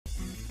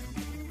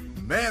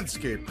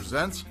Manscaped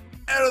presents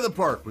Out of the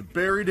Park with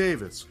Barry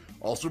Davis.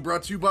 Also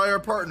brought to you by our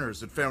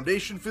partners at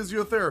Foundation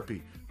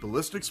Physiotherapy,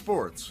 Ballistic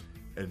Sports,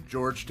 and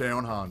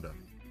Georgetown Honda.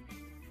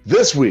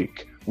 This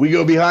week, we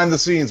go behind the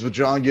scenes with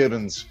John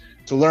Gibbons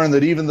to learn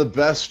that even the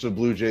best of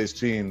Blue Jays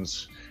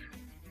teams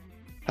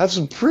have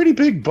some pretty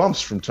big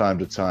bumps from time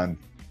to time.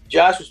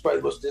 Josh was probably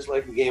the most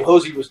disliked in the game.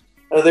 Hosey was,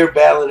 they were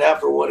battling out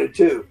for 1 and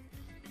 2.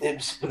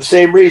 And for the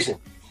same reason.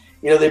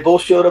 You know, they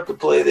both showed up to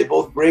play. They're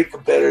both great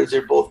competitors.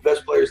 They're both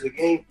best players in the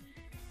game.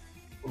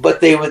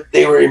 But they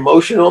were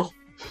emotional.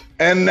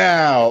 And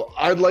now,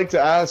 I'd like to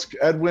ask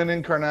Edwin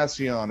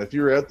Encarnacion, if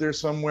you're out there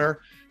somewhere,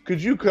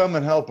 could you come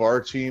and help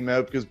our team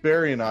out? Because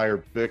Barry and I are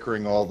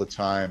bickering all the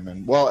time.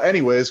 And, well,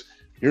 anyways,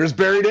 here's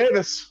Barry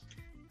Davis.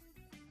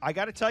 I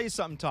got to tell you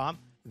something, Tom.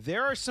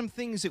 There are some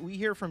things that we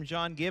hear from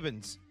John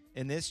Gibbons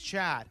in this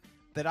chat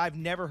that I've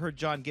never heard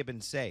John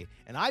Gibbons say.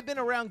 And I've been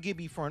around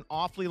Gibby for an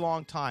awfully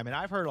long time, and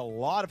I've heard a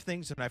lot of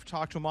things, and I've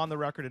talked to him on the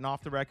record and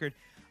off the record.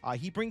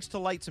 He brings to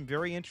light some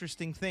very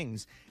interesting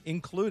things,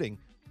 including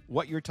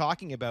what you're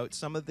talking about,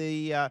 some of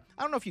the, I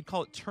don't know if you'd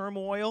call it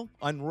turmoil,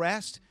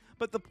 unrest,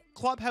 but the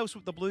clubhouse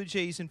with the Blue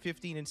Jays in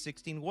 15 and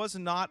 16 was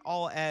not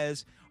all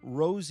as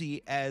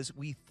rosy as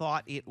we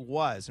thought it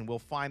was, and we'll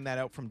find that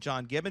out from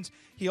John Gibbons.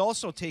 He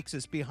also takes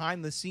us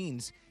behind the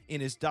scenes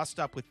in his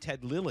dust-up with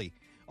Ted Lilly.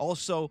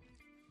 Also,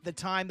 the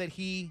time that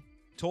he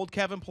told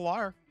Kevin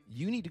Pillar,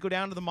 you need to go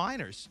down to the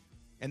minors.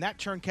 And that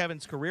turned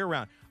Kevin's career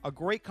around. A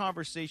great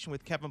conversation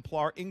with Kevin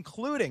Pillar,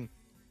 including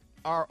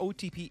our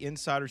OTP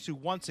insiders who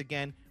once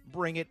again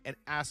bring it and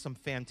ask some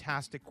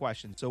fantastic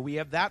questions. So we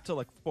have that to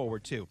look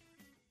forward to.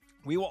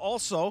 We will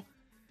also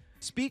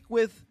speak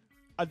with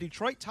a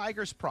Detroit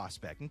Tigers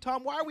prospect. And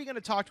Tom, why are we going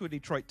to talk to a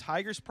Detroit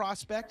Tigers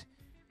prospect?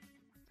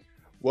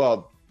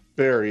 Well,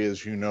 Barry,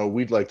 as you know,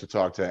 we'd like to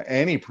talk to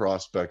any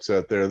prospects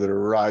out there that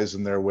are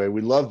rising their way. We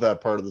love that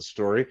part of the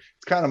story.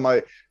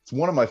 It's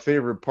one of my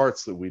favorite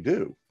parts that we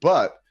do.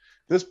 But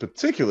this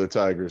particular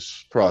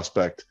Tigers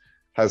prospect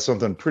has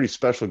something pretty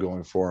special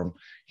going for him.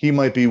 He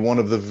might be one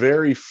of the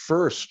very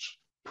first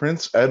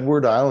Prince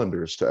Edward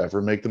Islanders to ever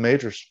make the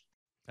majors.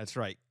 That's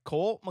right.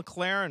 Cole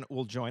McLaren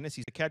will join us.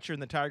 He's a catcher in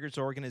the Tigers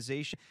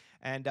organization,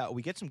 and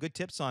we get some good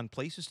tips on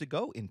places to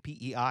go in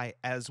PEI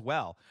as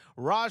well.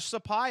 Raj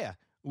Sapaya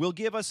will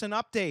give us an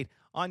update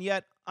on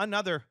yet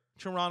another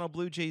Toronto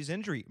Blue Jays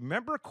injury.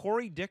 Remember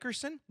Corey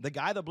Dickerson, the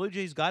guy the Blue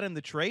Jays got in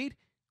the trade?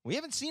 We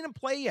haven't seen him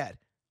play yet.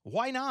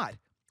 Why not?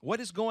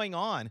 What is going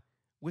on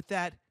with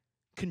that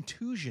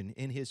contusion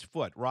in his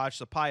foot? Raj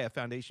Sapaya,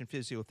 Foundation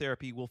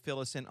Physiotherapy, will fill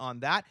us in on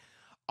that.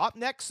 Up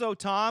next, though,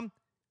 Tom,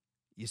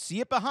 you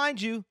see it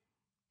behind you.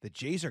 The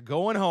Jays are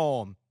going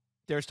home.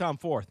 There's Tom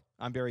Forth.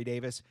 I'm Barry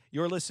Davis.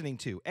 You're listening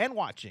to and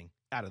watching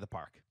Out of the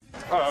Park.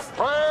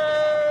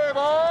 Play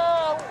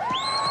ball!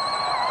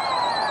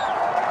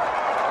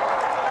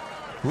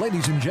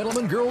 Ladies and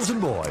gentlemen, girls and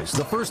boys,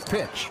 the first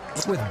pitch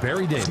with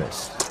Barry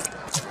Davis.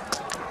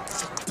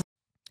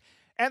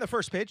 And the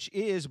first pitch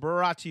is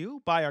brought to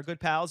you by our good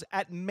pals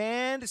at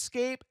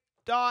Manscaped.com.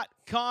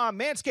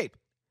 Manscaped,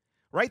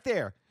 right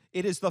there.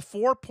 It is the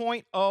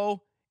 4.0.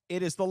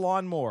 It is the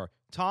lawnmower.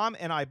 Tom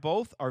and I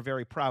both are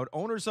very proud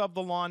owners of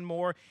the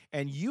lawnmower,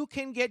 and you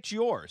can get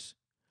yours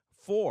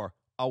for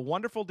a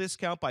wonderful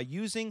discount by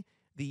using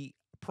the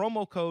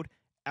promo code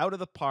Out of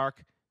the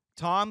Park.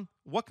 Tom,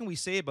 what can we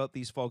say about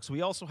these folks?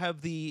 We also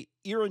have the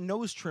ear and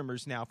nose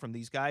trimmers now from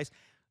these guys.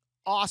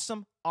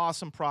 Awesome,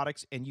 awesome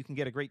products, and you can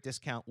get a great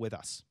discount with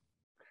us.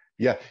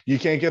 Yeah, you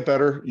can't get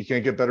better. You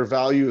can't get better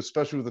value,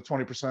 especially with a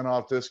 20%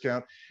 off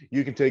discount.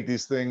 You can take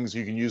these things.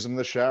 You can use them in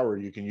the shower.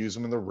 You can use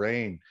them in the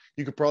rain.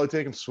 You could probably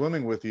take them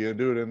swimming with you and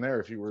do it in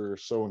there if you were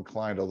so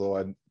inclined, although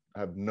I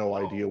have no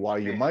idea why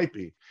you might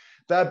be.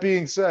 That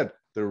being said,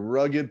 they're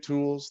rugged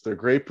tools. They're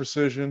great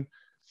precision,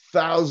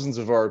 thousands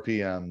of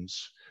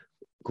RPMs,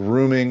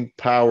 grooming,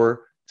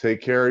 power.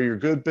 Take care of your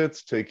good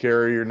bits. Take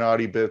care of your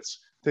naughty bits.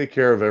 Take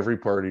care of every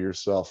part of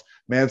yourself.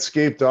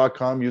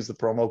 Manscaped.com. Use the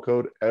promo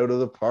code Out of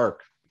the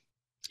Park.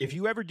 If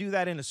you ever do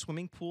that in a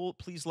swimming pool,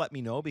 please let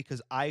me know,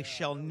 because I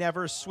shall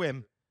never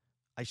swim.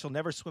 I shall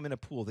never swim in a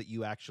pool that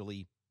you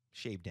actually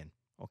shaved in.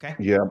 Okay?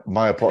 Yeah,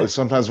 my apologies.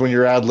 Sometimes when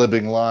you're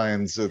ad-libbing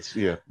lines, it's,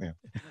 yeah.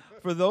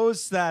 For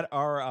those that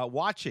are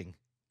watching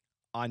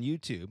on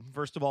YouTube,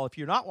 first of all, if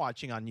you're not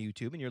watching on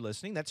YouTube and you're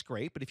listening, that's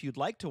great. But if you'd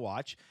like to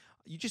watch,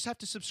 you just have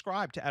to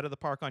subscribe to Out of the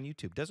Park on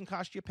YouTube. Doesn't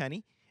cost you a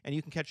penny, and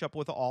you can catch up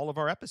with all of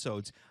our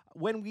episodes.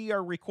 When we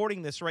are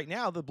recording this right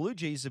now, the Blue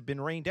Jays have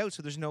been rained out,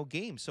 so there's no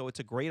game. So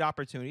it's a great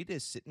opportunity to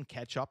sit and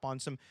catch up on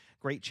some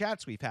great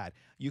chats we've had.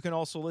 You can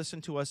also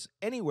listen to us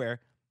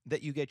anywhere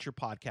that you get your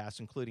podcasts,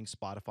 including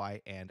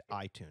Spotify and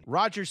iTunes.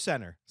 Rogers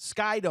Center,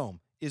 Sky Dome,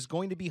 is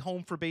going to be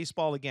home for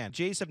baseball again.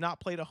 Jays have not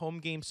played a home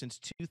game since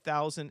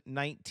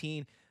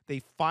 2019.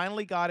 They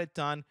finally got it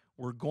done.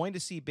 We're going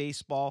to see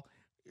baseball.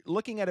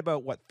 Looking at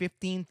about,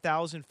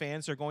 15,000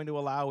 fans are going to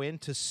allow in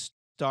to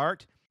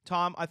start.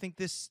 Tom, I think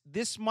this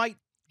might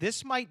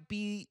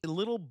be a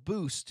little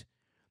boost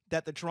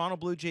that the Toronto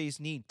Blue Jays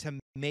need to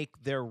make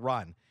their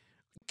run.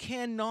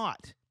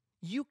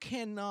 you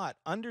cannot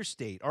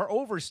understate or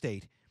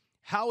overstate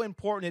how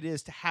important it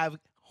is to have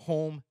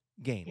home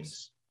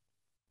games.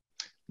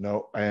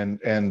 No,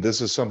 and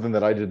this is something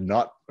that I did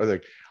not. I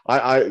think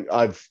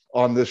I've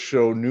on this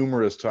show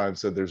numerous times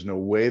said there's no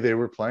way they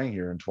were playing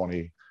here in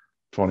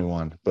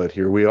 2021, but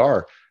here we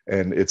are,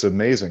 and it's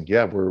amazing.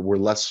 Yeah, we're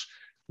less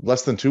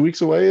than 2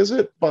 weeks away, is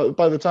it?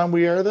 By the time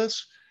we air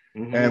this,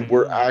 and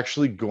we're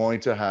actually going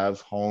to have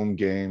home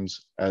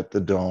games at the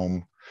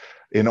Dome.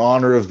 In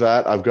honor of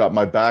that, I've got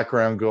my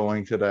background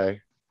going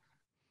today,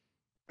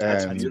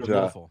 That's and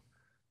beautiful.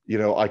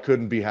 I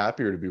couldn't be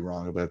happier to be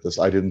wrong about this.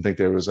 I didn't think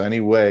there was any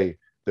way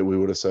that we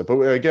would have said. But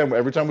again,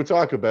 every time we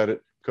talk about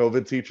it,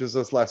 COVID teaches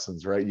us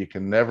lessons, right? You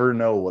can never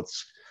know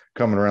what's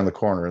coming around the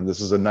corner. And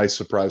this is a nice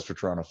surprise for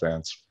Toronto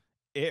fans.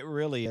 It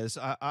really is.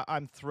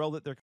 I'm thrilled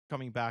that they're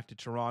coming back to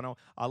Toronto.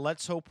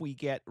 Let's hope we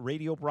get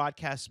radio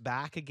broadcasts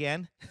back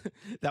again.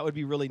 That would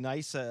be really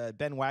nice.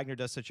 Ben Wagner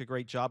does such a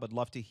great job. I'd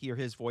love to hear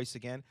his voice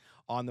again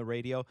on the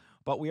radio.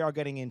 But we are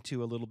getting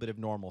into a little bit of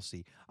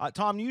normalcy.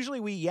 Tom, usually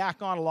we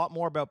yak on a lot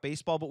more about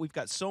baseball, but we've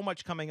got so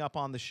much coming up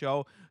on the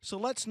show. So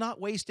let's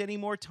not waste any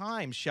more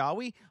time, shall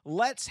we?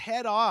 Let's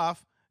head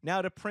off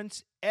now to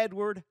Prince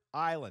Edward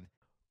Island.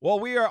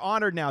 Well, we are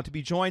honored now to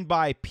be joined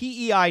by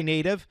PEI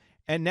native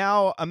and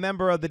now a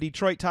member of the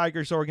Detroit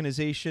Tigers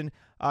organization,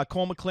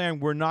 Cole McLaren.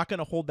 We're not going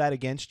to hold that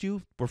against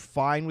you. We're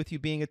fine with you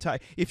being a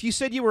Tiger. If you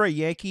said you were a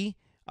Yankee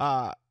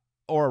or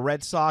a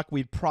Red Sox,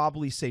 we'd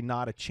probably say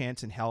not a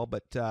chance in hell.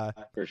 But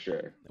for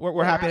sure,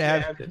 we're happy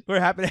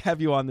to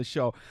have you on the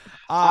show.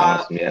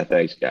 Awesome, yeah,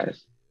 thanks,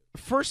 guys.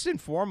 First and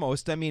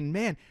foremost, I mean,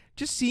 man,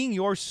 just seeing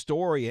your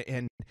story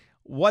and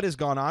what has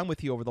gone on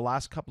with you over the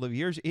last couple of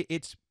years,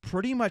 it's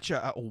pretty much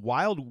a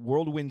wild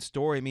whirlwind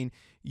story. I mean,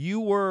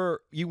 you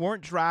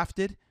weren't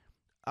drafted,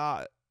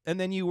 and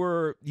then you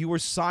were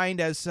signed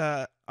as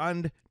an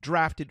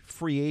undrafted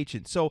free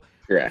agent. So,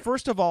 Correct.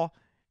 First of all,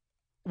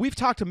 we've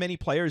talked to many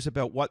players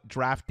about what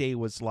draft day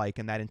was like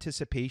and that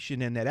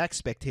anticipation and that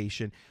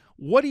expectation.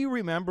 What do you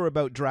remember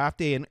about draft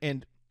day,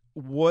 and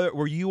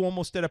were you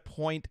almost at a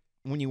point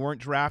when you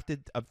weren't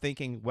drafted of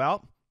thinking,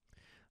 well,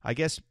 I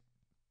guess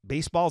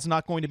baseball's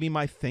not going to be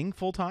my thing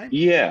full time?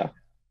 Yeah.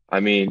 I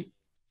mean,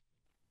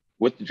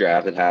 with the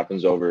draft, it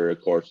happens over a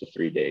course of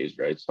 3 days,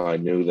 right? So I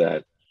knew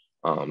that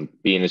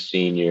being a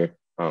senior,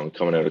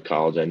 coming out of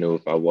college, I knew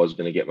if I was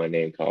going to get my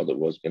name called, it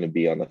was going to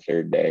be on the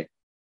third day.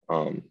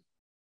 So,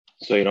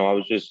 I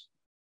was just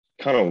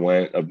kind of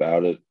went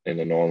about it in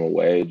a normal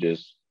way,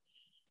 just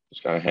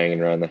kind of hanging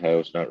around the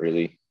house, not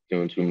really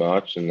doing too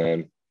much. And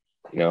then,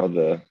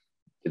 the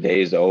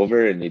day is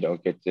over and you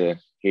don't get to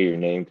hear your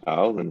name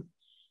called, and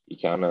you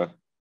kind of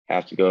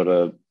have to go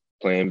to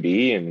plan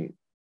B and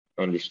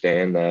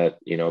understand that,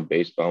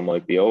 baseball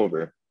might be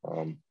over.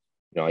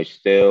 I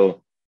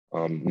still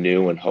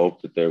knew and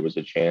hoped that there was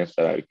a chance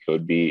that I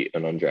could be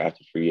an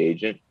undrafted free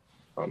agent,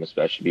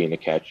 especially being a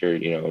catcher.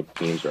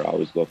 Teams are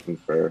always looking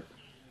for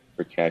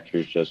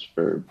catchers just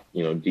for,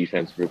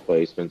 defensive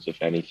replacements,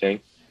 if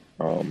anything.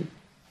 So,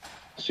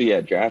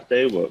 yeah, draft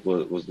day was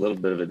a little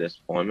bit of a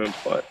disappointment,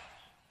 but,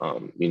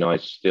 I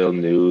still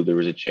knew there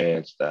was a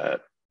chance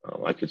that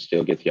I could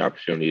still get the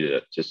opportunity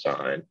to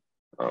sign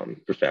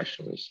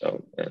professionally.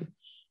 So, and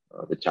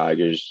the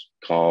Tigers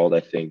called,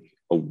 I think,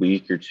 a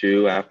week or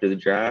two after the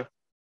draft.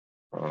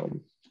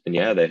 And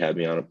yeah, they had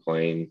me on a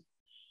plane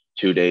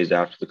 2 days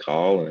after the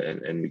call,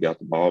 and we got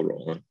the ball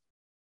rolling.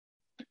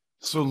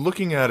 So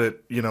looking at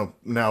it,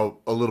 now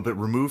a little bit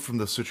removed from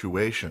the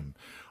situation,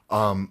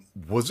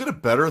 was it a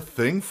better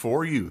thing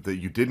for you that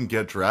you didn't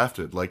get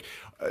drafted? Like,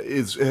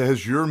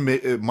 has your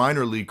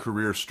minor league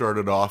career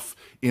started off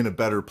in a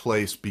better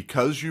place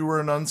because you were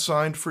an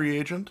unsigned free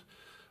agent,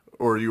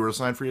 or you were a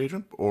signed free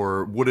agent,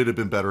 or would it have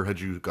been better had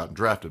you gotten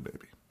drafted?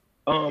 Maybe.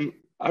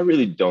 I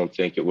really don't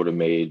think it would have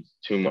made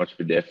too much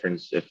of a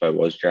difference if I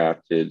was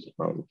drafted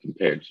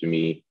compared to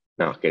me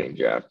not getting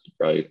drafted.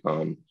 Right.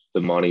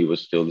 The money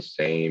was still the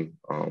same.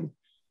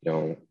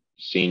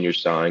 Senior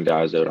sign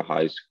guys out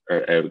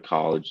of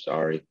college.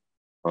 Sorry.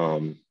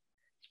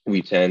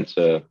 We tend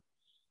to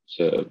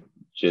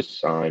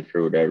just sign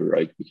for whatever,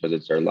 right? Because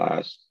it's our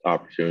last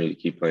opportunity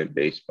to keep playing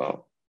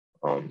baseball.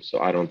 So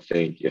I don't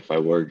think if I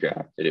were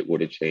drafted, it would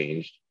have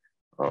changed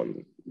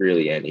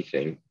really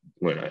anything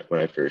when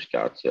I first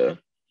got to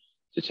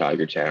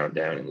Tiger Town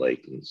down in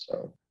Lakeland.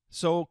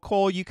 So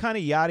Cole, you kind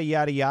of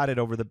yada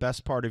over the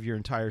best part of your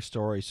entire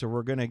story. So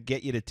we're going to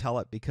get you to tell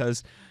it,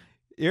 because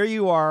here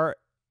you are,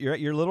 you're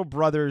at your little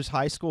brother's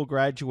high school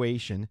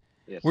graduation,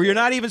 yes, where you're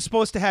not even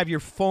supposed to have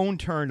your phone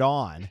turned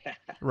on,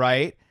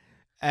 right?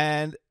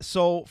 And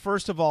so,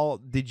 first of all,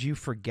 did you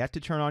forget to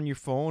turn on your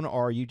phone,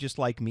 or are you just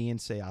like me and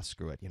say,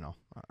 screw it, I'm going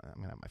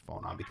to have my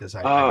phone on because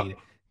I need it?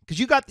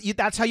 Because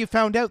that's how you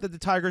found out that the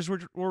Tigers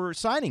were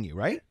signing you,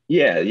 right?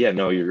 Yeah,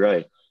 no, you're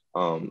right.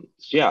 So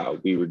yeah,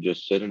 we were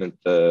just sitting at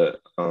the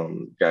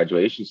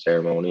graduation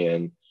ceremony,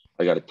 and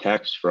I got a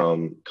text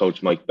from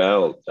Coach Mike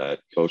Bell that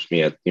coached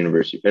me at the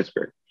University of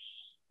Pittsburgh.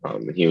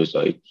 And he was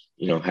like,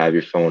 have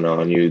your phone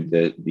on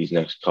you these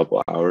next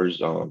couple hours.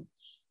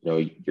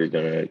 you're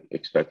going to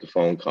expect a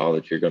phone call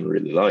that you're going to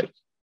really like.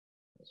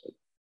 I was like,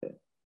 what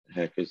the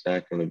heck is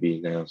that going to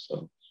be now?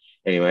 So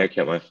anyway, I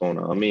kept my phone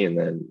on me, and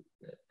then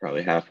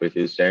probably halfway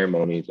through the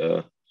ceremony,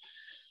 the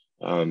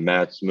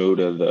Matt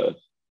Smuda, the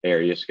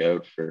area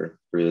scout for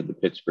the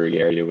Pittsburgh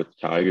area with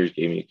the Tigers,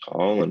 gave me a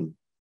call and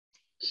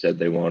said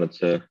they wanted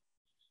to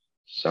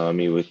sign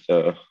me with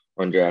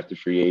undrafted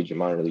free agent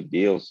minor league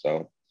deal.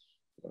 So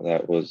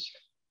that was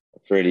a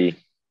pretty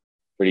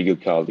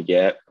good call to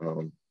get.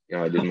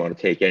 I didn't want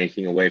to take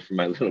anything away from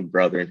my little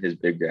brother and his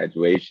big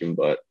graduation,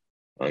 but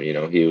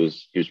he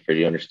was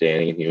pretty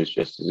understanding, and he was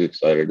just as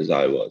excited as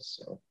I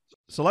was.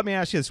 So let me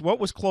ask you this: what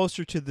was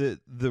closer to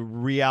the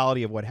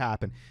reality of what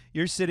happened?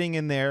 You're sitting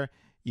in there,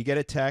 you get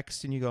a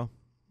text, and you go,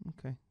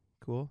 "Okay,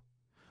 cool."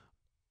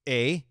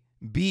 A,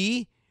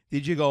 B,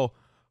 did you go,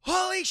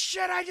 "Holy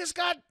shit, I just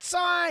got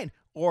signed"?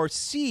 Or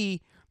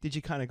C, did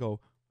you kind of go,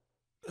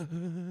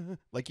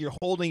 like you're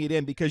holding it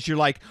in because you're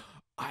like,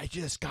 I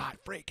just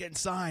got freaking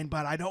signed,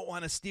 but I don't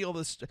want to steal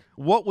this.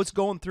 What was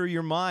going through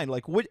your mind?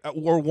 Like, what,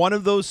 or one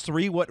of those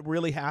three, what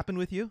really happened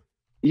with you?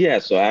 Yeah,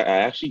 so I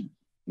actually,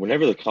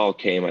 whenever the call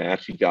came, I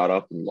actually got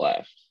up and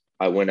left.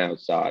 I went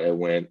outside. I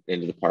went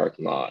into the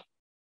parking lot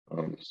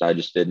because I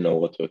just didn't know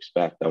what to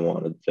expect. I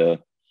wanted to,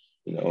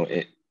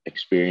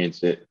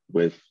 experience it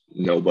with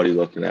nobody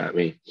looking at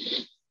me.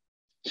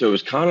 So it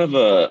was kind of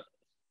a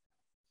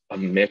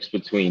mix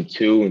between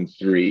 2 and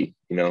 3,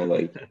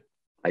 like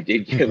I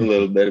did give a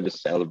little bit of a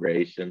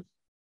celebration,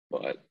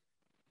 but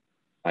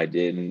I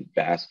didn't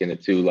bask in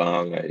it too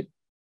long. I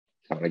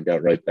kind of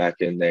got right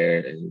back in there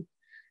and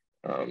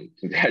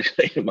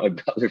congratulated my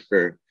brother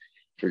for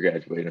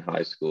graduating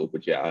high school.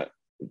 But yeah,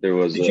 there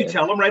was. Did you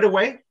tell him right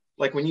away?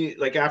 Like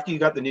after you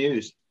got the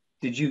news,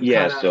 did you?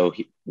 Yeah. So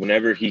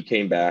whenever he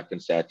came back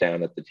and sat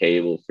down at the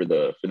table for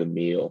the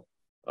meal,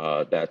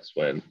 that's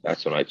when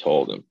I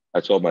told him. I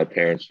told my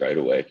parents right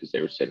away because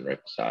they were sitting right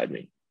beside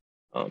me,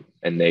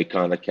 and they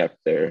kind of kept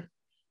their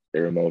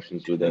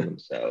emotions within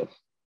themselves.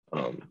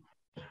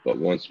 But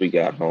once we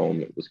got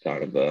home, it was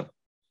kind of a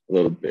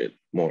little bit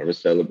more of a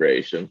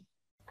celebration.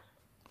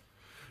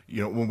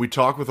 When we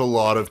talk with a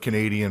lot of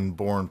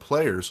Canadian-born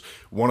players,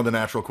 one of the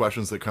natural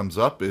questions that comes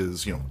up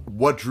is,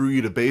 what drew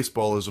you to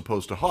baseball as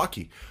opposed to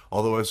hockey?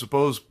 Although I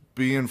suppose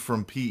being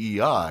from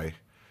PEI,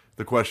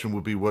 the question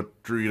would be,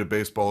 what drew you to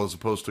baseball as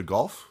opposed to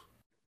golf?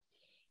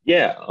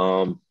 Yeah,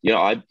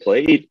 I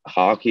played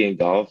hockey and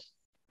golf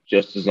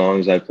just as long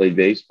as I played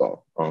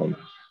baseball.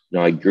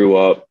 I grew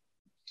up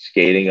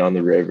skating on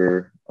the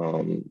river.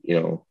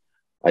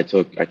 I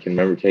can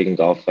remember taking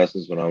golf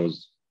lessons when I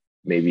was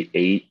maybe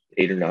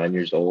 8 or 9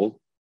 years old.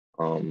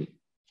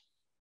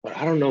 But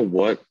I don't know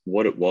what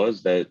it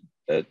was that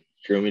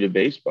drew me to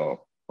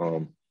baseball.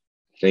 I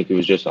think it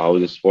was just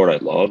always a sport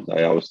I loved.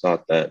 I always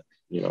thought that,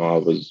 I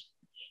was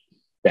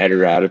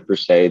better at it per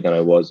se than I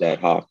was at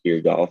hockey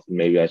or golf. And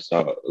maybe I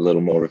saw a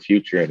little more of a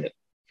future in it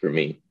for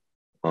me.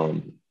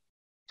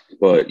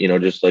 But,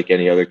 just like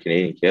any other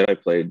Canadian kid, I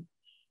played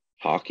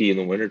hockey in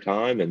the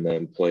wintertime and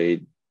then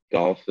played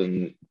golf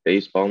and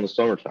baseball in the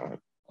summertime.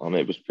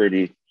 It was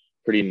pretty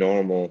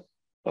normal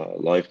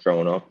life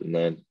growing up. And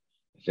then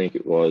I think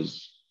it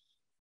was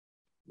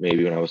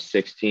maybe when I was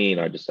 16,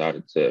 I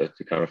decided to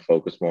kind of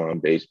focus more on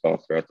baseball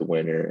throughout the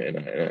winter, and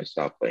I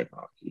stopped playing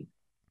hockey.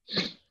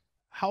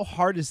 How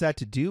hard is that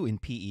to do in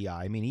PEI?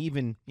 I mean,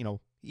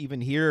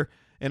 even here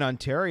in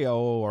Ontario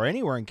or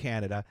anywhere in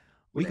Canada,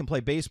 we can play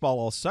baseball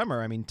all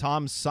summer. I mean,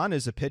 Tom's son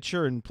is a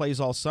pitcher and plays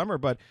all summer,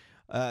 but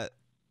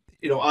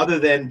other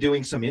than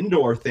doing some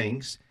indoor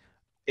things,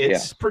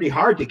 it's pretty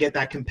hard to get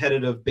that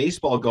competitive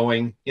baseball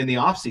going in the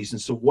off season.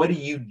 So what do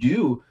you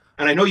do?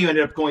 And I know you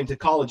ended up going to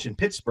college in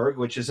Pittsburgh,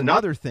 which is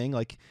another thing.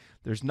 Like,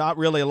 there's not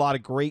really a lot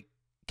of great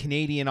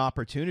Canadian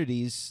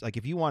opportunities. Like,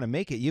 if you want to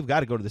make it, you've got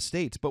to go to the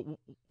States. But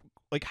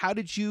like, how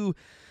did you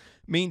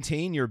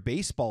maintain your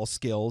baseball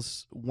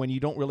skills when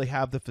you don't really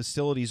have the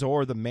facilities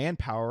or the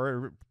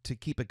manpower to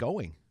keep it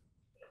going?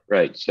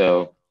 Right.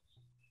 So,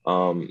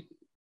 I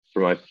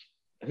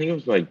think it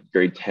was my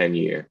grade 10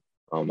 year.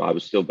 I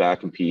was still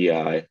back in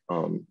PEI.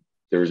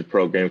 There was a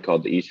program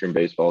called the Eastern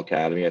Baseball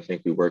Academy. I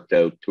think we worked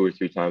out 2 or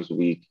 3 times a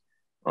week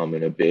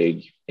in a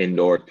big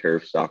indoor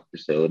turf soccer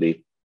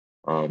facility.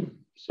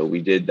 So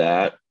we did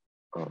that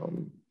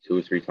 2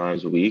 or 3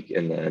 times a week.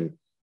 And then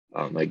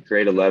my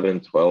grade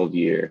 11, 12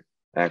 year,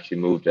 I actually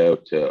moved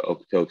out to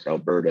Okotoks,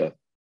 Alberta,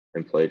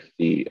 and played for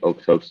the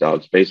Okotoks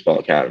Dogs Baseball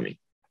Academy,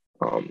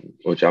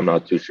 which I'm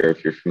not too sure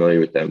if you're familiar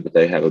with them, but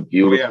they have a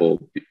beautiful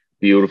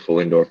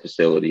indoor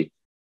facility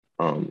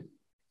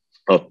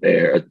up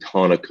there, a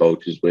ton of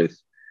coaches with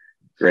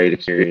great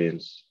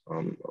experience.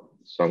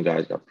 Some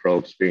guys got pro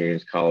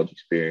experience, college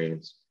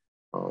experience.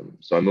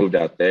 So I moved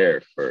out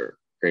there for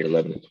grade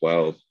 11 and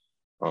 12,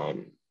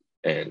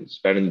 and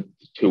spending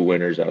 2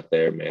 winters out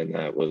there, man,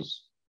 that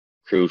was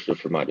crucial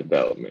for my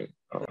development.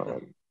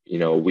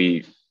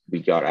 We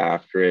got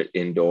after it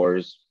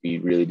indoors. We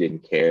really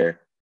didn't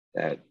care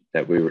that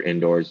we were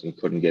indoors and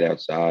couldn't get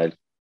outside.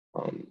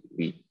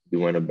 We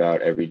went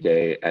about every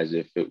day as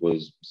if it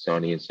was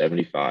sunny and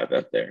 75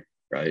 out there,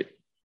 right?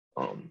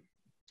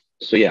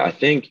 So yeah, I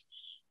think,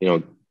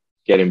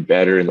 getting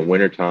better in the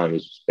wintertime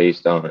is just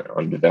based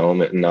on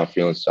development and not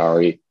feeling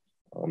sorry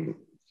for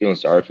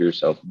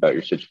yourself about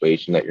your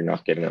situation, that you're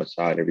not getting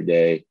outside every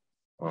day.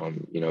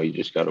 You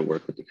just got to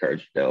work with the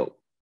cards you dealt.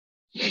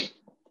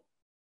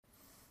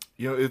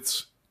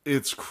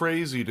 It's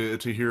crazy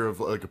to hear of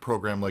like a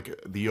program like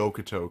the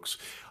Okotoks.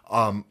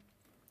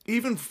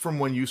 Even from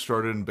when you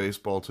started in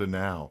baseball to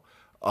now,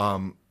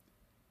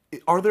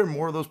 are there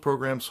more of those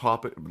programs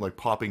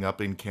popping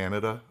up in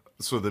Canada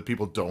so that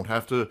people don't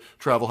have to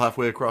travel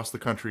halfway across the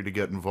country to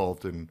get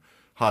involved in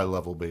high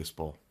level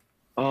baseball?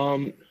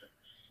 Um,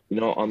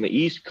 on the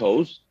East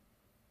Coast,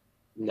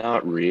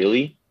 not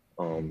really.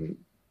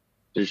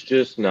 There's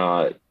just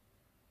not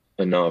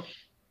enough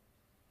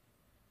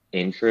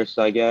interest,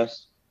 I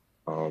guess,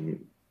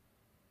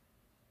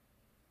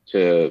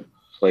 to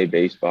play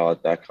baseball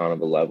at that kind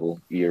of a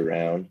level year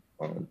round.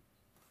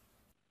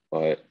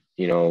 But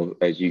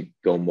as you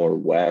go more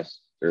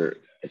west, I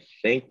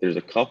think there's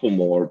a couple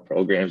more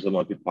programs that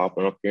might be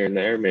popping up here and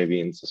there,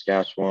 maybe in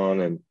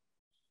Saskatchewan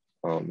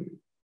and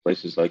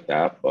places like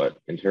that. But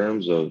in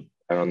terms of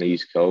out on the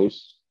East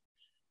Coast,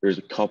 there's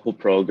a couple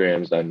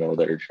programs I know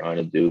that are trying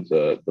to do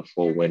the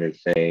full winter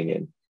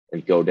thing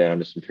and go down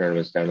to some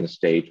tournaments down in the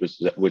States,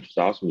 which is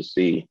awesome to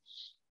see.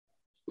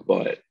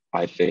 But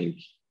I think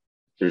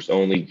there's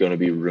only going to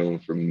be room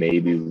for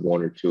maybe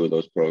one or two of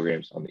those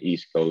programs on the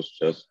East Coast,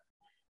 just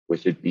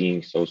with it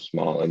being so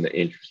small and the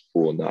interest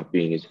pool not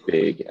being as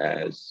big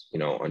as,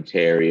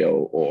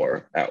 Ontario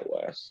or out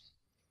west.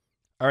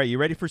 All right, you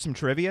ready for some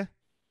trivia?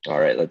 All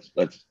right, let's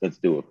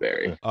do it,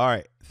 Barry. All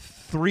right.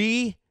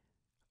 3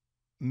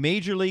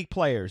 major league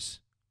players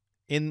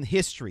in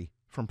history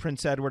from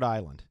Prince Edward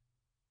Island.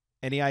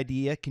 Any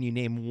idea? Can you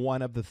name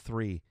one of the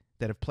 3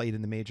 that have played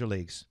in the major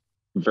leagues?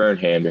 Vern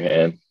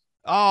Handerhan.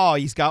 Oh,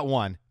 he's got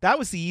one. That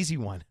was the easy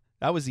one.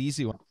 Now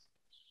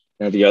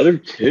the other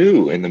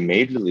 2 in the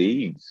major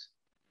leagues.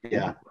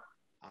 Yeah.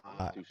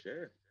 Not too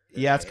sure.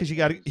 Yeah, it's because you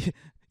got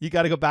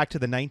to go back to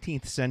the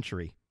 19th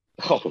century.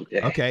 Oh,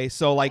 yeah. Okay,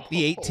 so like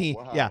the 18th.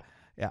 Wow.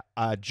 Yeah.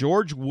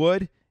 George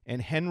Wood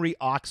and Henry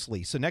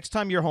Oxley. So next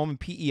time you're home in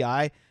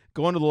PEI,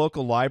 go into the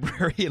local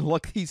library and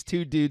look these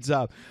 2 dudes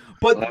up.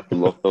 But I'll have to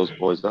look those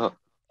boys up.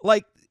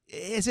 Like,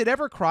 has it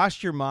ever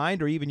crossed your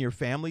mind or even your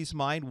family's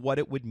mind what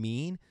it would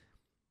mean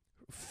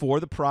for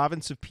the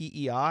province of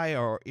PEI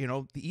or,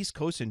 the East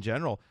Coast in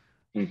general,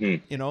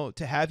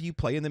 to have you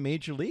play in the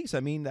major leagues? I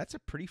mean, that's a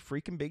pretty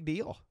freaking big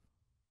deal.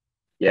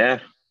 Yeah,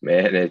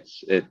 man,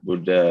 it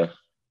would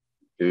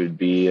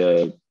be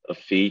a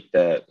feat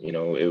that,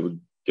 it would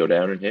go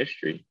down in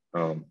history.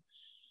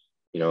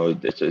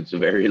 It's a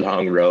very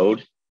long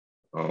road.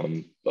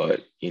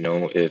 But,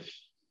 if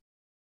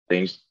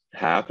things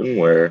happen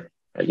where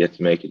I get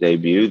to make a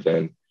debut,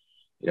 then,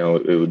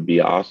 it would be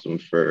awesome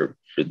for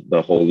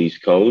the whole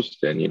East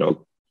Coast and,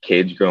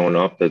 kids growing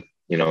up that,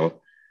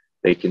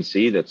 they can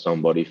see that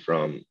somebody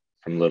from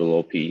little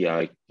old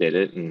PEI did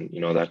it. And,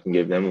 that can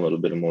give them a little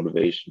bit of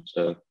motivation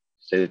to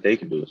say that they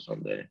can do it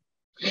someday.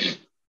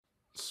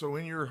 So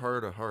in your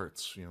heart of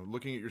hearts,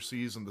 looking at your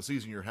season, the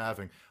season you're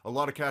having, a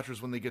lot of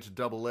catchers, when they get to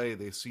Double-A,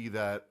 they see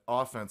that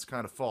offense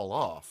kind of fall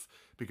off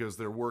because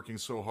they're working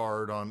so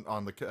hard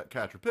on the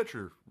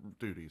catcher-pitcher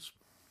duties.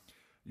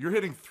 You're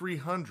hitting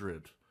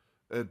 300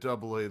 at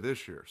Double-A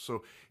this year.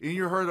 So in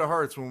your heart of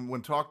hearts,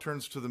 when talk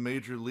turns to the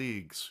major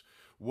leagues,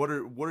 what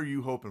are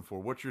you hoping for?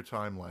 What's your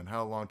timeline?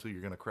 How long till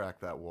you're going to crack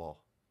that wall?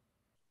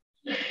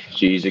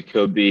 Geez, it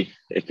could be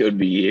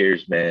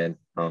years, man.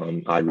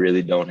 I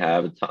really don't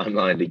have a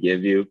timeline to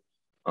give you.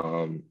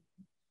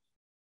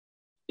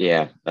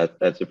 Yeah,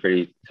 that's a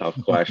pretty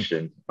tough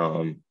question.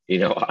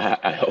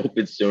 I hope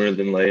it's sooner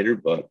than later,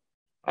 but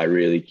I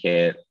really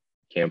can't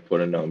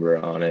put a number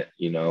on it.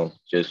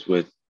 Just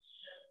with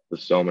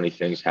so many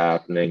things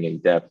happening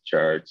and depth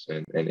charts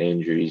and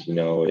injuries,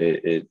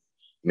 it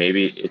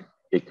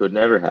could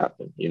never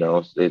happen.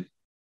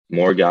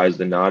 More guys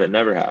than not, it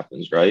never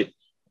happens, right?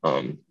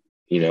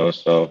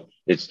 So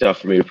it's tough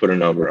for me to put a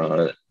number on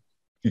it.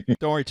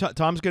 Don't worry,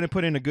 Tom's going to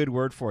put in a good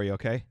word for you.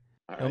 Okay,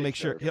 he'll make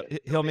sure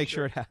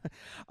it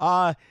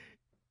happens.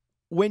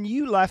 When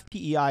you left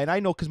PEI, and I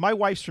know because my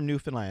wife's from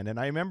Newfoundland, and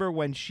I remember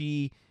when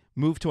she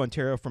moved to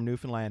Ontario from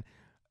Newfoundland,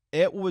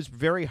 it was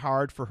very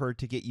hard for her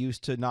to get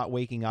used to not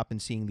waking up and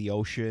seeing the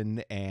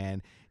ocean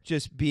and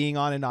just being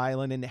on an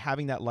island and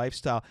having that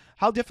lifestyle.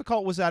 How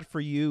difficult was that for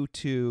you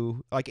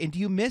to and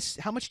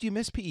how much do you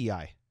miss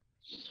PEI?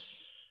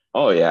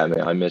 Oh yeah,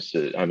 man, I miss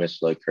it. I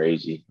miss it like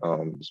crazy.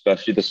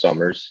 Especially the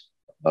summers.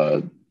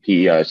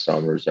 PEI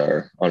summers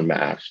are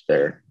unmatched.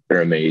 They're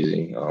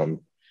amazing.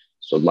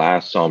 So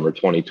last summer,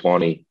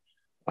 2020,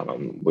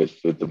 with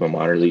the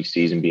minor league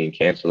season being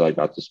canceled, I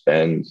got to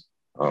spend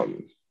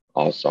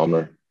all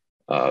summer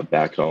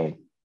back home,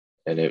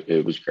 and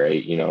it was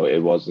great. It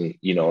wasn't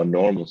a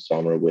normal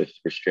summer with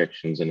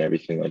restrictions and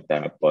everything like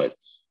that, but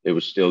it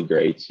was still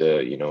great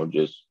to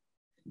just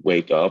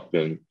wake up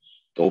and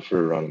go for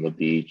a run on the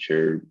beach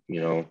or,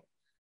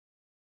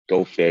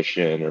 go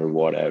fishing or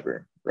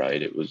whatever,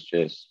 right? It was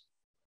just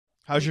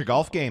How's your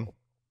golf game?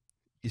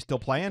 You still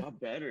playing? It got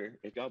better.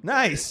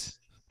 Nice.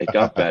 It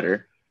got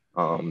better.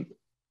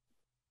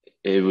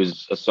 It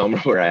was a summer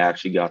where I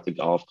actually got to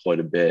golf quite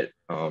a bit.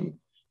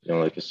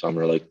 Like a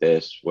summer like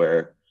this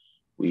where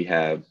we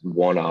have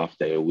one off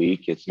day a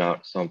week. It's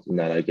not something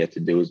that I get to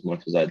do as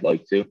much as I'd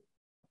like to.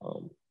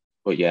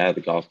 But yeah,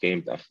 the golf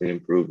game definitely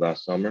improved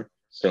last summer.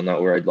 Still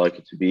not where I'd like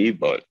it to be,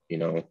 but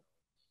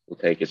we'll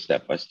take it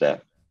step by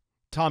step.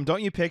 Tom,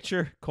 don't you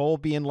picture Cole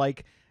being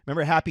like,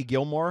 remember Happy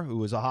Gilmore, who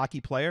was a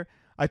hockey player?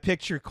 I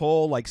picture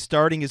Cole like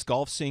starting his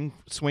golf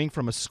swing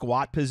from a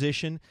squat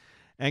position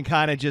and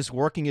kind of just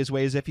working his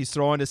way as if he's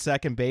throwing to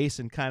second base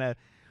and kind of,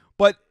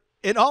 but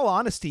in all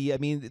honesty, I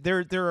mean,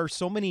 there are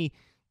so many,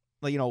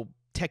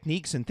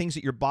 techniques and things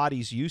that your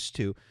body's used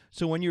to.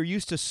 So when you're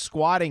used to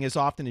squatting as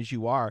often as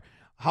you are,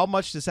 how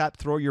much does that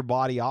throw your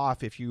body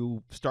off if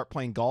you start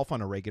playing golf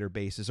on a regular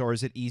basis, or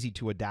is it easy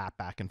to adapt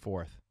back and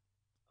forth?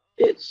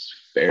 It's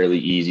fairly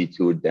easy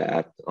to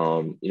adapt.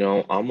 I'm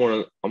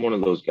one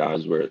of those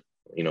guys where,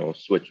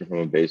 switching from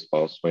a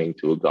baseball swing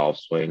to a golf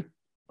swing,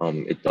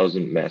 it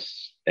doesn't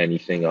mess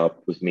anything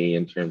up with me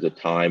in terms of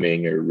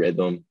timing or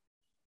rhythm.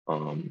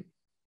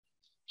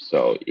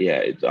 So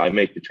yeah, I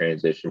make the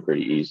transition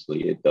pretty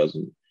easily. It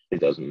doesn't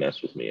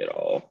mess with me at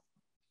all.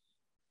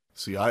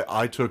 See,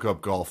 I took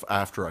up golf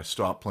after I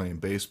stopped playing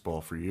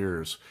baseball for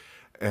years.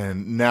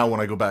 And now when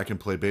I go back and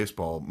play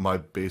baseball, my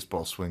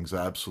baseball swing's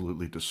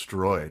absolutely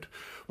destroyed.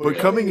 But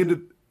coming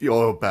into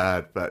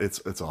bad,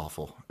 it's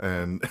awful.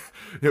 And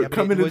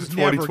coming into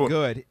 2020, never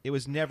good. It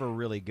was never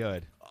really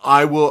good.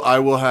 I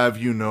will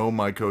have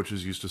my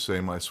coaches used to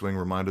say my swing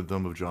reminded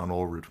them of John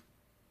Olerud.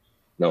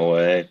 No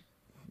way.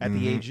 At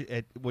the age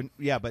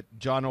but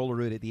John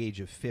Olerud at the age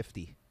of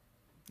 50.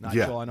 Not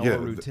John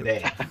Olerud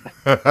today.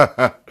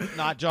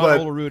 Not John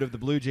Olerud of the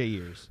Blue Jay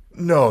years.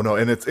 No,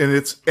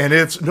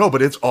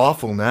 but it's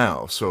awful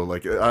now. So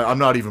like, I'm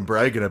not even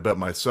bragging about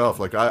myself.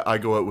 Like I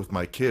go out with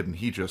my kid and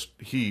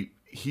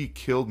he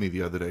killed me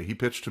the other day. He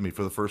pitched to me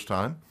for the first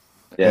time.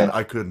 Yeah. And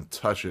I couldn't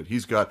touch it.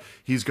 He's got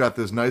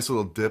this nice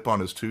little dip on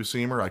his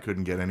two-seamer. I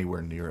couldn't get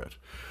anywhere near it.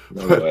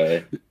 No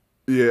way.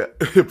 Yeah.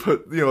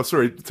 But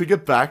sorry, to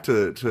get back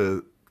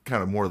to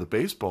kind of more of the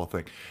baseball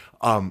thing.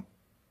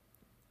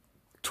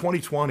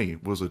 2020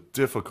 was a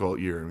difficult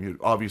year. I mean,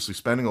 obviously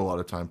spending a lot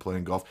of time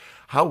playing golf.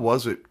 How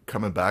was it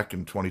coming back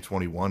in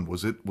 2021?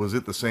 Was it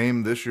the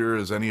same this year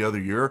as any other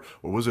year,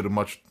 or was it a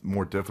much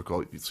more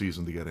difficult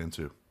season to get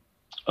into?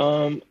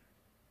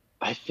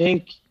 I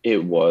think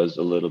it was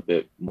a little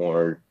bit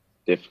more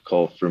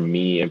difficult for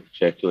me in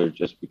particular,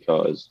 just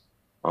because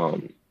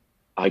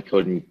I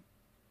couldn't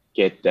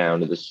get down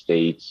to the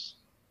States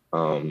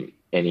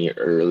any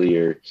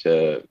earlier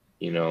to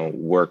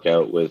work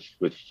out with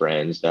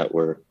friends that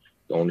were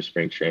going to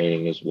spring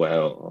training as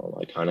well.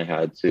 I kind of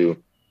had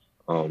to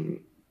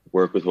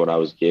work with what I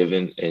was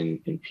given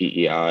in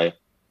PEI.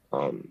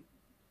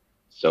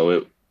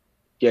 So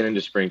getting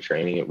into spring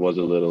training, it was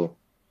a little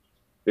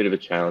bit of a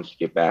challenge to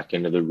get back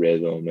into the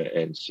rhythm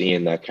and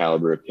seeing that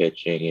caliber of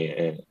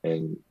pitching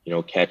and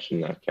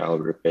catching that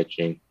caliber of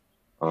pitching.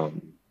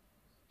 But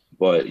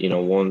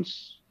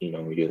once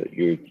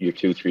your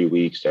 2-3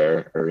 weeks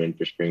are in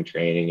for spring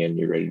training and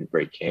you're ready to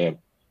break camp,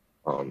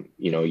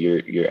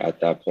 you're at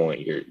that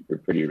point, you're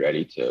pretty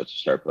ready to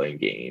start playing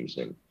games,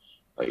 and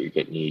you're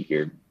getting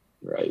eager,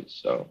 right?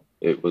 So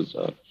it was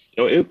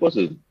it was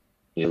a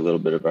little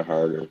bit of a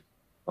harder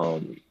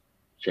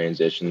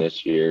transition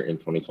this year in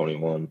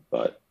 2021,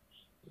 but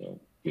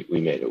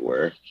we made it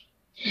work.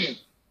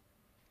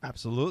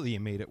 Absolutely, you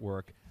made it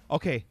work.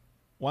 Okay,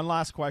 one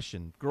last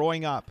question.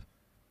 Growing up,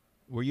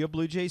 were you a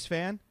Blue Jays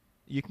fan?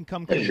 You can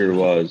come clean. I sure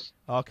was.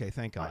 Okay,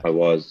 thank God. I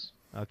was.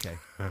 Okay.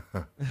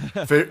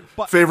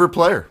 Favorite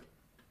player?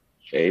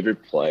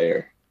 Favorite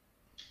player.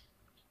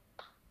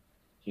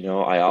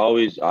 I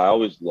always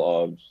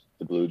loved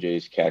the Blue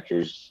Jays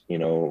catchers.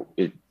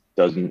 It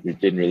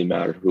didn't really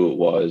matter who it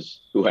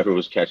was. Whoever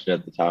was catching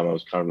at the time, I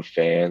was kind of a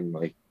fan,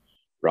 like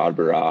Rod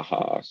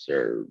Barajas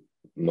or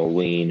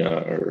Molina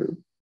or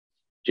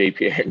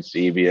JP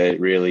Arencibia. It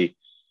really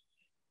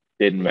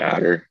didn't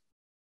matter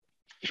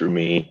for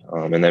me.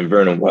 And then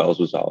Vernon Wells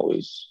was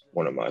always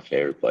one of my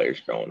favorite players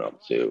growing up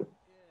too.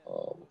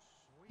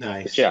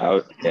 Nice. Yeah.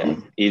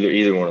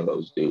 Either one of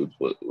those dudes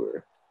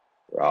were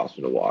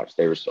awesome to watch.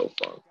 They were so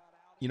fun.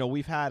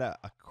 We've had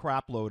a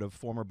crap load of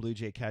former Blue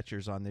Jay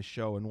catchers on this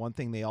show, and one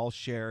thing they all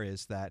share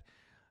is that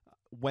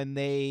when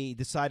they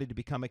decided to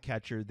become a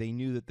catcher, they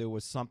knew that there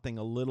was something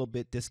a little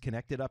bit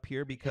disconnected up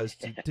here, because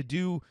to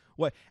do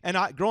what, and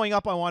growing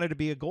up, I wanted to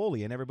be a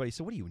goalie, and everybody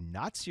said, "What are you,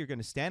 nuts? You're going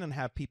to stand and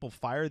have people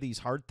fire these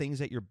hard things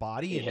at your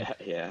body?"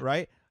 And,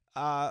 right?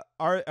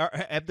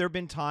 Have there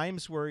been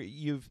times where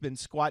you've been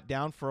squat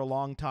down for a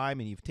long time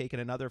and you've taken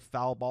another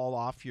foul ball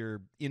off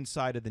your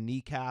inside of the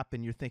kneecap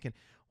and you're thinking,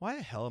 why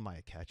the hell am I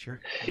a catcher?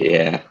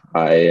 Yeah,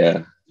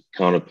 I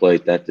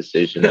contemplate that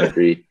decision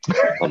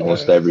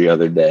almost every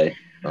other day.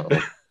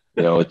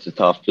 It's a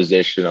tough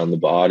position on the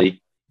body,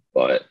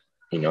 but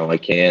I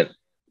can't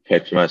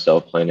picture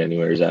myself playing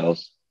anywhere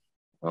else.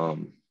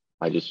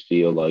 I just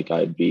feel like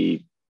I'd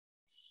be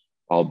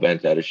all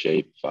bent out of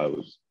shape if I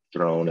was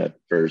thrown at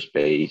first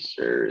base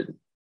or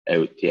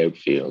out the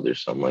outfield or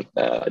something like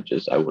that.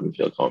 I wouldn't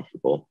feel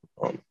comfortable.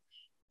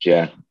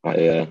 Yeah,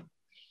 I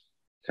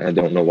kind of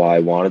don't know why I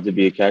wanted to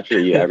be a catcher.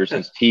 Yeah, ever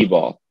since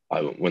T-ball,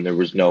 when there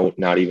was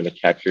not even a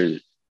catcher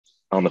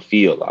on the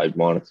field, I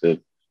wanted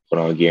to put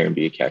on gear and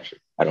be a catcher.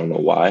 I don't know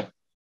why,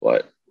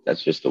 but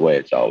that's just the way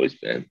it's always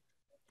been.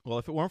 Well,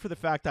 if it weren't for the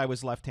fact I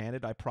was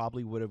left-handed, I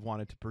probably would have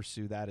wanted to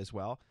pursue that as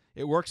well.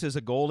 It works as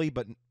a goalie,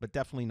 but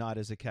definitely not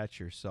as a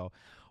catcher. So,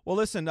 well,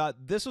 listen,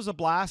 this was a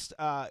blast.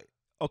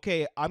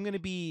 Okay, I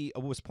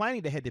was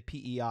planning to head to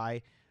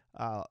PEI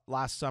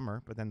last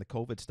summer, but then the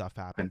COVID stuff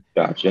happened.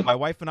 Gotcha. My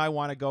wife and I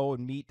want to go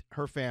and meet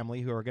her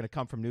family who are going to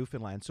come from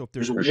Newfoundland. So if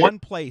there's one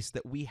place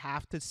that we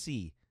have to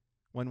see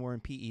when we're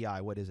in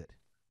PEI, what is it?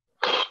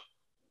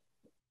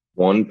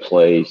 One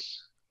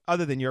place.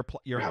 Other than your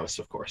house,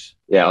 of course.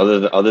 Yeah,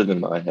 other than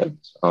my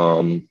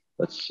house.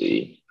 Let's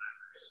see.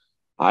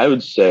 I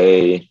would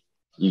say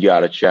you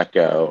got to check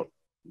out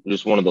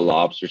just one of the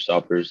lobster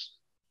suppers.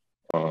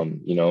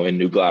 In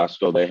New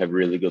Glasgow, they have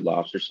really good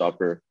lobster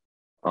supper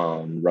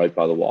right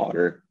by the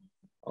water,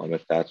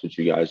 if that's what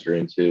you guys are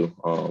into.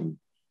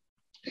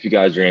 If you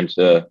guys are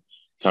into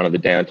kind of the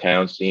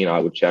downtown scene, I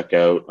would check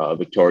out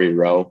Victoria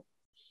Row.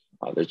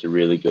 There's a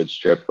really good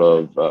strip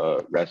of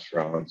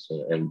restaurants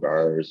and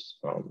bars.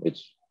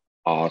 It's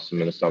awesome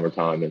in the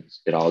summertime.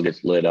 It all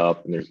gets lit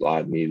up and there's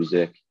live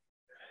music.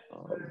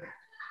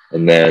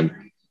 And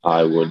then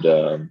I would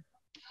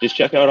just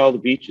check out all the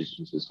beaches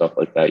and stuff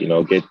like that.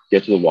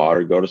 Get to the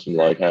water, go to some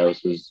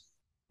lighthouses.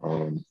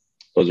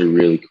 Those are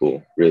really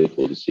cool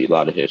to see. A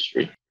lot of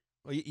history.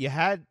 Well, you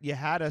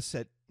had us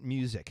at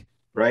music,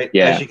 right?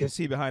 Yeah. As you can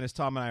see behind us,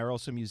 Tom and I are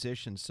also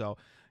musicians. So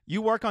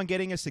you work on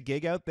getting us a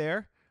gig out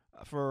there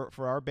for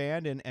our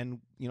band, and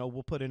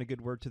we'll put in a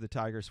good word to the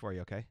Tigers for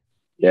you. Okay.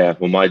 Yeah.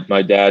 Well,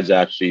 my dad's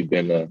actually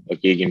been a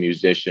gigging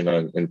musician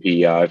in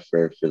PEI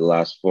for the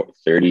last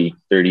 30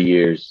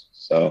 years.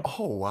 So.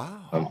 Oh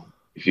wow.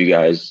 If you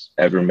guys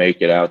ever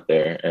make it out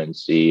there and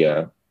see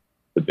the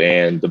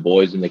band, the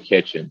Boys in the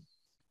Kitchen,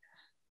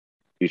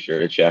 be sure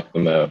to check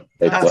them out.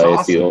 They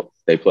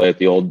play at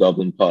the old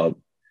Dublin pub.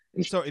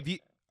 So,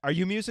 are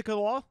you musical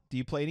at all? Do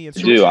you play any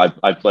instruments? I do.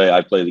 I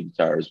play the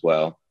guitar as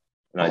well,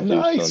 and I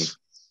do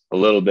a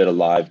little bit of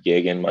live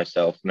gigging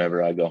myself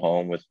whenever I go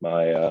home with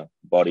my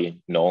buddy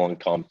Nolan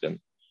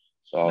Compton.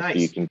 So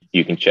nice.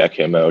 you can check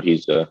him out.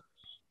 He's a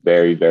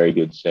very, very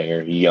good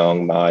singer.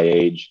 Young, my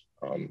age.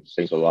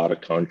 Sings a lot of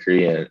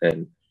country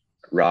and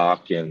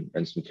rock and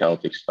some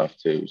Celtic stuff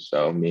too.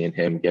 So me and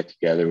him get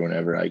together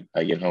whenever I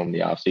get home in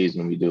the off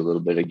season. We do a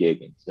little bit of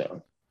gigging.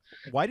 So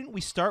why didn't we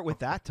start with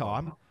that,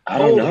 Tom? I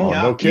don't know.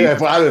 Yeah. Okay,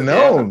 if I'd have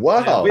known.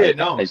 Wow. We had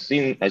known. I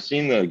seen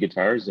the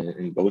guitars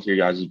in both your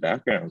guys'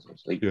 backgrounds. I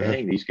was like,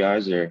 dang, these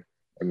guys are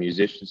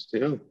musicians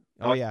too.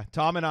 Oh yeah,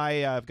 Tom and I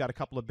have got a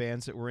couple of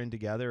bands that we're in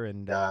together,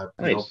 and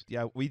nice.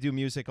 We do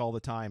music all the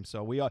time.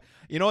 So we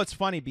it's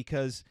funny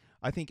because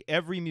I think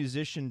every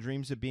musician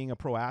dreams of being a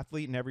pro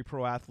athlete, and every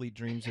pro athlete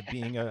dreams of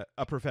being a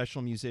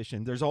professional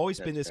musician. There's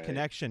always been this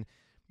connection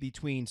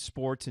between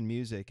sports and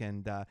music,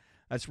 and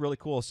that's really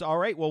cool. So, all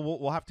right, well,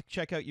 we'll have to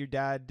check out your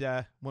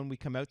dad when we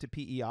come out to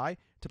PEI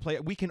to play.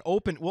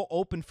 We'll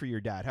open for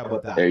your dad. How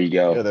about that? There you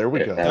go. Yeah, there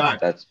we go.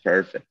 That's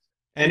perfect.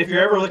 And if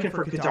you're ever looking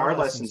for guitar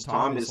lessons,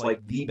 Tom is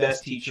like the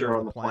best teacher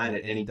on the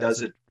planet, and he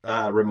does it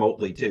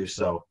remotely too.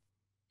 So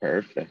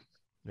perfect.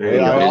 I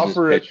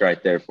offer pitch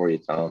right there for you,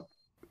 Tom.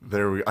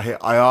 There we.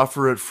 I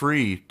offer it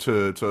free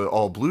to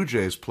all Blue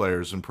Jays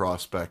players and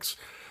prospects.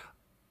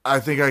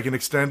 I think I can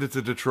extend it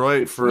to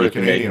Detroit for a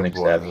Canadian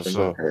boy.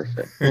 So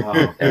perfect.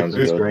 Wow,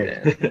 that's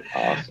great.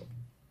 Awesome.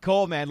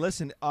 Cole, man,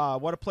 listen.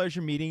 What a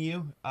pleasure meeting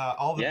you.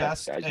 All the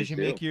best guys, as you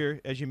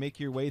make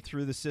your way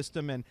through the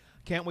system, and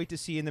can't wait to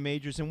see you in the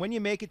majors. And when you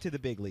make it to the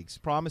big leagues,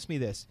 promise me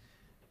this: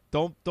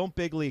 don't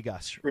big league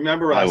us.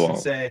 Remember us and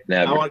say,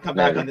 I want to come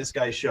back on this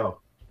guy's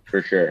show.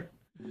 For sure.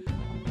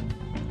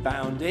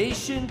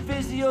 Foundation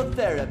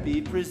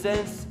Physiotherapy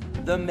presents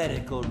The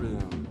Medical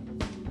Room.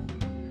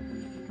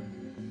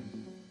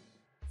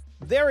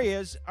 There he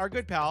is, our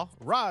good pal,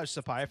 Raj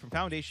Sapaya from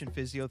Foundation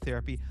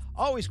Physiotherapy.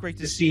 Always great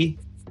to see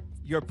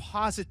your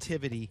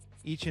positivity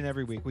each and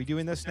every week. We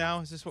doing this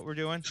now? Is this what we're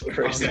doing?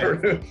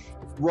 Okay.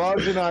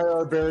 Raj and I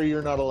are Barry.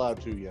 You're not allowed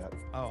to yet.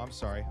 Oh, I'm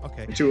sorry.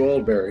 Okay. You're too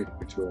old, Barry.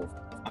 You're too old.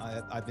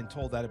 I've been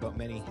told that about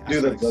many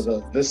Do aspects.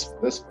 this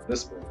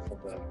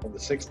from the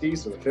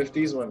 60s or the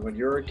 50s when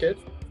you were a kid.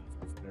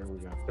 There we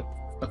go.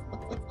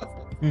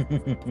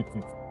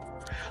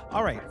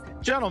 All right,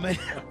 gentlemen.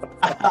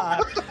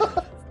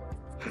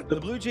 The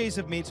Blue Jays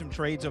have made some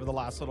trades over the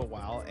last little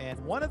while, and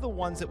one of the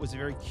ones that was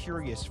very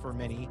curious for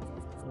many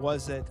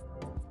was a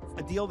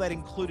deal that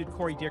included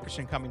Corey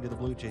Dickerson coming to the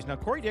Blue Jays. Now,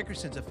 Corey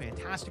Dickerson's a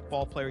fantastic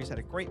ball player. He's had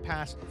a great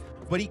pass,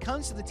 but he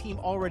comes to the team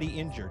already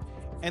injured.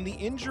 And the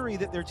injury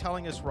that they're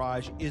telling us,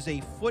 Raj, is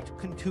a foot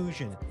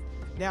contusion.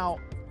 Now,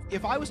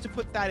 if I was to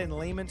put that in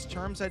layman's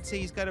terms, I'd say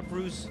he's got a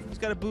bruise, he's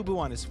got a boo-boo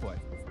on his foot.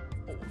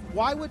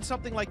 Why would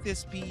something like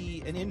this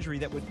be an injury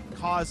that would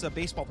cause a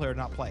baseball player to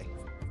not play?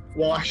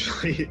 Well,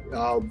 actually,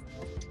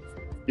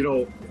 you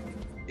know,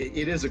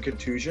 it is a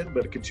contusion,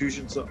 but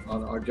contusions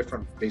are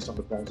different based on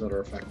the bones that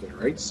are affected,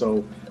 right?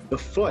 So the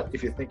foot,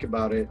 if you think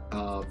about it,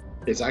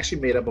 is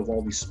actually made up of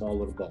all these small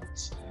little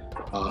bones.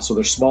 So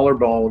there's smaller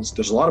bones.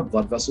 There's a lot of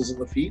blood vessels in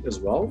the feet as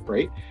well,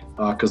 right?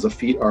 Because the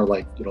feet are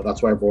like,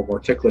 that's why we're more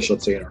ticklish,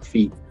 let's say, in our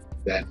feet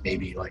than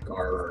maybe like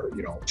our,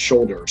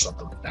 shoulder or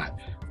something like that.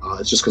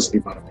 It's just because of the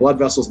amount of blood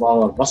vessels, not a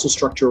lot of muscle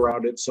structure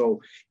around it.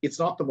 So it's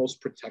not the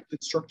most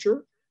protected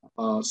structure.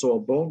 So a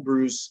bone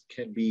bruise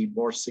can be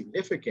more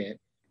significant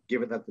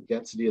given that the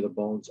density of the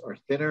bones are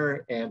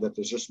thinner and that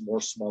there's just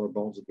more smaller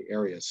bones in the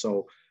area.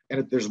 So,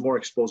 and there's more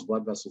exposed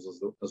blood vessels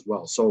as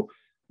well. So,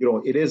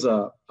 it is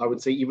I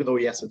would say, even though,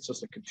 yes, it's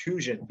just a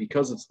contusion,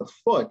 because it's the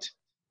foot,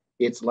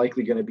 it's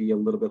likely going to be a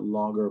little bit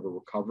longer of a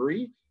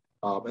recovery.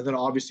 And then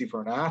obviously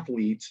for an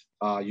athlete,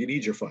 you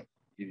need your foot.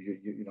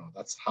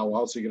 That's how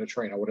else are you going to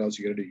train? What else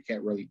are you going to do? You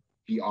can't really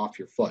be off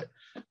your foot.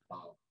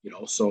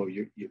 So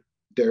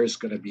there's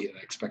going to be an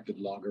expected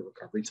longer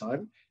recovery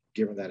time,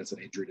 given that it's an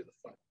injury to the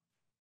foot.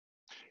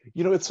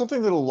 It's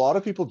something that a lot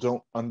of people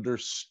don't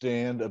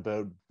understand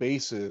about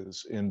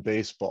bases in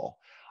baseball.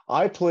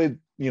 I played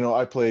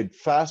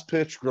fast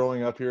pitch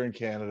growing up here in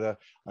Canada.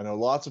 I know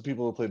lots of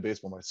people who play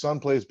baseball. My son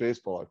plays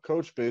baseball. I've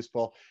coached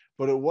baseball,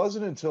 but it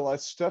wasn't until I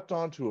stepped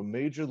onto a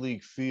major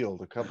league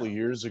field a couple of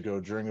years ago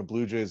during a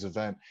Blue Jays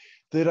event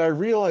that I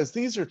realized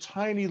these are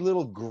tiny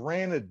little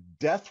granite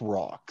death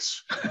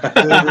rocks that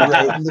are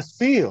out in the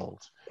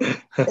field.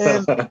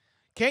 And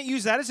can't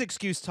use that as an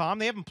excuse, Tom.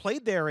 They haven't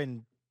played there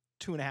in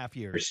 2.5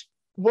 years.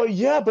 Well,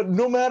 yeah, but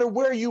no matter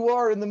where you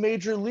are in the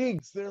major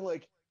leagues, they're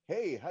like,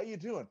 hey, how you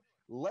doing?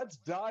 Let's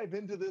dive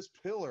into this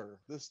pillar,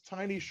 this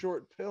tiny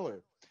short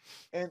pillar.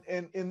 And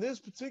in this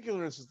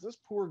particular instance, this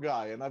poor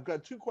guy, and I've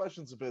got two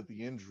questions about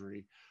the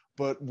injury,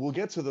 but we'll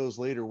get to those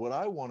later. What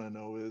I want to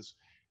know is,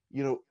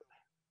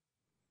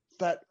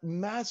 that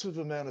massive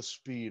amount of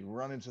speed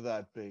running to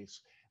that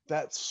base,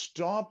 that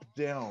stomp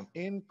down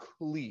in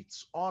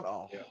cleats on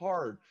a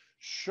hard,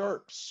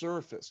 sharp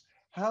surface.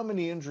 How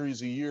many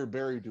injuries a year,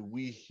 Barry, do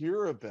we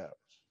hear about?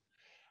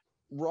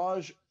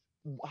 Raj,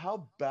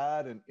 how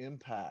bad an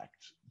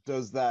impact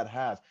does that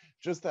have?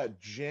 Just that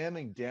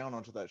jamming down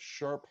onto that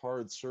sharp,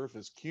 hard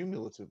surface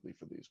cumulatively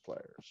for these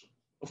players.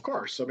 Of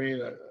course. I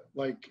mean,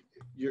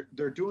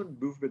 they're doing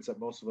movements that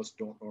most of us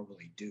don't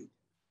normally do,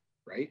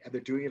 right? And they're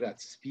doing it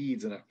at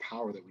speeds and at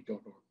power that we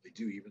don't normally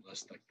do, even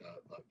less like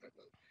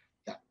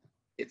that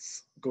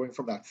it's going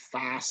from that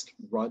fast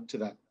run to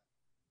that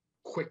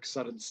quick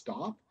sudden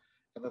stop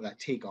and then that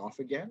take off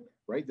again,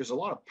 right? There's a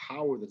lot of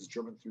power that's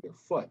driven through their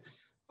foot.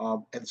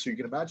 And so you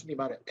can imagine the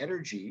amount of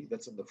energy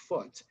that's in the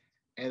foot,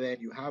 and then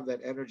you have that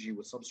energy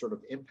with some sort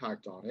of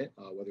impact on it,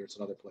 whether it's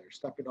another player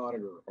stepping on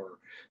it or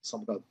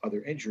some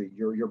other injury,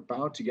 you're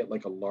bound to get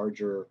like a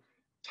larger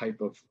type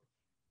of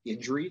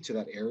injury to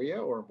that area,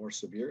 or a more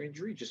severe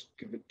injury, just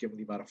given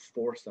the amount of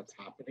force that's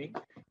happening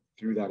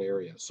through that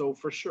area. So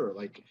for sure,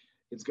 like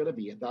it's going to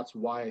be, and that's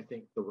why I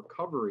think the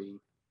recovery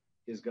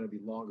is going to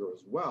be longer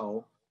as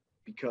well,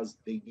 because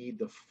they need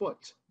the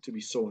foot to be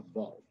so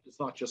involved. It's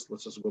not just,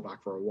 let's just go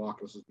back for a walk,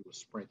 let's just do a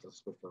sprint,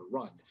 let's go for a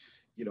run.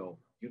 You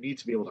need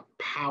to be able to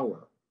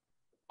power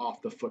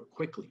off the foot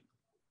quickly.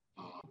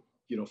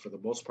 For the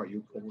most part,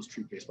 you almost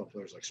treat baseball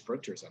players like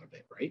sprinters out of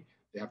it, right?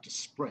 They have to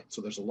sprint.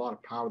 So there's a lot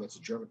of power that's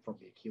driven from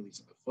the Achilles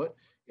and the foot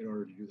in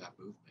order to do that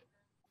movement.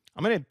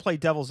 I'm going to play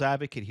devil's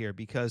advocate here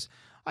because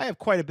I have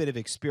quite a bit of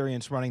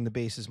experience running the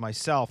bases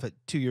myself at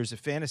 2 years of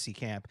fantasy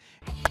camp.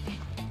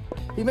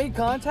 He made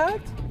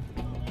contact?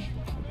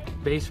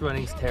 Base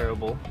running's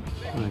terrible.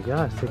 Oh my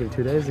gosh, taking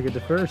 2 days to get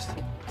to first.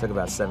 Took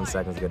about 7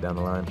 seconds to get down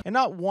the line. And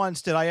not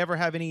once did I ever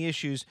have any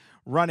issues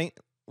running.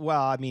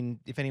 Well, I mean,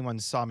 if anyone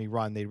saw me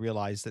run, they'd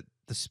realize that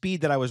the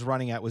speed that I was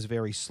running at was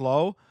very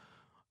slow.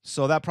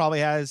 So that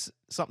probably has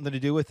something to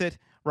do with it,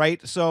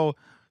 right? So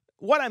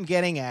what I'm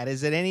getting at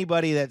is that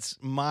anybody that's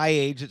my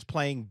age that's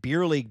playing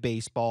beer league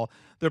baseball,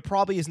 there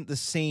probably isn't the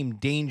same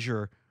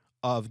danger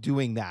of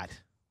doing that.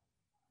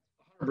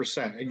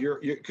 100%.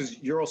 And because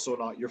you're also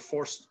not, your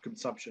force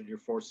consumption, your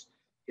force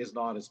is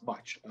not as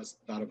much as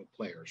that of a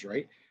player's,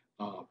 right?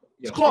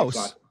 It's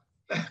close.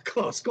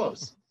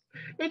 Close.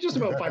 It's just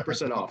about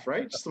 5% off,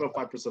 right? Just about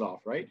 5%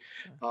 off, right?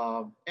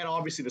 And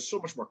obviously there's so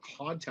much more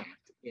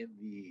contact in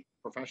the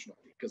professional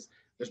league because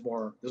there's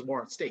more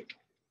at stake.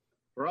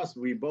 For us,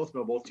 we both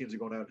know both teams are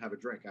going out and have a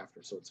drink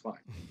after, so it's fine.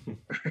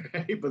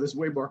 Right? But there's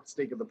way more at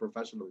stake in the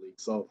professional league.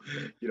 So,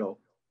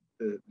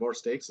 the more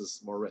stakes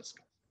is more risk.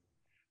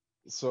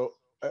 So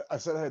I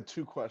said I had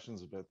two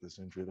questions about this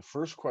injury. The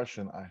first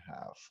question I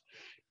have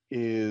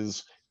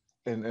is,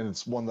 and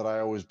it's one that I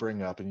always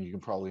bring up, and you can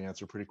probably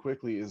answer pretty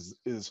quickly, is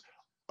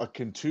a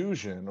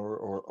contusion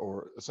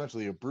or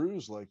essentially a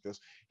bruise like this,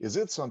 is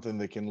it something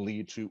that can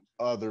lead to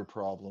other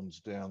problems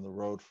down the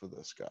road for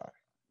this guy?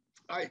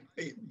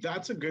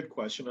 That's a good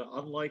question.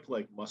 Unlike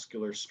like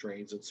muscular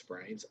strains and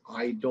sprains,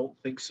 I don't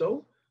think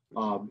so.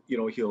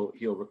 He'll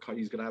recover.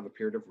 He's going to have a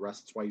period of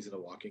rest. That's why he's in a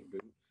walking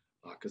boot,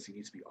 because he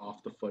needs to be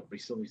off the foot, but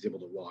he still needs to be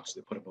able to walk. So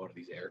they put him out of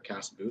these air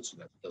cast boots so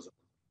that doesn't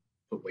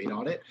put weight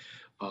on it.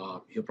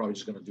 He'll probably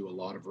just going to do a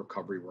lot of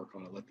recovery work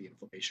on it, let the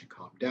inflammation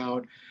calm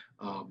down.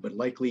 But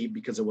likely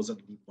because it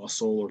wasn't any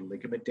muscle or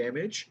ligament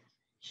damage,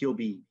 he'll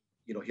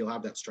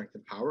have that strength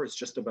and power. It's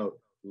just about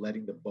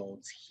letting the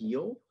bones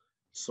heal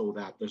so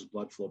that there's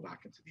blood flow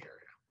back into the area.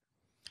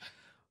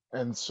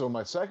 And so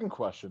my second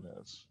question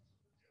is,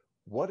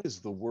 what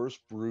is the worst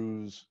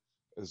bruise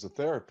as a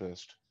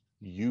therapist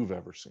you've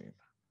ever seen?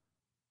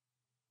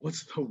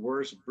 What's the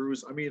worst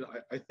bruise? I mean,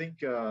 I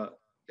think,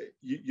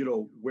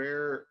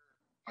 where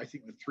I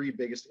think the three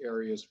biggest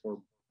areas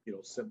for,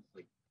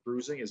 like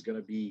bruising is going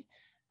to be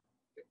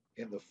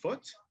in the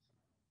foot,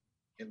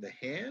 in the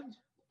hand,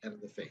 and in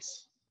the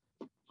face.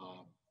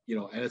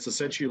 And it's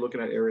essentially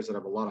looking at areas that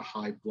have a lot of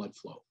high blood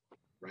flow,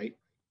 right?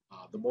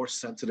 The more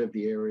sensitive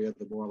the area,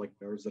 the more like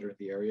nerves that are in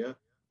the area,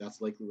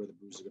 that's likely where the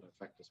bruise is going to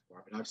affect us more.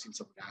 I mean, I've seen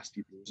some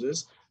nasty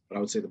bruises, but I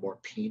would say the more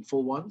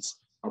painful ones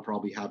are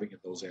probably having in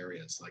those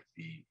areas, like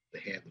the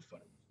hand, the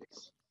foot, and the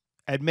face.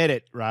 Admit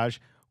it, Raj.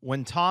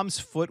 When Tom's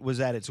foot was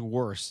at its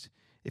worst,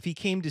 if he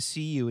came to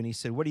see you and he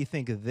said, "What do you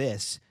think of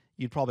this?"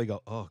 you'd probably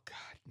go, "Oh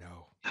God,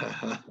 no."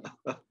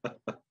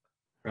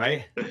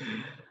 Right?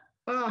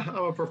 I'm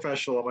a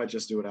professional. I might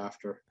just do it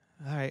after.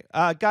 All right.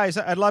 Guys,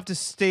 I'd love to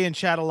stay and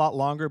chat a lot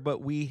longer,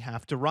 but we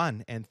have to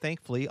run. And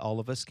thankfully, all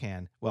of us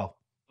can. Well,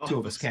 two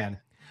of us can.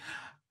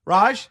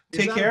 Raj,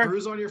 take care. Is that a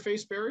bruise on your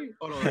face, Barry?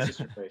 Oh, no, that's just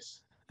your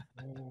face.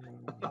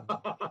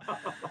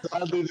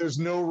 Sadly, there's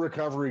no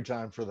recovery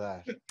time for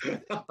that.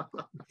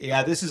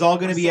 Yeah, this is all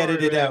going to be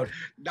edited out.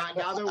 Now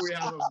that we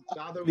have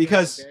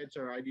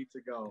banter, I need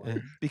to go.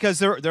 Because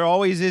there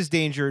always is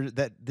danger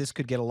that this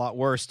could get a lot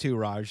worse too,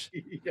 Raj.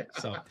 Yeah,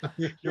 so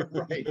you're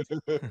right.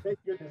 Thank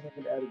goodness I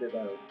can edit it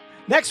out.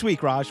 Next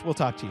week, Raj, we'll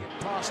talk to you.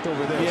 Tossed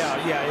over this.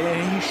 Yeah,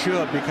 and he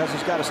should, because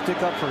he's got to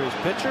stick up for his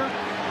pitcher.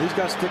 He's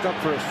got to stick up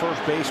for his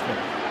first baseman.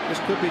 This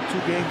could be 2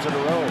 games in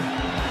a row.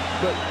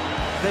 But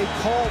they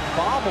called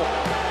bobble.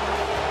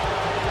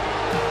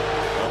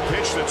 A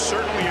pitch that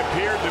certainly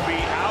appeared to be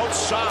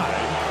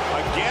outside.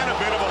 Again, a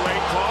bit of a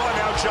late call, and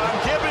now John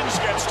Gibbons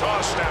gets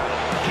tossed out.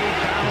 Keep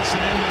bouncing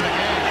into the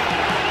game.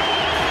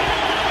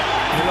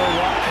 You know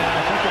what? And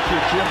I think if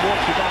you're Jim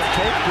Wilkes, you got to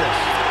take this.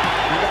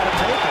 You got to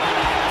take it.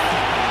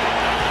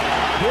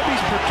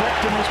 Gibby's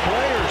protecting his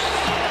players.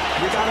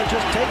 You got to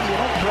just take it. You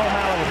don't throw him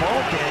out of the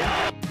ball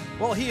game.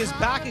 Well, he is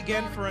back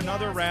again for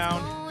another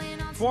round.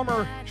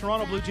 Former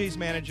Toronto Blue Jays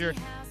manager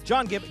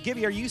John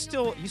Gibby, are you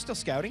still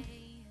scouting?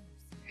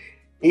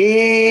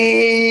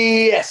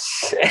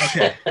 Yes.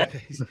 Okay.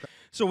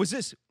 So was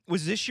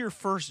this your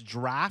first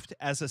draft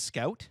as a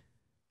scout?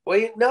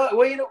 Last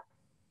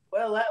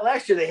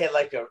year they had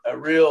like a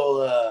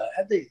real.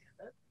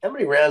 How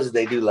many rounds did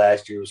they do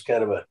last year? It was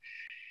kind of a.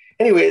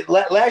 Anyway,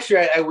 last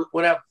year I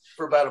went out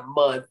for about a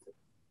month,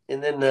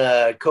 and then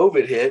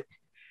COVID hit.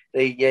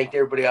 They yanked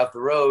everybody off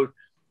the road.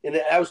 And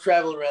I was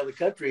traveling around the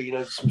country,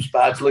 some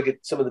spots, look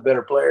at some of the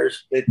better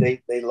players they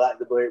like,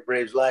 the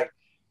Braves like.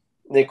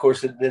 And then, of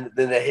course, then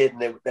that hit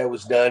and that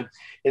was done.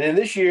 And then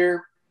this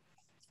year,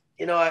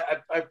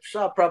 I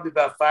saw probably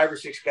about 5 or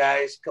 6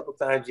 guys a couple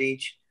times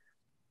each.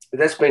 But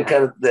that's been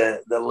kind of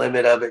the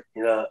limit of it,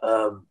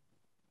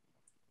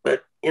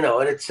 But, and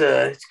it's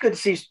good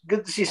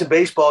to see some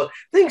baseball.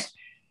 Things,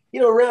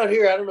 around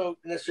here, I don't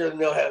necessarily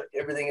know how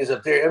everything is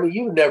up there. I mean,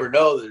 you would never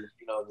know that,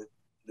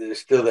 there's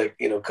still that,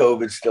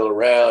 COVID's still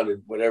around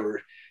and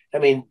whatever. I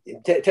mean,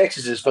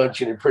 Texas is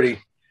functioning pretty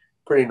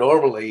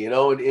normally,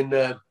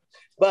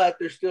 but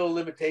there's still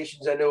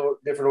limitations. I know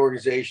different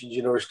organizations,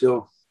 are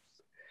still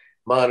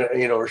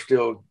are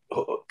still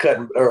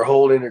cutting or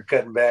holding or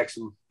cutting back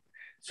some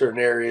certain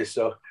areas.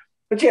 So,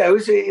 but yeah, I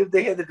would say if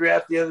they had the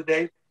draft the other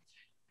day,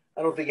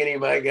 I don't think any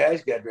of my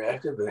guys got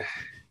drafted,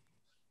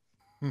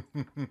 but.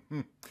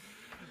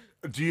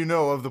 Do you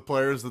know of the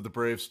players that the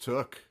Braves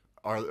took?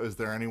 Is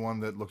there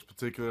anyone that looks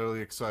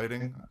particularly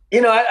exciting?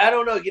 I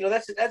don't know.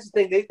 That's the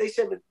thing. They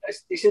sent me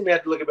I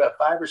had to look at about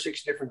 5 or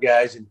 6 different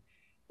guys, and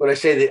when I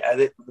say that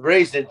the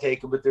Braves didn't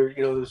take them, but there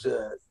was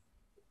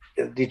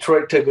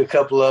Detroit took a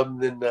couple of them.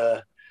 Then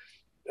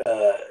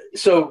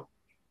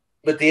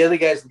but the other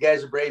guys,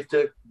 the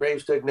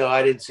Braves took. No,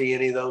 I didn't see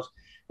any of those.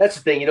 That's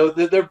the thing.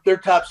 They're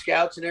top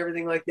scouts and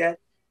everything like that.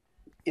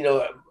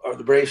 Are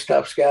the Braves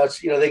top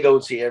scouts? They go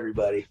and see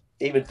everybody.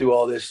 Even through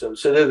all this, so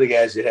they're the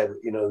guys that have,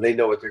 they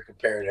know what they're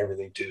comparing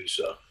everything to.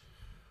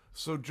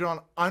 So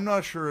John, I'm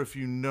not sure if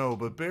you know,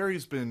 but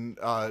Barry's been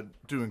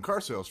doing car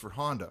sales for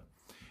Honda,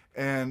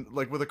 and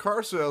like with a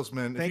car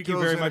salesman. Thank you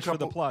very much for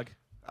the plug.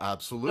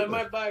 Absolutely. I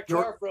might buy a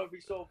car from if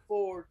he sold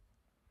Ford.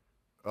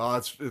 Oh,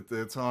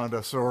 it's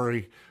Honda.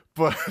 Sorry,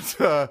 but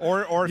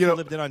or if you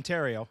lived in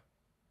Ontario.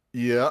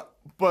 Yeah,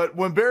 but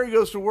when Barry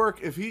goes to work,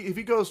 if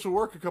he goes to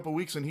work a couple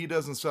weeks and he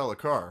doesn't sell a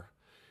car,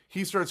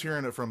 he starts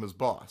hearing it from his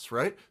boss,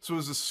 right? So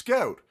as a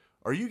scout,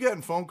 are you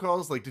getting phone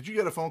calls? Like, did you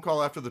get a phone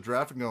call after the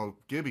draft and go,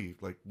 Gibby,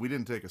 like, we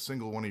didn't take a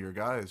single one of your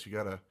guys. You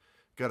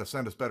gotta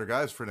send us better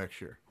guys for next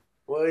year.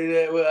 Well,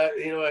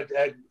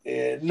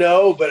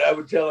 no, but I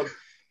would tell him,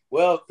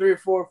 Well, 3 or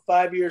 4,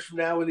 5 years from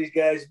now, when these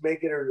guys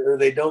make it or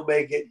they don't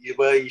make it, you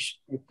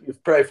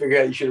probably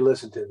figure out you should have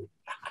listened to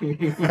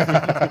me.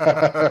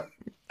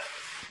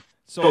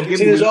 So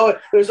see, there's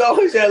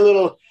always that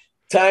little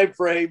time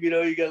frame.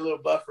 You got a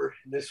little buffer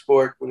in this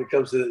sport when it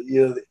comes to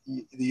the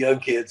young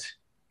kids.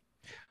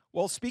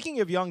 Well, speaking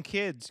of young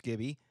kids,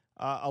 Gibby,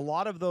 a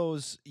lot of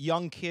those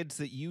young kids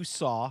that you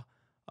saw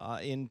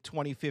in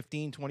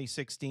 2015,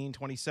 2016,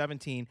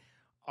 2017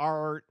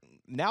 are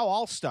now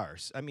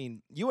all-stars. I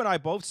mean, you and I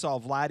both saw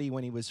Vladdy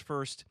when he was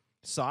first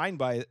signed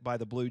by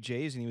the Blue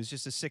Jays, and he was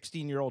just a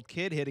 16-year-old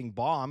kid hitting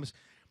bombs.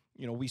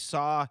 We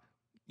saw,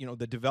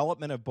 the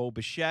development of Bo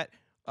Bichette.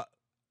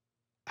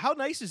 How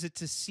nice is it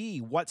to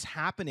see what's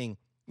happening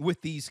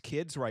with these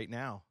kids right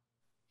now?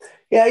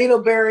 Yeah,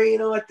 Barry,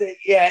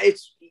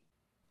 it's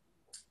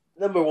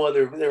number one,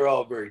 they're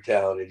all very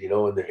talented,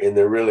 and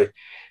they're really,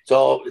 it's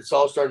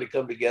all starting to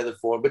come together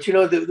for them. But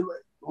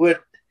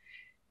what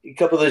a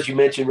couple of those you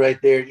mentioned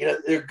right there,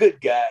 they're good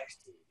guys.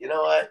 You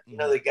know what?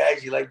 The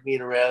guys you like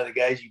being around, the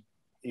guys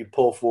you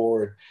pull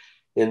for,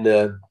 and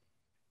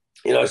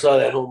I saw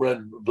that home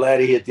run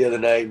Vladdy hit the other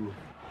night,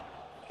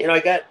 and I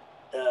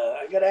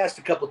got asked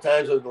a couple of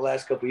times over the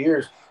last couple of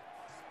years.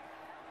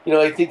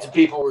 I think some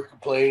people were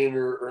complaining,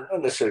 or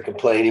not necessarily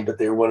complaining, but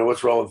they were wondering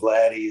what's wrong with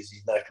Vladdy. Is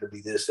he's not going to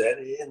be this, that?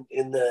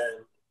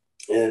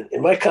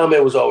 And my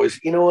comment was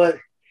always, you know what?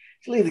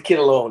 Leave the kid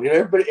alone.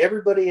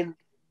 Everybody in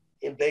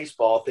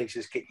baseball thinks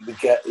this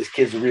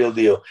kid's the real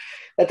deal.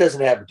 That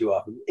doesn't happen too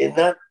often.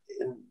 There's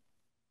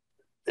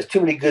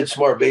too many good,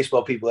 smart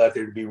baseball people out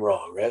there to be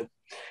wrong, right?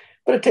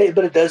 But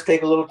it does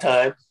take a little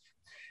time.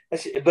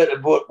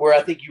 But where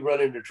I think you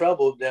run into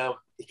trouble now,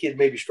 the kid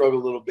maybe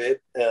struggle a little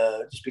bit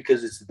just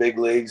because it's the big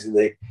leagues and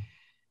they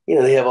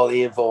have all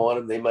the info on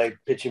him. They might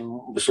pitch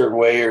him a certain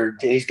way, or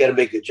he's got to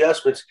make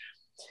adjustments.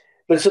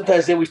 But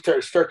sometimes then we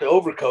start to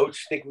overcoach,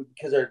 think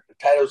because our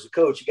title's the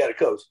coach, you got to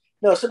coach.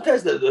 No,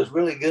 sometimes those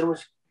really good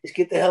ones, just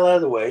get the hell out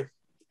of the way.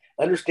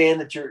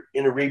 Understand that you're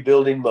in a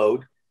rebuilding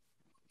mode,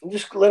 and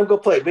just let him go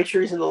play. Make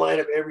sure he's in the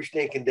lineup every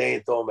stinking day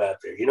and throw him out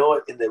there. You know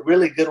what? And the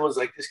really good ones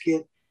like this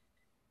kid,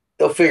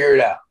 they'll figure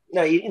it out.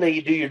 Now,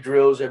 you do your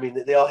drills. I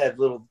mean, they all have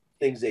little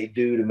things they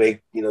do to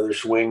make, their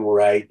swing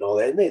right and all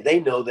that. And they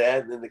know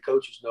that, and then the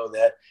coaches know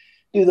that.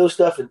 Do those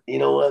stuff, and you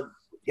know what?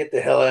 Get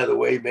the hell out of the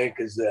way, man,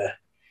 because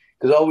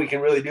all we can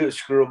really do is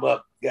screw them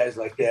up, guys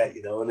like that,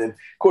 And then, of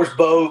course,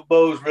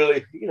 Bo's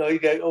really, he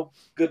got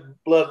good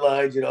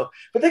bloodlines,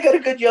 But they got a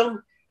good,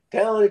 young,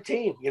 talented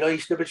team. You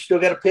still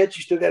got to pitch.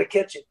 You still got to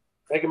catch it.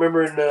 I can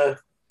remember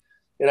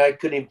and I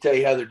couldn't even tell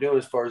you how they're doing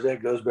as far as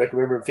that goes, but I can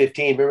remember in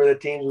 15, remember the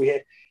teams we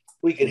had?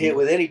 We could hit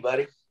with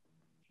anybody,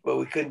 but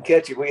we couldn't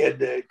catch it. We had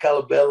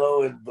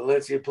Calabello and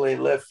Valencia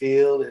playing left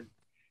field, and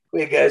we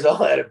had guys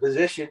all out of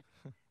position.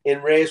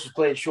 And Reyes was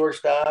playing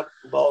shortstop.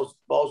 Balls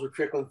were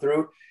trickling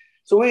through.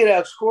 So we could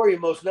outscore you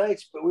most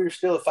nights, but we were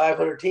still a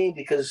 500 team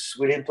because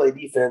we didn't play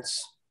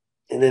defense.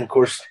 And then, of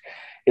course,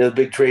 the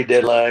big trade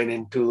deadline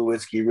and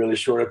Tulowitzki really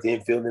shored up the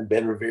infield, and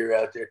Ben Revere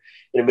out there.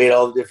 And it made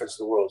all the difference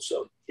in the world.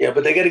 So, yeah,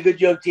 but they got a good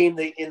young team.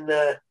 They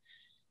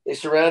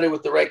surrounded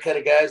with the right kind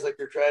of guys like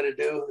they're trying to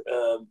do.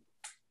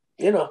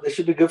 They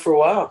should be good for a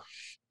while.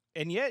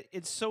 And yet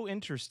it's so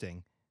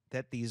interesting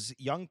that these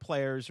young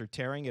players are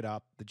tearing it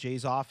up. The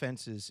Jays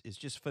offense is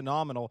just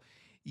phenomenal.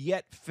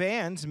 Yet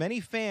many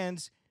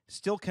fans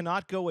still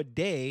cannot go a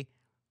day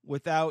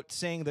without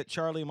saying that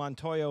Charlie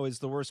Montoyo is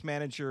the worst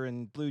manager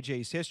in Blue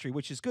Jays history,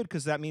 which is good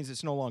because that means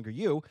it's no longer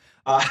you.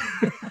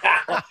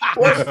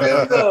 What's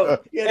new, though?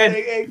 Yeah,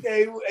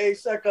 hey,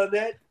 suck on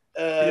that,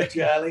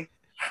 Charlie.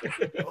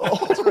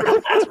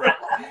 That's right.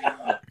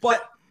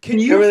 But can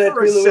you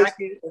for a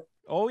second?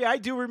 Oh, yeah, I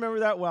do remember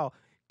that well.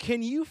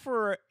 Can you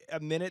for a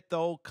minute,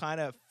 though,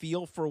 kind of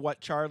feel for what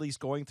Charlie's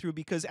going through?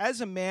 Because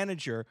as a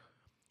manager,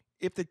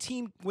 if the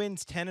team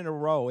wins 10 in a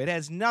row, it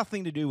has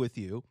nothing to do with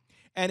you.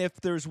 And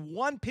if there's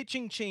one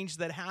pitching change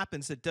that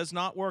happens that does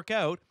not work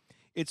out,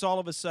 it's all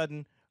of a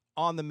sudden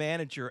on the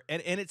manager.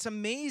 And it's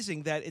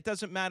amazing that it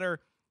doesn't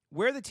matter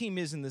where the team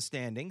is in the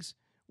standings,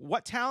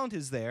 what talent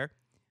is there,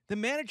 the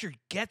manager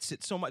gets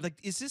it so much. Like,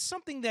 is this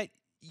something that,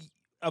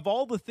 of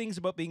all the things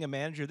about being a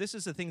manager, this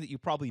is the thing that you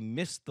probably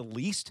miss the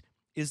least,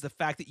 is the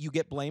fact that you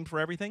get blamed for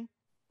everything?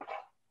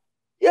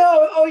 Yeah,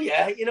 oh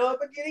yeah,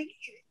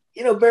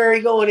 but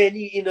Barry, going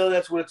in,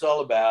 that's what it's all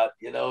about.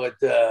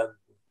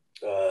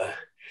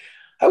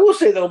 I will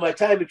say though, my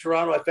time in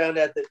Toronto, I found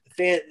out that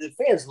the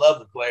fans love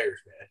the players,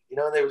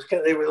 man.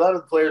 They were a lot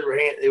of the players were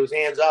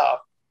hands off.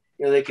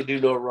 They could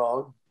do no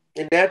wrong,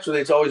 and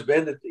naturally, it's always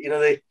been that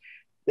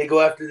they go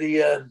after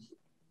the.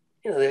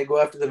 They go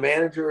after the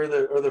manager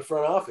or the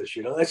front office.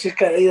 That's just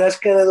kind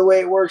of the way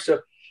it works. So,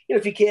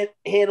 if you can't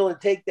handle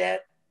and take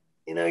that,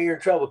 you're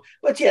in trouble.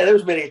 But yeah, there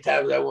was many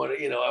times I wanted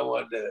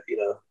to,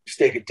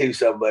 stick it to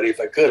somebody if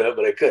I could have,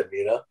 but I couldn't.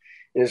 And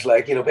it's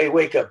like, hey,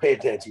 wake up, pay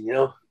attention.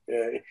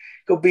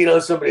 Go beat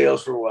on somebody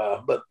else for a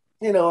while. But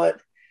you know what?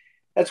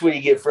 That's when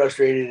you get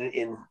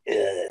frustrated.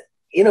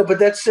 But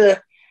that's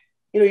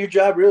your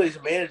job really as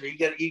a manager. You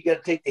got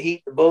to take the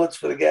heat, the bullets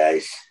for the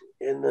guys,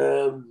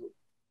 and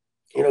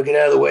get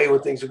out of the way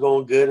when things are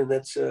going good, and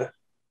that's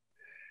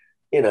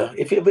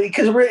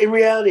because in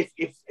reality,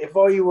 if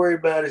all you worry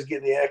about is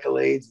getting the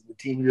accolades and the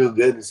team doing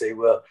good, and say,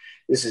 well,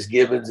 this is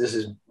Gibbons, this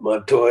is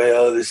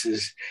Montoya, this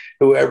is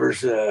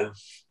whoever's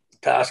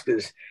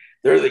Tosca's,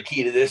 they're the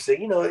key to this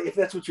thing. If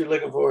that's what you're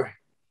looking for,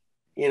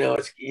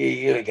 it's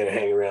you ain't gonna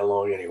hang around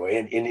long anyway.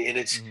 And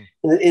it's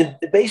and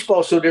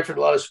baseball is so different.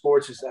 A lot of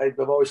sports I've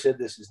always said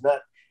this is not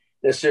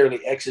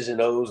necessarily X's and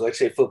O's, like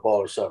say football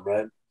or something,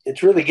 right?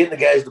 It's really getting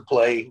the guys to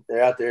play.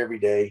 They're out there every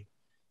day,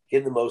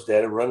 getting the most out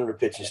of them, running the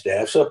pitching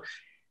staff. So,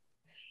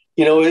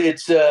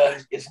 it's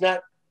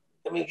not.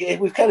 I mean,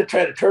 we've kind of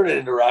tried to turn it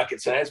into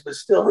rocket science, but it's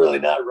still really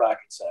not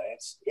rocket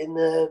science.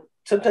 And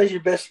sometimes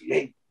your best,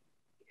 hey,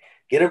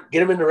 get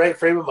them in the right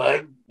frame of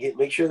mind.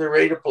 Make sure they're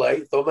ready to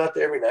play. Throw them out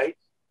there every night,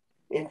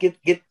 and get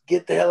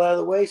the hell out of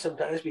the way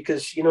sometimes,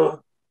 because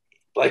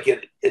like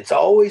it's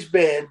always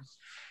been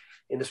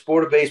in the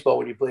sport of baseball,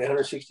 when you play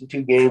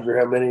 162 games or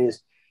how many it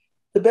is,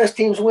 the best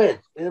teams win.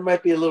 And there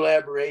might be a little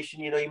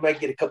aberration. You might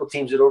get a couple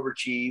teams that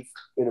overachieve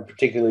in a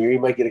particular year. You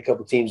might get a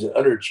couple teams that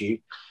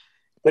underachieve.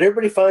 But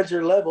everybody finds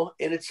their level,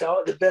 and it's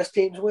all the best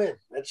teams win.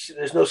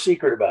 There's no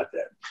secret about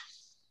that.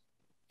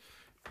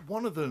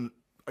 One of the,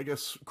 I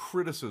guess,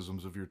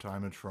 criticisms of your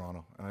time in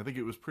Toronto, and I think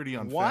it was pretty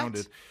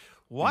unfounded.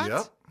 What?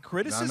 Yep.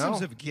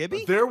 Criticisms of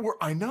Gibby? There were,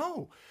 I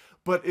know.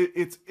 But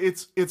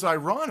it's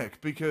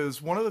ironic,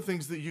 because one of the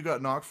things that you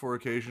got knocked for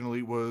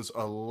occasionally was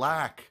a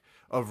lack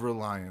of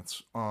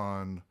reliance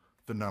on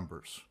the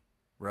numbers,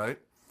 right?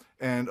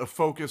 And a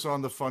focus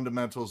on the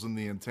fundamentals and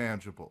the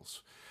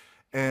intangibles.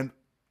 And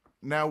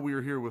now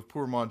we're here with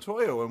poor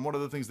Montoya, and one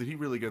of the things that he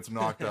really gets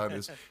knocked on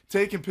is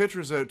taking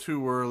pitchers out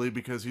too early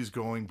because he's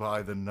going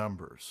by the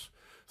numbers.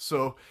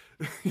 So,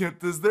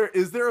 is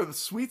there a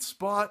sweet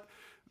spot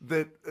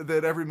that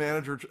every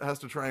manager has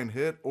to try and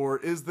hit, or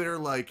is there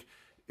like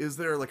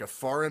a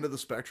far end of the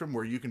spectrum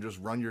where you can just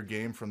run your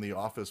game from the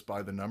office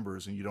by the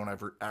numbers and you don't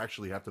ever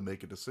actually have to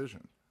make a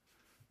decision?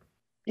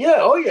 Yeah.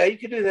 Oh yeah. You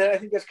can do that. I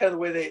think that's kind of the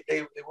way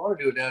they want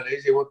to do it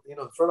nowadays. They want,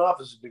 the front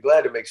office would be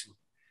glad to make some,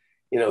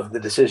 the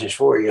decisions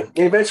for you. And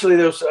eventually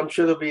I'm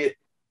sure there'll be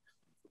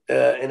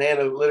an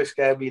analytics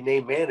guy be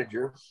named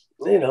manager.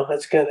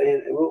 That's kind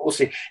of, we'll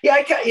see. Yeah.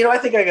 I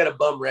think I got a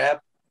bum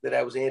rap that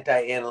I was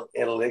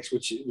anti-analytics,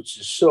 which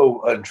is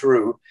so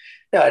untrue.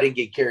 Now, I didn't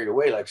get carried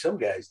away like some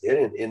guys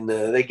did, and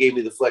they gave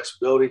me the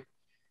flexibility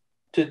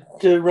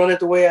to run it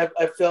the way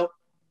I felt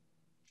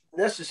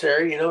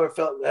necessary. I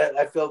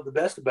felt the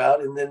best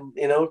about, and then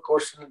of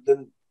course,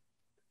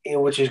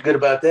 which is good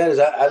about that is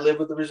I live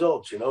with the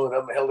results, and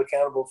I'm held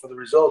accountable for the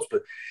results.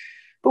 But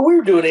we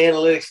were doing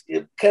analytics,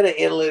 kind of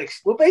analytics.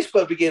 Well,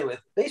 baseball to begin with,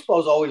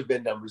 baseball's always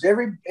been numbers.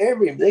 Every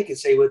they can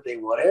say what they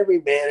want. Every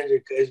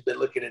manager has been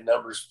looking at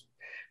numbers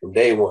from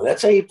day one.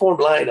 That's how you form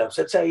lineups.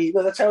 That's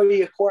how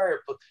you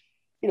acquire.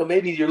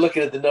 Maybe you're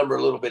looking at the number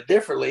a little bit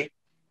differently,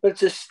 but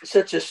it's just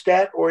such a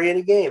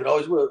stat-oriented game. It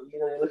always will.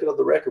 You look at all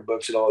the record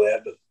books and all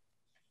that.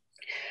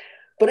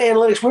 But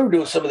analytics, we were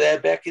doing some of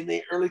that back in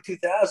the early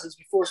 2000s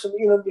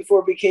before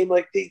it became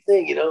like the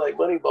thing, like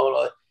Moneyball and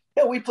all that.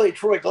 Yeah, we played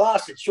Troy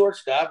Gloss at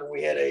shortstop, and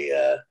we had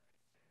a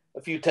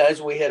few times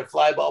when we had a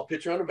fly ball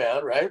pitcher on the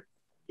mound, right?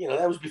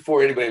 That was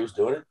before anybody was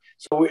doing it.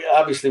 So we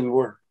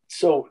weren't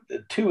so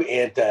too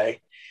anti.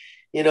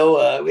 We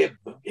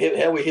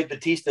hit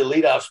Batista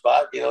leadoff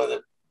spot,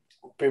 the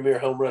premier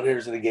home run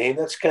hitters in the game.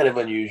 That's kind of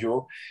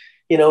unusual,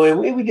 and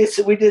we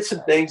did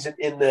some things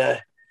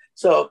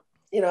so,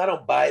 I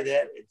don't buy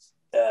that.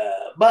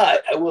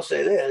 But I will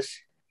say this,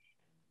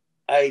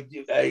 I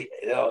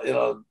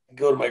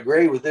go to my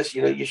grave with this,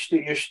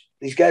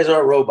 these guys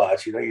aren't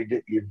robots, you're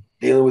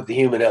dealing with the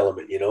human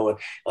element, and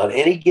on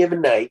any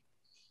given night,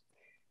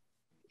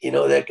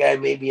 that guy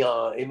may be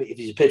on. If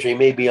he's a pitcher, he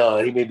may be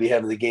on. He may be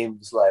having the game of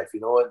his life.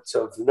 You know what?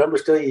 So if the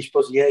numbers tell you you're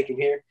supposed to yank him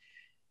here,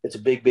 it's a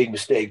big, big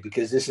mistake,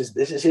 because this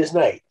is his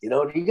night.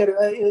 And you got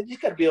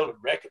to be able to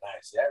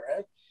recognize that,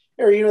 right?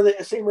 Or the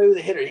same way with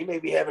a hitter, he may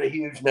be having a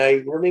huge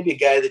night. Maybe a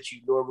guy that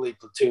you normally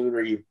platoon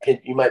or you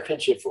might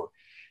pinch hit for.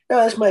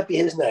 No, this might be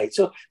his night.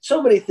 So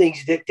many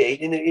things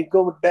dictate, and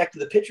going back to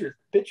the pitcher.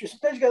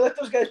 Sometimes you got to let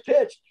those guys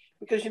pitch,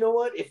 because you know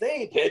what? If they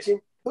ain't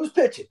pitching, who's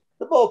pitching?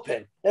 The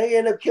bullpen. Now you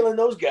end up killing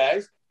those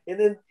guys. And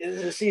then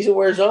as the season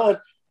wears on,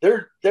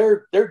 they're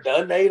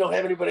done. Now you don't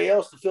have anybody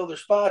else to fill their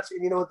spots.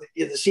 And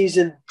the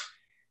season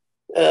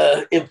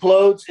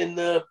implodes, and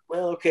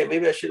okay,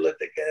 maybe I should let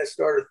that guy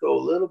starter throw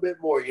a little bit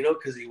more,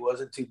 because he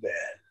wasn't too bad.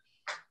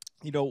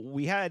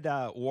 We had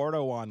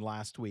Wardo on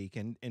last week,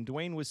 and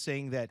Dwayne was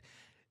saying that,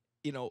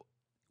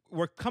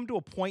 we're come to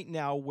a point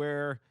now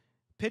where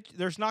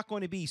there's not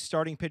going to be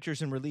starting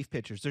pitchers and relief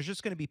pitchers. There's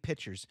just going to be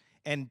pitchers,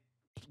 and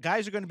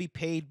guys are going to be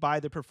paid by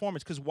the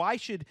performance. Because why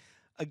should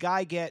a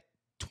guy get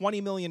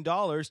 $20 million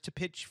to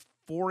pitch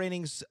 4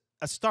 innings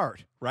a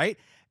start, right?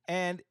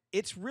 And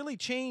it's really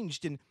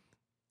changed. And,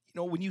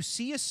 when you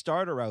see a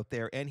starter out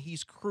there and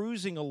he's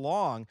cruising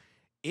along,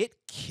 it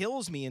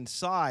kills me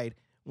inside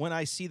when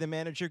I see the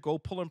manager go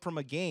pull him from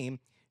a game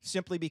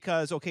simply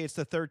because, okay, it's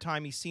the third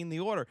time he's seen the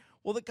order.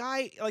 Well, the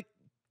guy,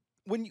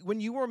 when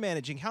you were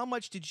managing, how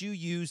much did you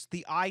use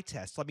the eye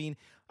test? I mean,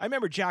 I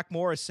remember Jack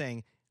Morris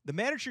saying, the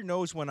manager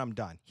knows when I'm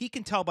done. He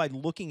can tell by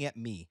looking at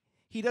me.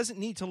 He doesn't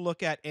need to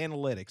look at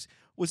analytics.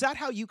 Was that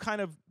how you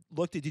kind of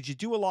looked at? Did you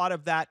do a lot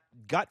of that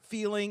gut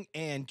feeling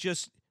and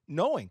just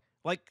knowing,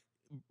 like,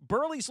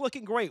 Burley's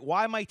looking great.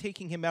 Why am I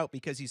taking him out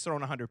because he's thrown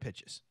 100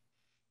 pitches?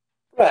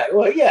 Right.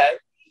 Well, yeah.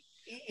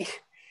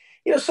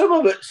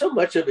 So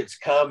much of it's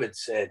common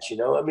sense.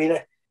 I mean,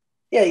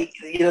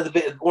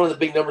 one of the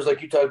big numbers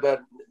like you talked about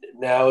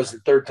now is the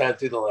third time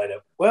through the lineup.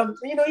 Well,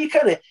 you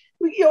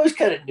always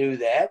kind of knew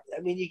that.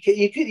 I mean, you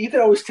could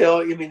always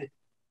tell. I mean,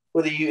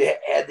 whether you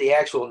had the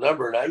actual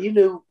number or not, you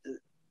knew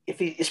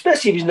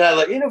especially if he's not,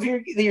 like, if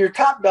you're your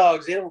top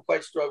dogs, they don't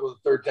quite struggle the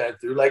third time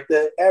through like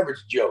the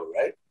average Joe,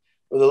 right,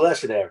 or the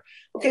less than average.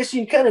 Okay, so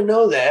you kind of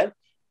know that.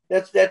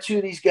 That's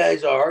who these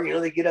guys are.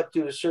 They get up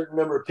to a certain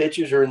number of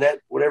pitches or in that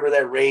whatever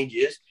that range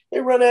is,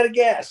 they run out of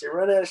gas, they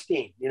run out of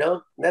steam.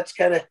 And that's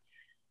kind of,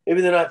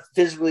 maybe they're not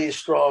physically as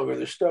strong or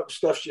their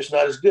stuff's just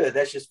not as good.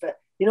 That's just fact.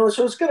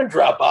 So it's going to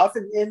drop off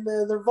and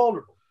they're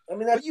vulnerable. I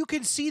mean, but you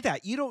can see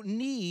that. You don't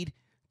need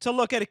to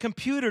look at a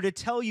computer to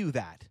tell you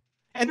that.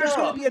 And there's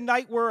going to be a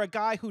night where a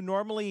guy who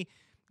normally,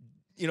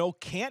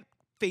 can't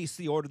face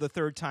the order the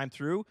third time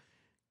through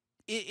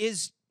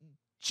is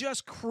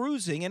just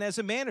cruising. And as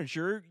a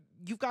manager,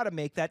 you've got to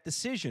make that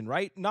decision,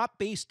 right? Not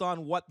based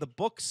on what the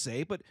books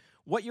say, but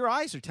what your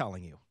eyes are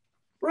telling you.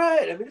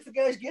 Right. I mean, if the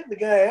guy's getting the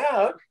guy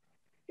out,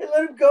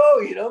 let him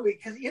go,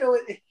 because,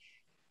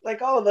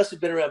 like all of us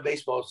have been around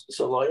baseball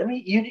so long. I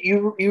mean,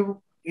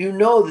 you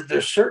know that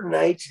there's certain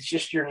nights, it's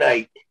just your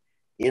night,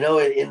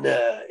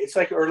 it's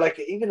like, or like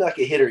even like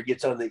a hitter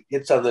gets on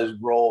those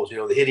rolls,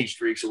 the hitting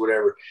streaks or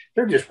whatever,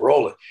 they're just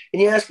rolling.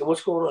 And you ask them,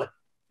 what's going on?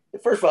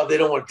 First of all, they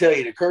don't want to tell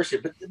you to curse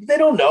it, but they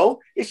don't know.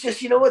 It's just,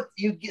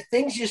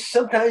 things just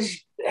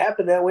sometimes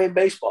happen that way in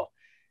baseball.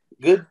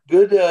 Good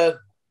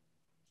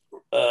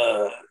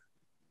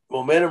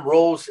momentum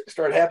rolls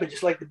start happening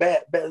just like the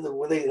bad.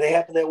 They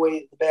happen that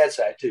way the bad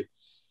side too.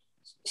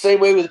 Same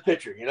way with the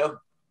pitcher,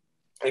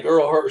 like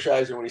Earl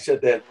Hershiser when he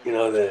said that,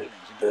 the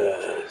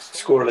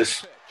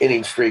scoreless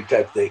inning streak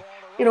type thing.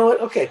 You know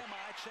what? Okay,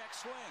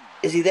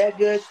 is he that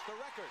good?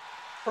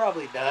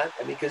 Probably not.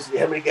 I mean, because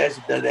how many guys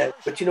have done that?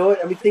 But you know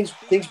what? I mean,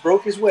 things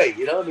broke his way.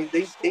 I mean,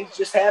 things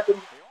just happened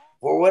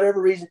for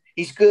whatever reason.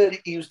 He's good.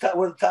 He was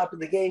one of the top of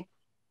the game,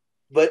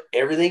 but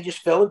everything just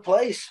fell in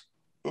place.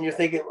 And you're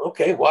thinking,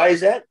 okay, why is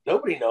that?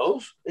 Nobody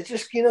knows. It's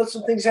just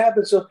some things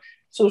happen. So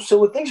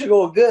when things are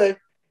going good,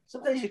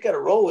 sometimes you got to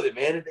roll with it,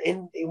 man.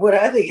 And what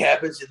I think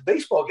happens is the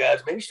baseball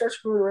guys maybe start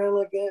screwing around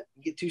like that,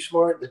 you get too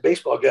smart, the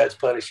baseball guys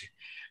punish you.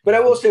 But I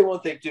will say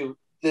one thing too,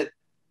 that.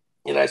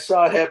 And I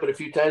saw it happen a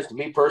few times to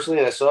me personally,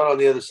 and I saw it on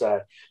the other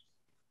side.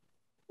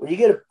 When you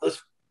get let's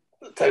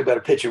talk about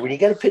a pitcher. When you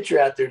got a pitcher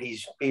out there and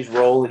he's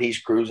rolling, he's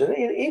cruising,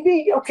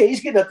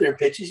 he's getting up there in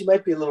pitches. He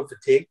might be a little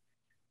fatigued,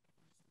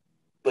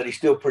 but he's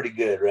still pretty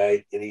good,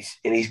 right? And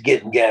he's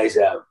getting guys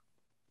out,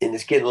 and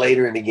it's getting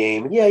later in the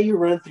game. And yeah, you're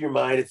running through your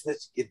mind.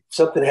 If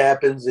something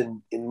happens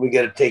and we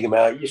got to take him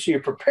out, you're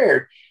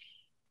prepared.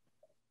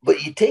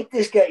 But you take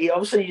this guy, all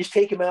of a sudden you just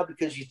take him out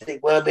because you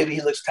think, well, maybe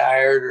he looks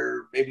tired,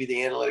 or maybe the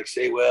analytics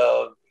say,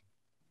 well,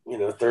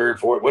 third,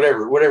 fourth,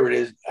 whatever it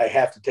is, I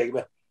have to take him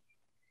out.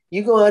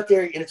 You go out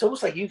there, and it's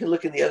almost like you can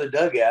look in the other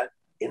dugout,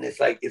 and it's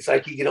like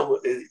you can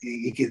almost,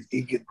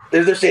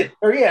 they're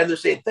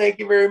saying, thank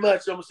you very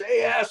much. Someone say,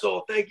 hey,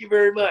 asshole, thank you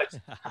very much.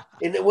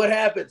 And then what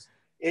happens?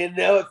 And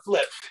now it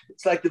flips.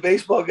 It's like the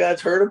baseball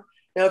gods hurt him.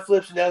 Now it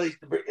flips, and now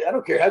I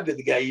don't care how good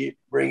the guy you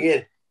bring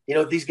in.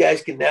 These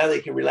guys can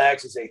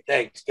relax and say,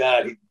 thanks,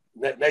 God.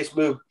 Nice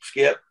move,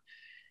 Skip.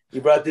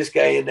 You brought this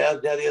guy in. Now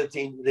the other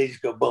team, they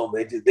just go boom.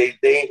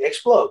 They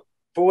explode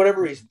for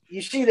whatever reason.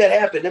 You see that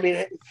happen. I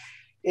mean,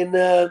 and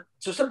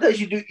so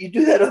sometimes you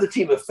do that other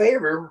team a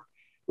favor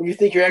when you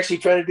think you're actually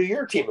trying to do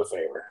your team a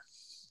favor.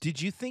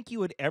 Did you think you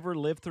would ever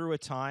live through a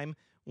time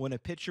when a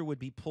pitcher would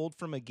be pulled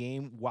from a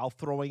game while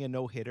throwing a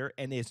no-hitter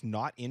and is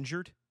not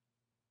injured?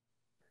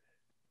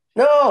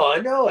 No, I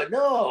know it.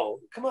 No,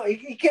 come on.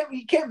 You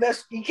can't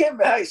mess. You can't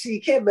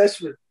mess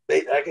with.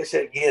 Like I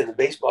said again, the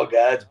baseball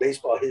gods,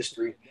 baseball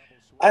history.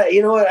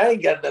 You know what? I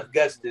ain't got enough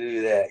guts to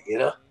do that.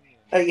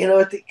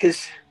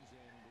 Because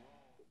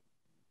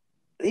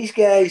these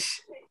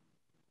guys,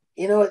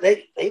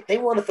 they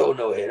want to throw a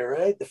no hitter,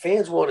 right? The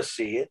fans want to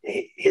see it.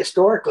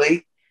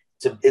 Historically,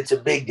 it's a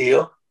big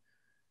deal.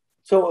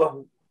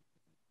 So,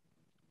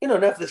 now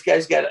if this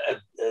guy's got a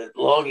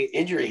long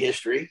injury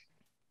history.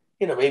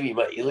 Maybe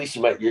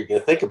you're going to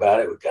think about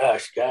it. But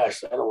gosh,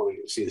 I don't want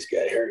to see this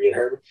guy get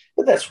hurt.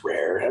 But that's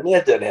rare. I mean,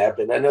 that doesn't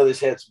happen. I know this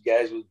had some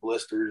guys with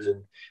blisters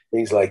and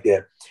things like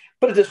that.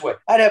 Put it this way.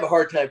 I'd have a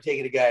hard time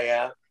taking a guy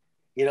out,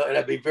 and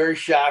I'd be very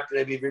shocked, and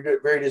I'd be very,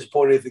 very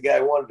disappointed if the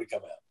guy wanted to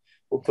come out.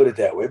 We'll put it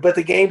that way. But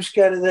the game's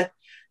kind of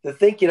the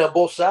thinking on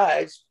both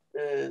sides,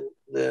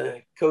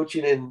 the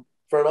coaching and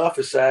front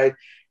office side,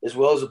 as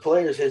well as the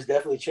players, has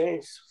definitely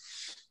changed.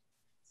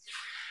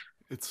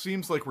 It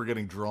seems like we're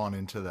getting drawn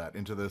into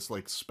this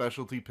like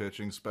specialty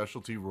pitching,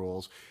 specialty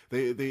roles.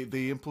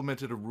 They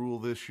implemented a rule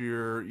this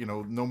year,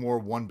 no more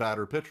one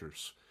batter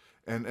pitchers,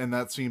 and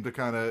that seemed to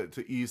kind of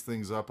to ease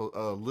things up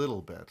a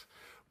little bit,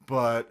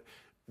 but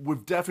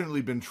we've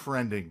definitely been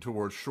trending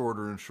towards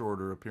shorter and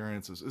shorter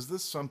appearances. Is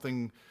this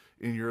something,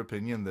 in your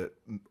opinion, that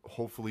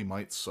hopefully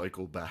might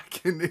cycle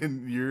back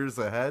in years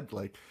ahead?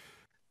 Like,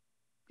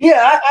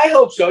 yeah, I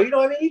hope so. I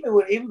mean, even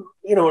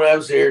when I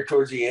was there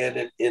towards the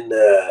end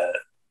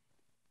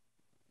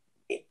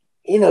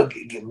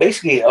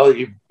basically all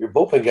your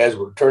bullpen guys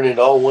would turn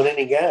into all one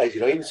inning guys.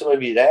 Even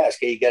somebody would ask,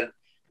 "Hey,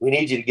 we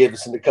need you to give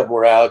us a couple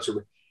more outs,"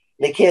 and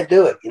they can't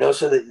do it.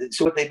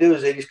 So what they do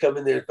is they just come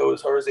in there and throw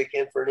as hard as they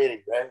can for an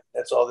inning, right?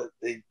 That's all that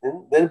then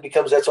it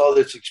becomes. That's all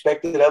that's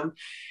expected of them,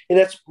 and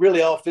that's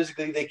really all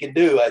physically they can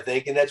do, I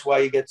think, and that's why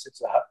you get such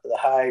the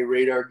high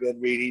radar gun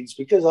readings,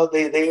 because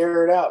they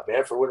air it out,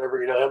 man, for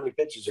whatever how many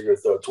pitches they're going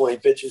to throw, 20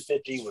 pitches,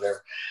 15,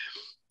 whatever,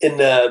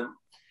 and.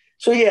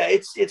 So yeah,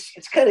 it's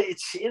kind of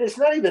it's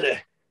not even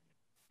I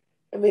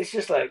mean, it's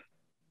just like,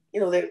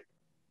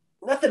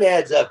 nothing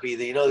adds up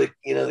either.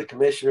 The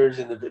commissioners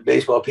and the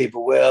baseball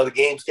people. Well, the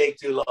games take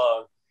too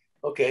long.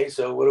 Okay,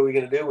 so what are we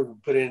going to do? We can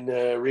put in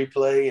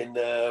replay and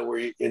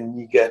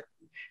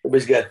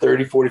everybody's got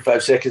 30,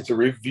 45 seconds to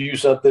review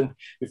something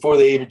before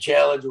they even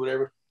challenge or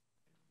whatever.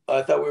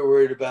 I thought we were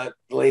worried about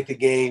the length of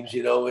games,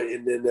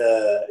 and then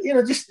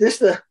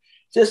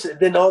just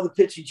then all the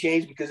pitching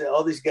changed because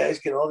all these guys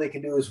all they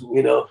can do is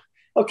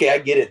okay, I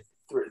get it.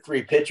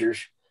 Three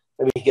pitchers.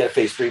 I mean, you got to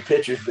face three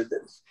pitchers, but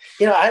then,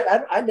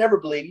 I never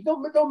believe you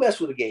don't mess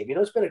with a game.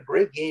 It's been a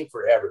great game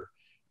forever,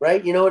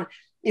 right? And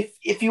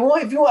if you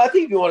want, I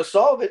think if you want to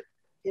solve it,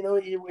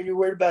 when you're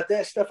worried about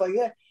that stuff like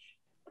that,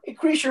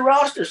 increase your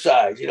roster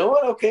size. You know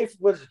what? Okay,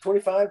 what is it?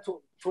 25,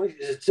 20?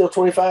 Is it still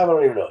 25? I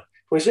don't even know.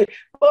 26.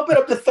 Bump it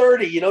up to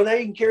 30. Now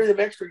you can carry them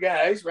extra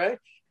guys, right?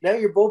 Now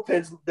your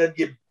bullpen doesn't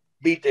get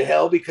beat to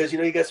hell because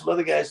you got some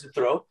other guys to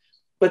throw.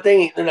 But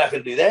they're not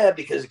going to do that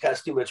because it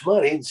costs too much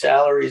money and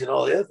salaries and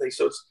all the other things.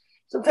 So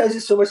sometimes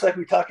it's so much like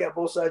we talk out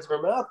both sides of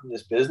our mouth in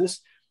this business,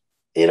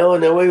 and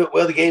then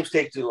the games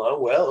take too long.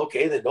 Well,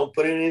 okay, then don't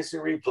put in an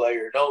instant replay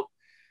or don't,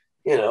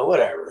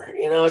 whatever.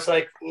 It's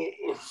like,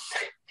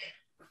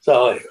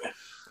 so anyway.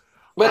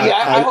 But yeah,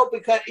 I hope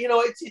it cut.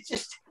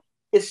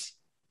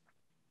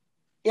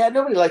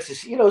 Nobody likes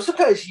this.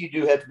 Sometimes you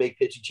do have to make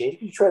pitching change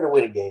because you're trying to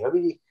win a game. I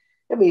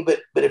mean,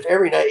 but if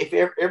every night, if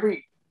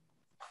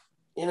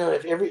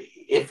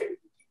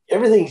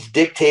everything's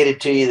dictated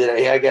to you that,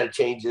 hey, I got to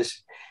change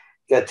this,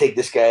 got to take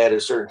this guy at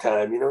a certain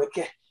time,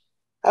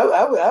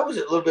 I was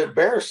a little bit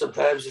embarrassed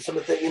sometimes at some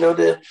of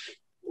the,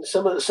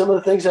 some of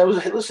the things I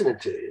was listening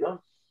to,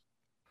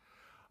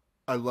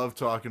 I love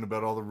talking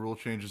about all the rule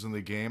changes in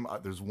the game.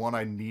 There's one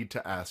I need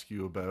to ask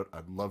you about.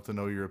 I'd love to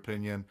know your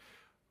opinion.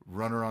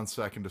 Runner on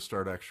second to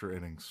start extra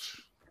innings.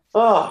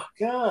 Oh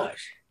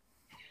gosh.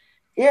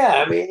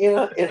 Yeah, I mean,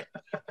 I'm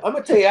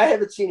gonna tell you, I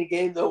haven't seen a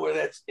game though where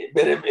that's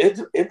been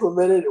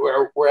implemented.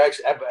 Where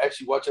I've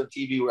actually watched on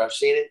TV where I've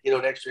seen it. In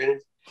extra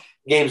innings,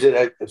 games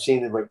that I've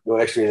seen them go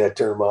extra and I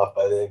turn them off.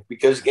 I think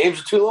because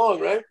games are too long,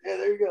 right? Yeah,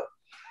 there you go.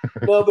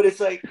 No, but it's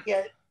like,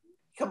 yeah,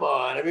 come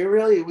on. I mean,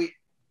 really, we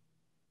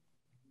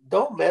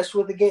don't mess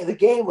with the game. The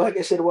game, like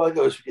I said a while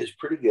ago, is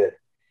pretty good.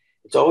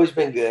 It's always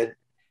been good.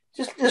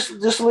 Just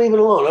leave it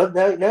alone.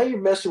 Now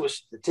you're messing with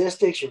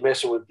statistics. You're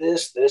messing with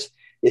this,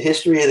 the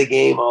history of the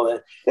game, all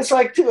that. It's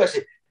like too. I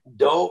said,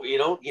 you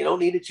don't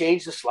need to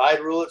change the slide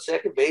rule at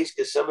second base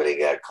because somebody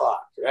got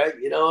clocked, right?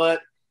 You know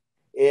what?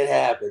 It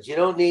happens. You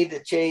don't need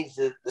to change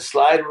the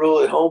slide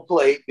rule at home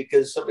plate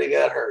because somebody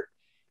got hurt.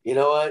 You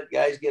know what?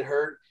 Guys get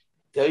hurt.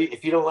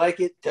 If you don't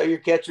like it, tell your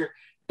catcher,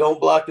 don't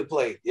block the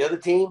plate. The other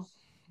team,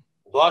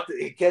 block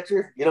the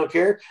catcher. You don't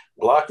care.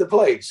 Block the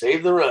plate.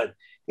 Save the run.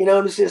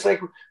 It's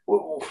like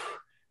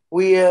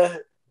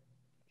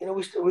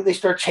they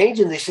start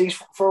changing these things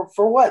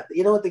for what?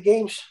 The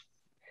games.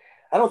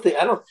 I don't think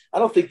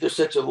there's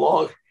such a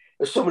long.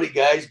 There's so many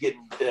guys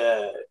getting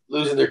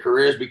losing their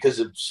careers because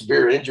of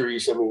severe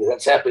injuries. I mean,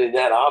 that's happening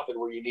that often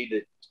where you need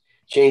to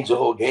change the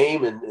whole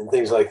game and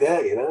things like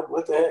that.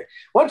 What the heck?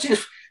 Why don't you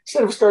just,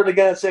 instead of starting a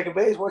guy on second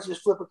base, why don't you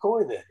just flip a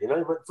coin then?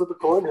 Flip a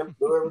coin,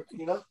 whoever.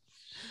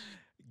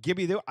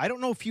 Gibby, I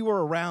don't know if you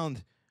were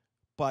around,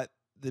 but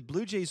the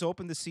Blue Jays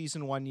opened the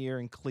season one year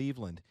in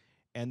Cleveland,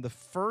 and the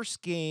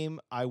first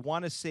game, I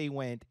want to say,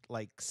 went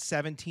like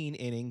 17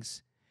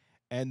 innings,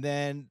 and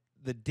then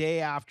the day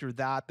after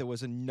that, there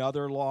was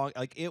another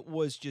it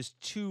was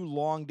just 2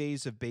 long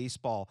days of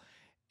baseball,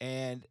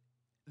 and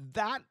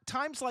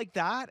times like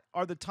that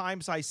are the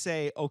times I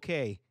say,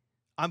 okay,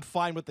 I'm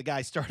fine with the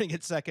guy starting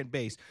at second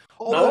base.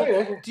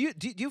 Although, do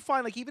you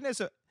find, like, even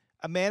as a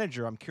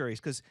manager, I'm curious,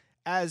 because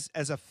as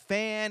a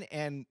fan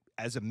and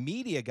as a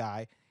media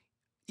guy,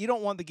 you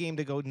don't want the game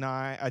to go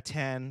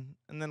 10,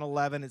 and then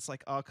 11. It's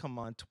like, oh, come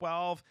on,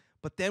 12.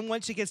 But then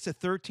once it gets to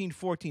 13,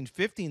 14,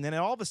 15, then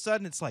all of a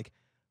sudden it's like,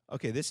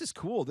 okay, this is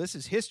cool. This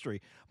is history.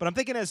 But I'm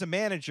thinking as a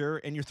manager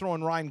and you're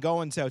throwing Ryan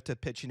Goins out to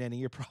pitch an inning,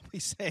 you're probably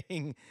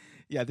saying,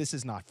 yeah, this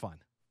is not fun.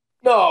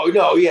 No,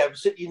 yeah.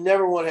 You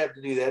never want to have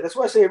to do that. That's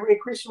why I say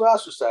increase the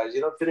roster size.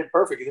 You don't fit in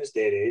perfect in this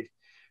day and age,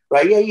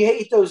 right? Yeah, you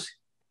hate those.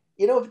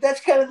 But that's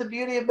kind of the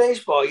beauty of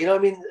baseball. I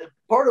mean,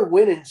 part of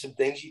winning some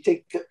things, you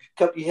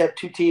have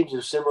two teams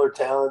of similar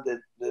talent that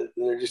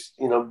they're just,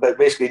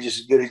 basically just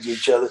as good as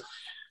each other.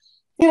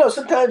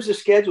 Sometimes the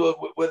schedule,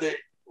 whether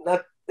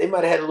not, they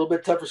might have had a little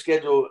bit tougher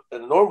schedule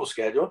than a normal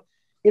schedule.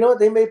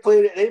 They may have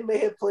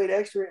played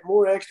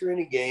more extra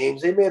inning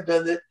games. They may have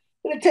done that,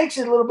 and it takes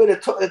a little bit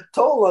of a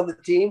toll on the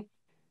team,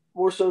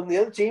 more so than the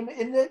other team.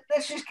 And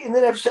and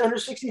then after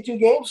 162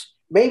 games,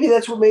 maybe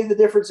that's what made the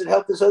difference and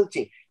helped this other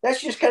team.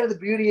 That's just kind of the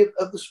beauty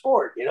of the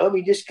sport. I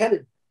mean, just kind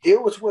of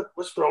deal with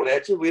what's thrown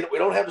at you. We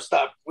don't have a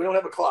stop. We don't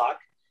have a clock.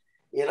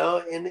 It's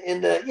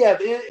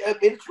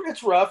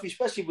rough,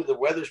 especially when the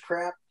weather's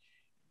crap.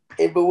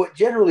 But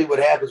what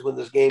happens when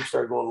this games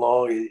start going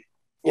long,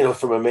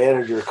 from a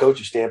manager or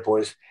coach's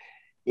standpoint, is,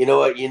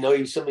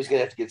 somebody's going to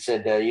have to get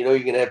sent down. You're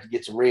going to have to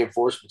get some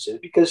reinforcements in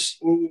because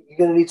you're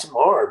going to need some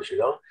arms.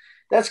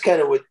 That's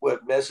kind of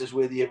what messes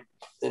with you.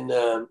 And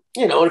and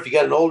if you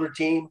got an older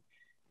team,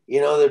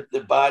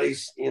 the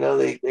bodies, they're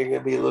going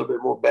to be a little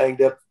bit more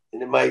banged up,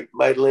 and it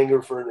might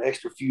linger for an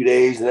extra few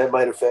days, and that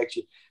might affect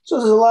you. So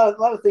there's a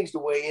lot of things to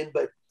weigh in,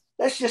 but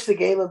that's just the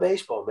game of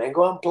baseball, man.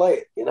 Go out and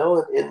play it,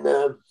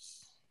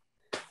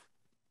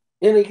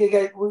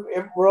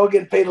 we're all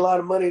getting paid a lot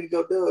of money to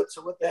go do it.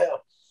 So what the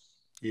hell?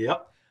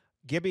 Yep.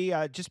 Gibby,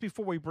 just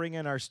before we bring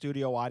in our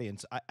studio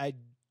audience, I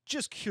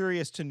just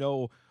curious to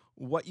know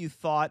what you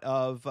thought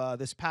of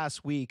this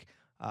past week.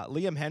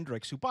 Liam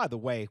Hendriks, who, by the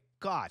way,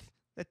 God,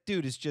 that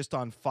dude is just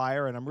on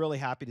fire, and I'm really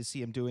happy to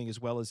see him doing as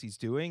well as he's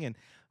doing. And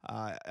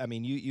I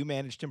mean, you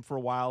managed him for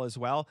a while as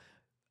well.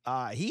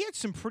 He had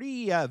some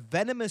pretty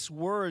venomous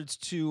words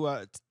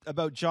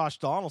about Josh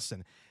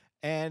Donaldson,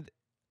 and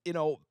he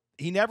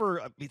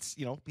never.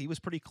 He was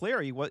pretty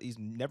clear. He's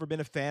never been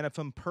a fan of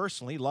him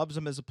personally. Loves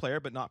him as a player,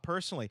 but not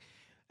personally.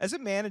 As a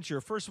manager,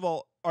 first of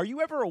all, are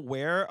you ever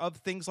aware of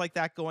things like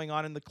that going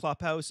on in the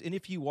clubhouse? And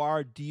if you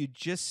are, do you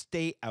just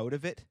stay out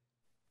of it?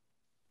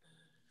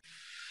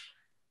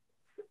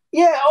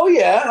 Yeah. Oh,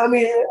 yeah. I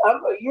mean,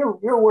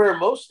 you're aware of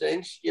most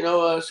things.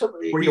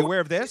 Were you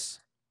aware of this?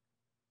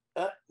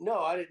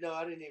 No, I didn't know.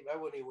 I wasn't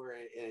even aware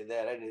of any of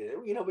that. I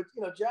didn't.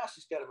 But Josh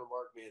is kind of a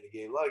mark man in the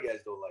game. A lot of guys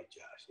don't like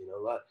Josh. A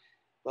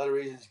lot of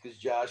reasons because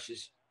Josh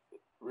is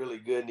really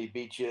good and he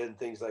beats you and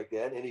things like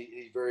that, and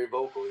he's very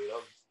vocal.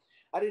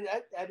 I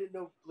didn't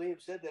know Liam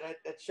said that.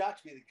 That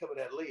shocks me coming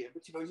out of Liam,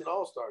 but he's an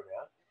all-star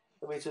now.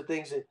 I mean, so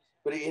things that,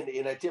 but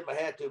and I tip my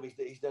hat to him.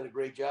 He's done a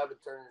great job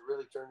at turning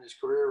his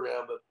career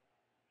around.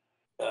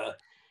 But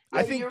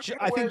I think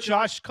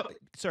Josh.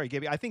 Sorry,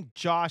 Gibby. I think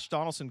Josh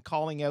Donaldson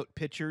calling out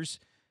pitchers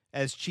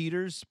as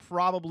cheaters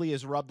probably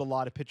has rubbed a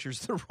lot of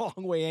pitchers the wrong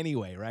way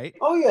anyway, right?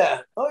 Oh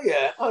yeah.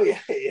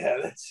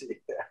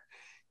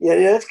 Yeah.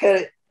 That's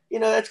kind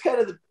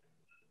of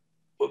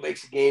what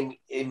makes the game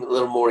even a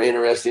little more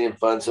interesting and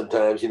fun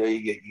sometimes.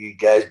 You get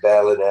guys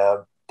battling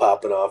out,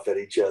 popping off at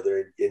each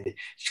other, and it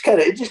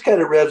just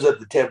kind of revs up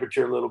the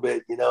temperature a little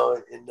bit, and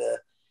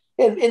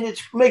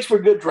it makes for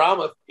good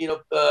drama. It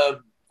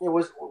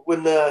was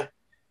when I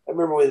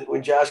remember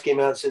when Josh came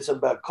out and said something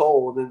about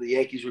Cole, and then the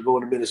Yankees were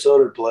going to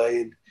Minnesota to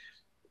play, and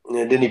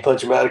didn't he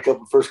punch him out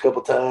first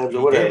couple times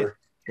or whatever?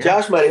 Yeah.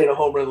 Josh might have hit a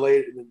home run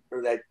late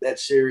or that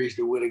series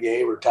to win a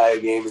game or tie a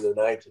game in the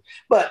ninth,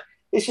 but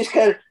it's just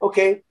kind of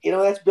okay.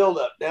 That's build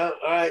up now.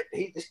 All right,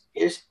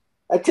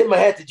 I tip my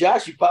hat to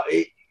Josh. You're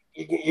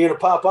gonna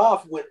pop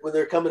off when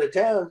they're coming to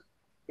town.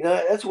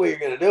 That's the way you're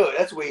gonna do it.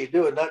 That's the way you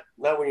do it. Not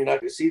when you're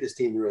not gonna see this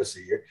team the rest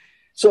of the year.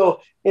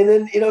 So and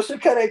then so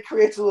it kind of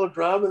creates a little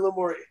drama, a little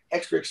more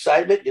extra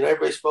excitement.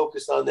 Everybody's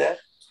focused on that.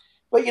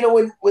 But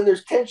when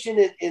there's tension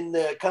in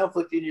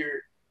conflict in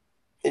your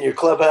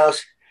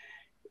clubhouse,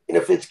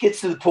 if it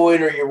gets to the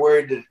point, or you're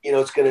worried that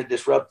it's going to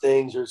disrupt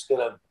things, or it's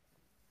going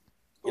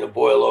to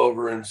boil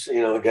over, and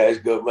guys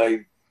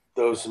might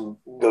go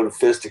to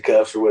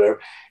fisticuffs or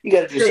whatever, you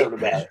got to do something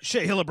about it.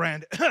 Shea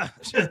Hillebrand.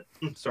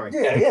 Sorry.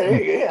 Yeah,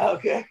 there you go. Yeah,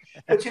 okay.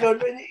 But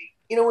when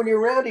you're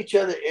around each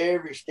other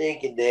every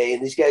stinking day,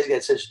 and these guys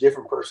got such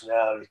different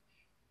personalities,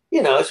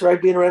 it's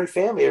like being around your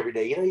family every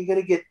day. You're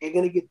gonna get.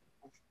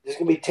 There's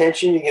going to be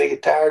tension. You're going to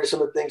get tired of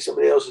some of the things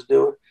somebody else is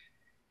doing.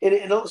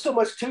 And so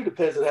much, too,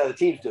 depends on how the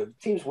team's doing. The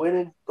team's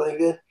winning, playing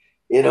good.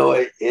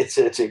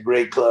 It's a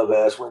great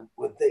clubhouse. When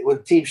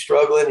the team's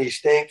struggling and you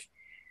stink,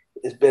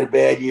 it's been a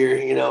bad year.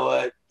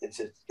 The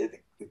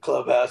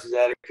clubhouse is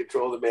out of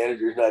control. The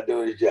manager's not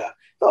doing his job.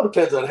 It all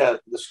depends on how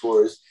the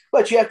score is.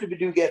 But you have to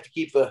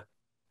keep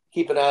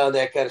an eye on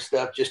that kind of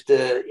stuff just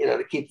to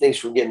keep things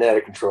from getting out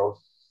of control.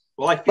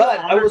 Well,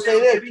 I will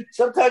say that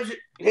sometimes,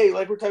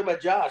 like we're talking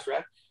about Josh,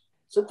 right?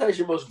 Sometimes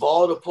your most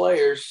volatile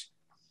players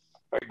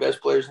are your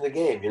best players in the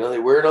game. They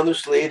wear it on their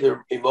sleeve.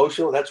 They're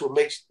emotional. That's what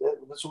makes them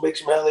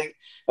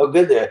how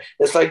good they are.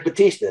 That's like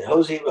Batista.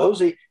 Jose.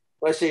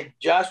 When I say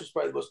Josh was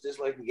probably the most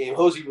disliked in the game,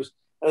 Jose was.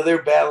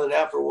 They're battling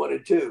out for 1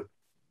 and 2,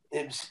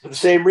 and for the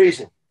same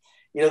reason.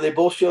 They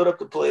both showed up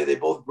to play. They're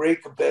both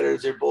great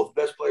competitors. They're both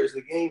best players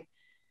in the game.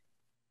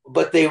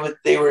 but they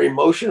were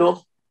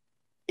emotional.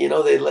 You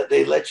know, they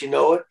let you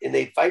know it, and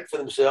they fight for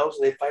themselves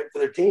and they fight for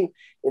their team,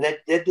 and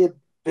that did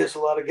piss a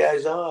lot of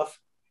guys off.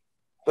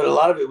 But a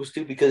lot of it was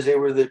too because they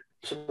were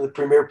some of the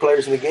premier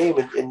players in the game,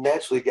 and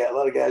naturally, a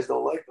lot of guys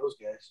don't like those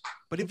guys.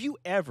 But have you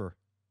ever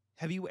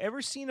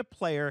seen a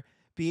player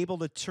be able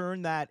to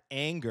turn that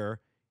anger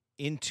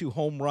into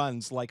home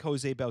runs like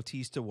Jose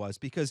Bautista was?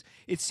 Because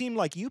it seemed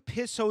like you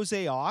piss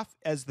Jose off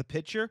as the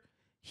pitcher,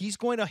 he's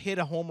going to hit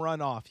a home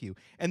run off you.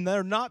 And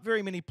there are not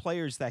very many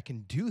players that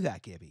can do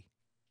that, Gibby.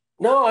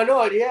 No, I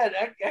know. Yeah.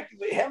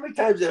 How many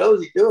times did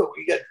Jose do it when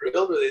he got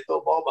drilled or they throw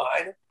a ball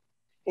behind him?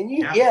 And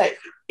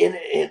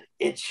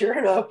and sure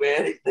enough,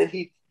 man, then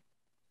he'd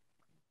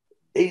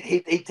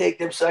take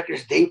them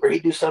suckers deep, or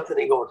he'd do something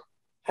and go,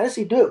 how does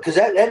he do it? Because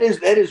that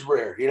is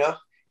rare, you know?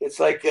 It's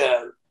like,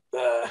 I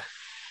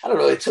don't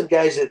know, it's some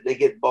guys that they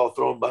get the ball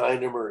thrown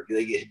behind them or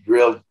they get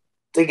drilled,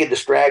 they get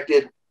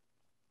distracted,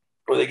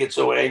 or they get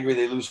so angry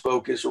they lose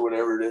focus or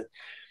whatever it is.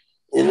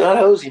 And not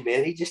Jose,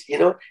 man. He just, you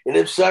know, and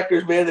them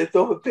suckers, man, they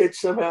throw him a pitch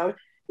somehow,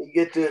 you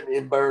get to it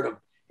and burn them.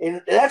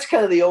 And that's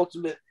kind of the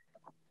ultimate,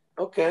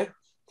 okay.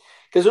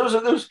 Because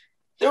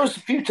there was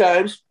a few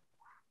times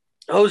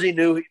Jose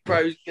knew he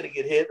probably was going to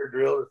get hit or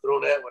drilled or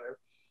thrown at, whatever.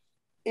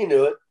 He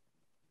knew it.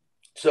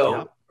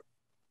 So,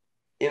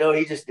 you know,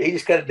 he just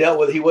kind of dealt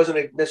with it. He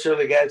wasn't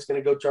necessarily the guy that's going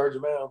to go charge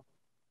him out.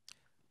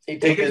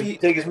 He'd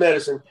take his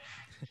medicine.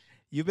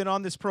 You've been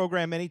on this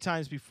program many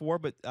times before,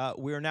 but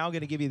we're now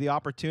going to give you the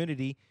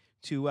opportunity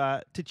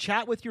to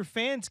chat with your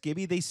fans,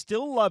 Gibby. They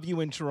still love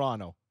you in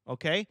Toronto,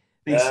 okay?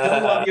 They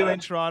still love you in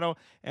Toronto,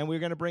 and we're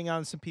going to bring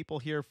on some people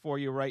here for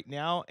you right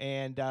now,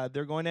 and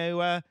they're going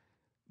to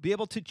be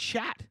able to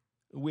chat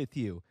with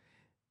you.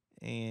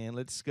 And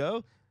let's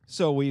go.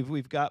 So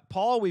we've got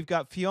Paul, we've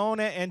got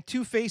Fiona, and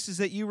two faces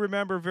that you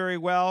remember very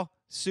well,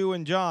 Sue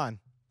and John.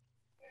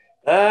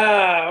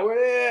 Where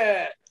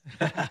they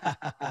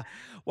at?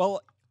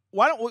 Well,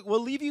 why don't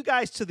we'll leave you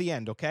guys to the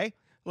end, okay?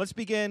 Let's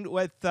begin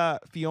with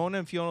Fiona.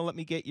 And Fiona, let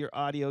me get your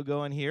audio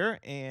going here.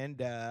 And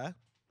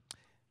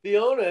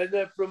Fiona, isn't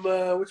that from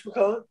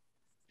whatchamacallit?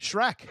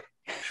 Shrek.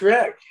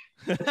 Shrek.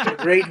 That's a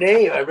great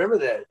name. I remember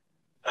that.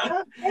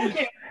 Oh, thank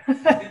you.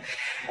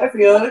 Hi,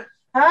 Fiona.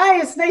 Hi,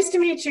 it's nice to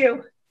meet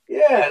you.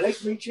 Yeah, nice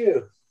to meet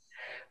you.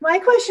 My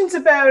question's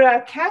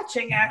about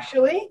catching,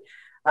 actually.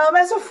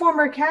 As a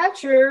former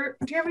catcher,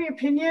 do you have any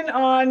opinion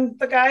on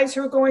the guys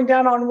who are going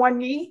down on one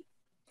knee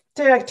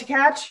to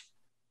catch?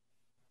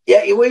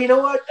 Yeah, well, you know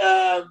what?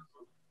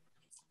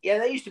 Yeah,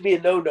 that used to be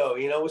a no-no.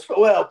 You know,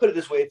 well, I'll put it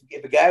this way: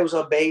 if a guy was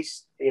on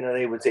base, you know,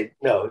 they would say,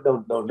 "No,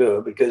 don't do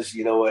it," because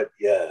you know what?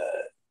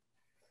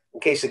 In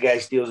case the guy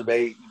steals a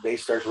base,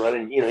 starts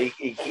running, you know,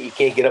 he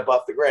can't get up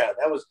off the ground.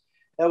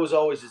 That was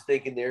always his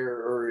thinking there.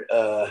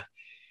 Or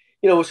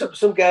you know,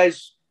 some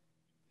guys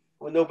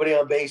with nobody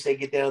on base, they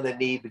get down on their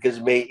knee because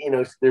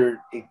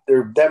they're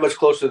that much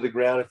closer to the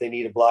ground if they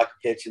need a block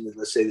pitch, and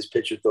let's say this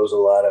pitcher throws a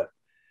lot of,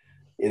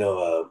 you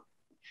know,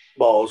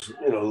 balls,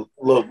 you know,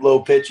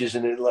 low pitches,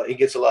 and it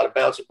gets a lot of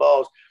bouncing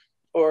balls,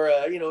 or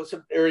you know,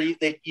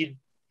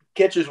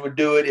 catchers would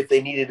do it if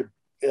they needed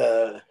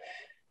to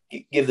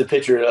give the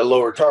pitcher a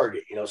lower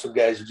target. You know, some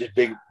guys are just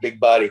big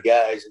body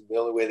guys, and the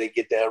only way they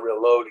get down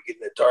real low to get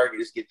in the target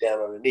is get down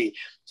on the knee.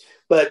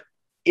 But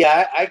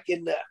yeah, I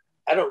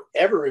don't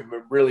ever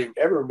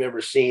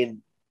remember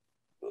seeing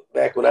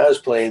back when I was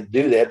playing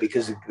do that,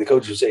 because the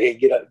coach would say, "Hey,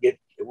 get up,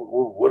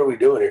 what are we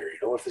doing here? You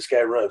know, if this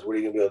guy runs, what are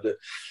you going to be able to do?"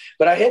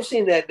 But I have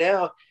seen that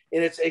now,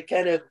 and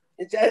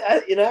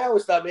I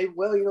always thought maybe,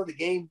 well, you know, the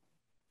game,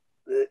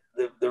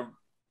 the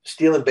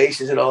stealing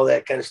bases and all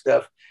that kind of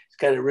stuff, it's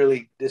kind of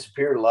really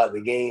disappeared a lot in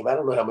the game. I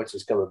don't know how much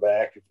is coming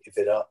back, if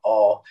at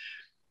all.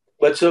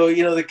 But so,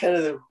 you know,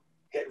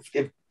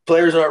 if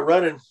players aren't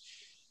running,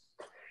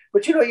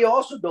 but you know, you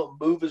also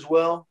don't move as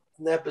well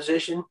in that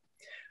position.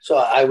 So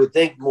I would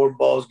think more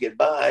balls get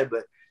by,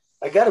 but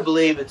I got to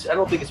believe I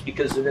don't think it's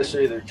because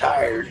they're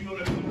tired.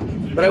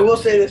 But I will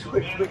say this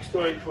quick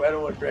story before, I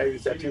don't want to drag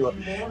this out too long.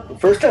 The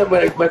first time,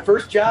 my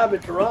first job in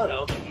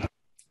Toronto,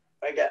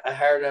 I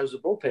hired, I was a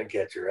bullpen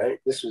catcher, right?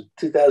 This was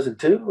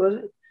 2002, was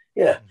it?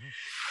 Yeah.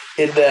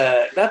 And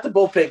not the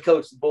bullpen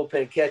coach, the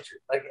bullpen catcher,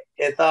 like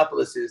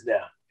Anthopoulos is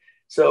now.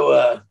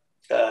 So,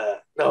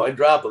 no,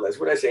 Andropoulos.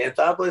 What did I say?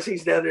 Anthopoulos,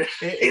 he's down there.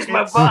 He's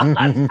my boss.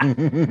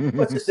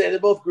 What's to say? They're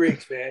both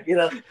Greeks, man, you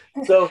know?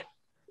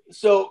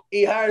 So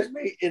he hires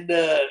me, and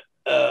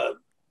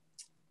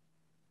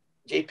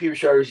JP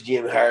Richard, who's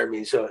GM, hired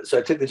me. So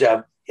I took the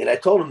job, and I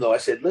told him, though, I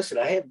said, listen,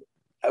 I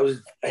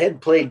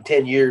hadn't played in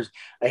 10 years.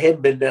 I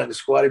hadn't been down the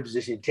squatting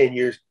position in 10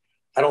 years.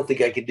 I don't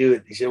think I could do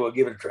it. He said, well,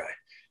 give it a try.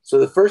 So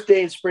the first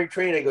day in spring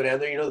training, I go down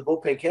there. You know, the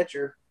bullpen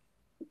catcher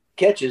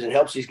catches and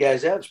helps these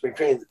guys out in spring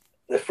training.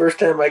 The first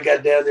time I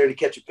got down there to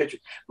catch a pitcher,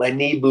 my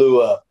knee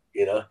blew up,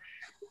 you know,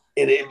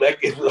 and it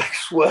was like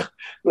swell.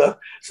 Well,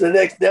 so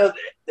now, at the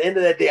end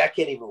of that day, I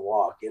can't even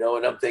walk, you know,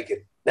 and I'm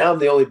thinking, now I'm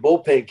the only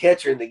bullpen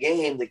catcher in the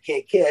game that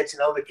can't catch,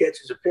 and all the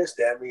catchers are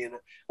pissed at me and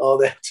all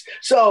that.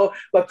 So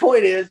my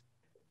point is,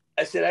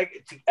 I said,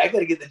 I got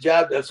to get the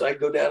job done so I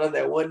can go down on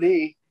that one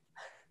knee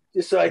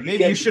just so I could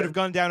Maybe you should have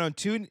gone down on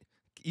two.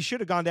 You should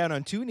have gone down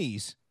on two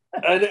knees.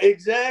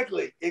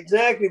 Exactly.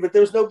 But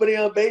there was nobody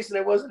on base, and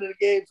I wasn't in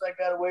the game, so I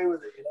got away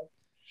with it.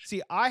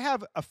 See, I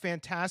have a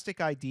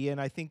fantastic idea, and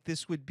I think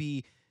this would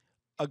be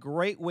a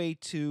great way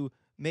to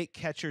make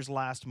catchers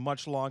last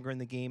much longer in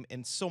the game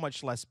and so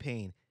much less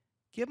pain.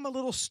 Give them a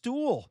little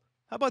stool.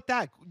 How about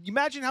that?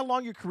 Imagine how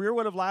long your career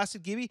would have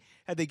lasted, Gibby,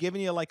 had they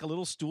given you like a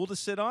little stool to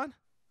sit on.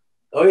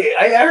 Oh yeah,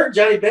 I heard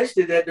Johnny Bench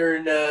did that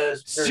during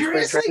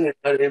spring training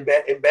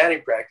in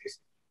batting practice.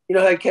 You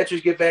know how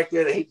catchers get back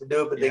there? They hate to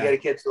do it, but they got to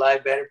catch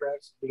live batting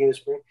practice at the beginning of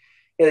spring.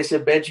 Yeah, they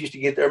said Bench used to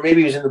get there, or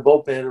maybe he was in the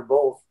bullpen or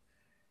both.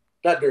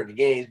 Not during the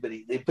games, but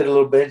they put a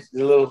little bench, a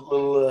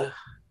little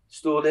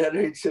stool down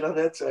there. He'd sit on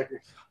that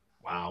sucker.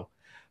 Wow,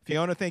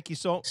 Fiona, thank you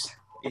so.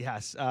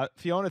 Yes,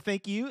 Fiona,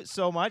 thank you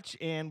so much,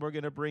 and we're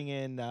gonna bring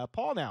in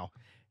Paul now.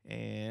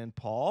 And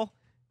Paul,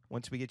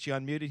 once we get you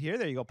unmuted here,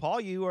 there you go,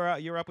 Paul.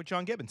 You're up with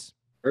John Gibbons.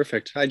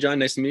 Perfect. Hi, John.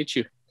 Nice to meet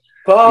you.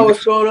 Paul,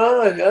 what's going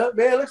on?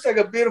 Man, it looks like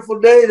a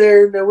beautiful day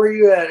there. Now, where are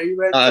you at? Are you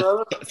right in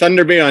Toronto?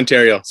 Thunder Bay,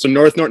 Ontario. So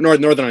northern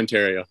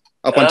Ontario.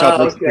 Up on top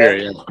of the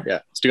area. Yeah.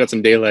 Still got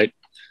some daylight.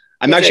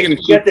 I'm actually going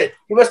to keep that.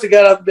 You must have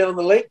got out and been on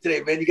the lake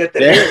today, man. You got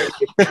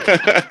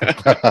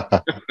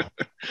that.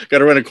 Got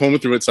to run a comb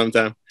through it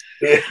sometime.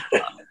 Yeah.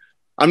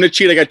 I'm going to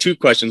cheat. I got two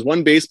questions,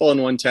 one baseball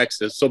and one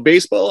Texas. So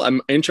baseball,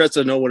 I'm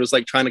interested to know what it's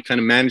like trying to kind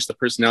of manage the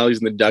personalities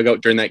in the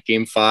dugout during that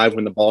game 5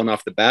 when the ball went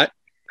off the bat.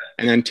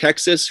 And then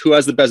Texas, who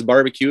has the best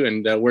barbecue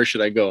and where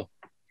should I go?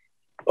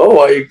 Oh,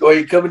 are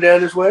you coming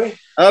down this way?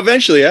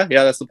 Eventually, yeah.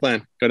 Yeah, that's the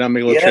plan. Go down,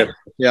 make a little trip.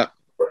 Yeah.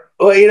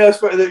 Well, as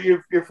far as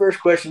your first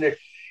question there,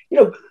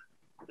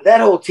 that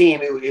whole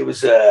team, it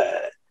was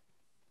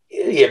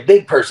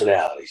big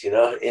personalities,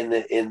 and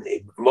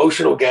the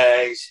emotional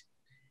guys.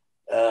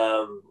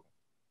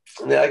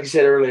 Like I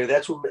said earlier,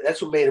 that's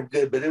what made them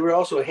good. But they were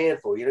also a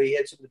handful. You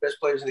had some of the best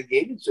players in the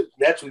game. So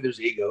naturally, there's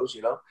egos.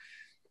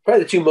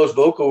 Probably the two most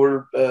vocal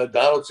were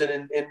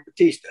Donaldson and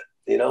Batista.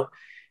 And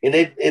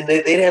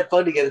they'd have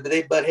fun together, but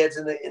they'd butt heads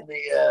in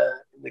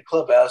the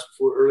clubhouse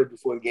early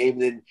before the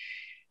game. And then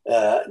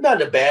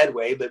not in a bad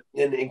way, but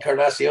in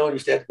Encarnacion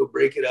used to have to go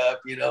break it up,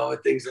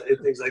 and things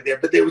like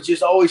that. But they was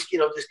just always,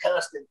 just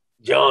constant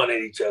jawing at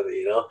each other,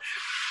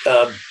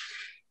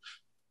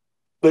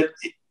 But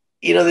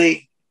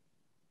they.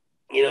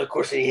 Of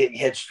course, he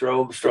had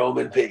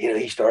Stroman.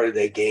 He started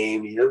that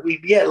game. We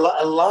had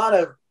a lot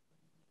of,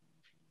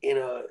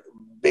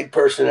 big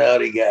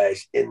personality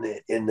guys in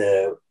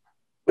the.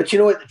 But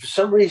for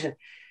some reason, at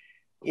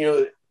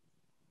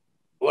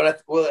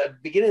the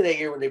beginning of that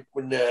year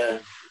when they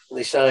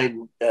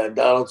signed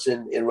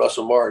Donaldson and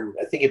Russell Martin,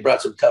 I think it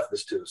brought some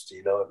toughness to us.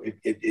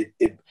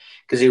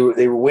 Because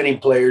they were winning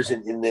players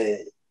in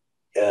the.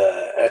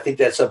 I think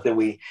that's something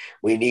we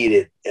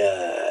needed.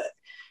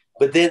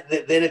 But then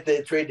at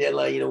the trade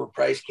deadline, when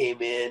Price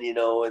came in, and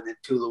then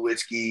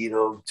Tulowitzki,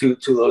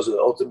 Tulo's an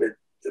ultimate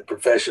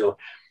professional.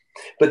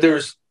 But there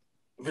was,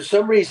 for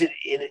some reason,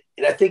 and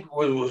I think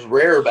what was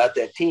rare about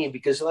that team,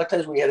 because a lot of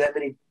times when you have that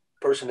many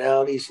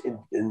personalities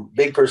and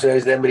big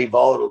personalities, that many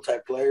volatile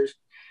type players,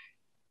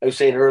 I was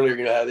saying earlier,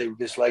 how they were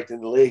disliked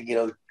in the league,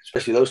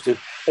 especially those two.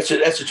 That's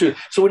the truth.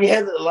 So when you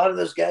have a lot of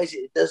those guys,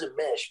 it doesn't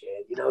mesh,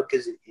 man,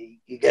 because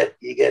you got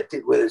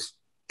whether it's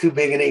too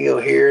big an ego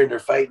here and they're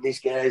fighting these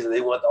guys and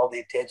they want all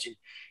the attention.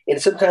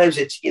 And sometimes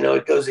it's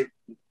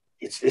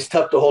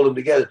tough to hold them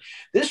together.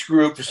 This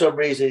group, for some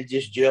reason, it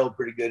just gelled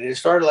pretty good. And it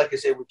started, like I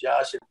said, with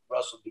Josh and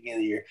Russell at the beginning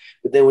of the year.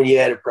 But then when you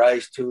added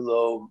Price,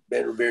 Tulo,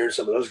 Ben Revere, and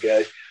some of those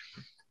guys,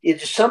 it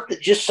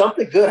just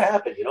something good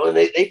happened, and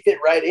they fit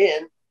right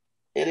in.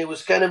 And it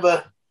was kind of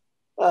a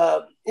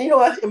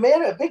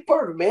big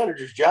part of a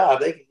manager's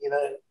job. They,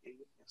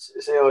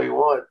 say all you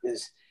want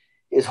is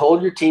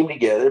hold your team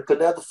together,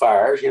 putting out the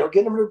fires,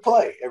 getting them to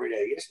play every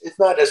day. It's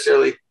not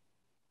necessarily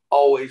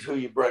always who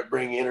you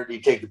bring in or do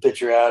you take the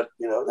pitcher out.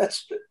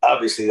 That's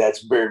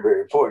very,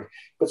 very important.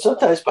 But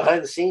sometimes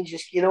behind the scenes,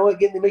 just,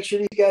 getting to make sure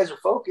these guys are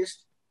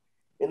focused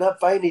and not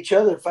fighting each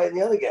other and fighting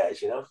the other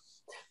guys,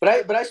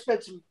 But I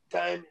spent some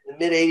time in the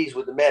mid-'80s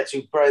with the Mets,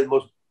 who probably the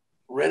most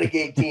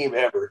renegade team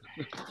ever,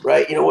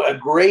 right? A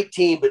great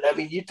team.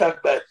 But, you talk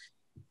about –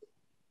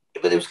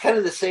 but it was kind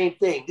of the same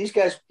thing. These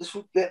guys,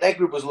 that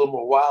group was a little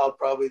more wild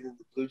probably than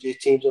the Blue Jays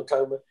teams I'm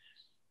talking about.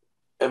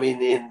 And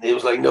it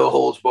was like no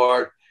holds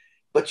barred.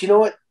 But you know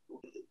what?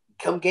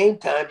 Come game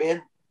time,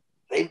 man,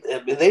 they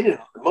didn't.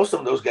 Most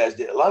of those guys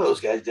did. A lot of those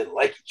guys didn't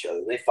like each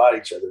other. They fought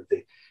each other.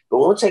 But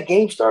once that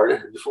game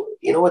started,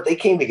 you know what? They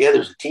came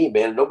together as a team,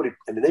 man.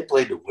 They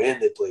played to win.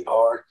 They played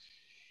hard.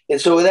 And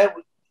so that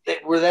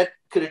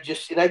could have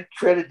just, and I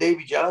credit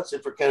Davey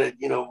Johnson for kind of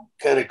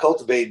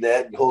cultivating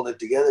that and holding it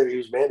together. He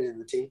was managing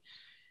the team,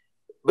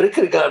 but it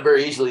could have gone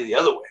very easily the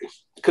other way.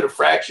 It could have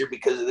fractured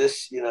because of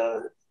this,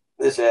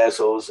 this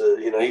asshole's,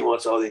 he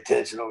wants all the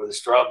attention over the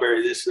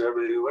strawberry, this,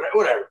 everything,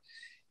 whatever,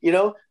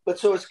 but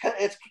so it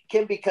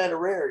can be kind of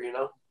rare,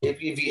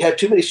 if you have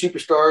too many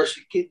superstars,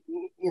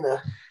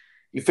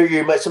 you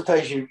figure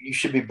sometimes you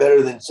should be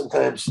better than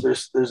sometimes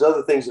there's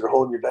other things that are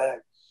holding you back.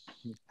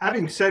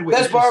 Having said what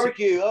best you just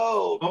barbecue.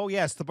 Oh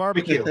yes, the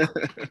barbecue.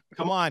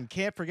 Come on,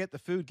 can't forget the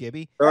food,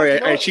 Gibby.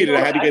 Sorry, I cheated. I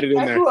had to get it in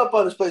I there. grew up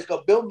on this place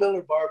called Bill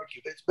Miller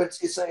Barbecue. It's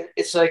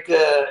like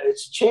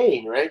it's a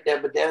chain, right?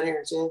 But down here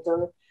in San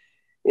Antonio,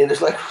 and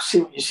there's like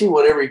you see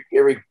one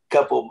every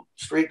couple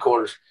street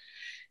corners,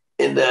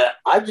 and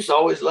I just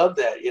always loved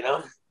that. You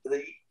know,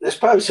 there's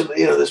probably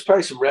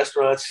some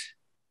restaurants,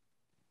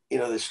 you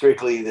know, that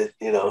strictly that,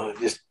 you know,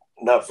 just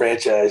not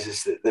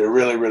franchises that are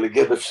really really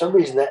good, but for some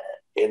reason that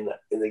and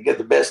they get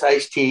the best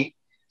iced tea.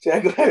 See, I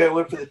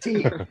went for the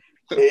tea,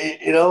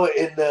 you know,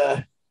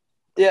 and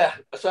yeah,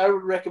 so I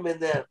would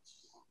recommend that.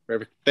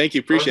 Perfect. Thank you.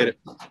 Appreciate it.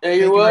 Hey,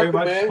 you're welcome,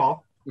 very much, man.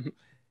 Paul.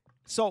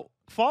 So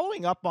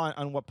following up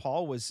on what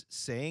Paul was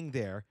saying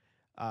there,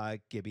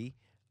 Gibby,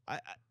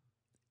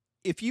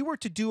 if you were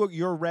to do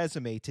your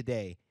resume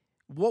today,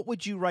 what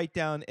would you write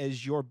down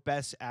as your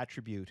best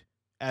attribute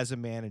as a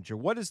manager?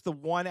 What is the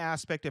one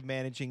aspect of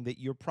managing that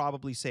you'll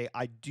probably say,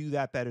 I do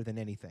that better than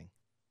anything?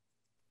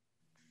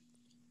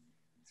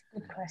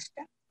 Good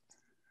question.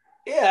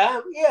 Yeah.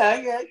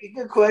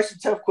 Good question.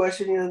 Tough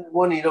question. You know,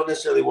 one you don't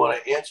necessarily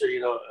want to answer. You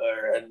know,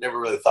 or I never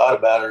really thought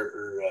about,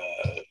 or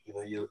you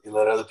know, you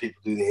let other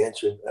people do the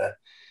answering.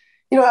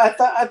 You know, I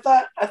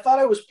thought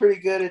I was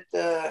pretty good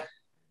at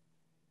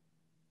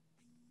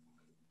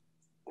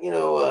you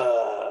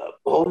know,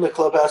 holding the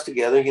clubhouse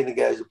together and getting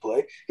the guys to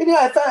play. And yeah,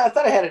 I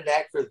thought I had a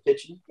knack for the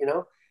pitching. You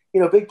know,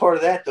 a big part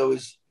of that though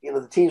is, you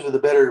know, the teams with the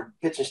better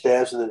pitching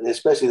staffs and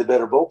especially the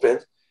better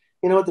bullpens.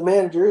 You know what? The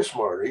manager is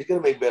smarter. He's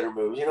going to make better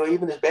moves. You know,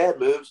 even his bad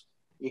moves,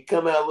 you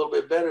come out a little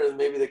bit better than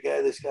maybe the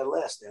guy that's got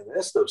less down there.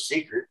 That's no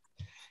secret.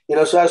 You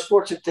know, so I was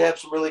fortunate to have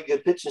some really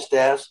good pitching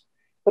staffs,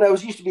 but I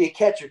was used to be a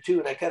catcher too,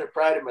 and I kind of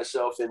prided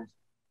myself in,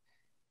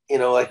 you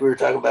know, like we were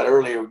talking about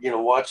earlier, you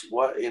know, watching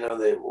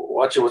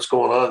what's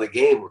going on in the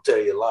game will tell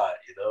you a lot,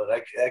 you know, and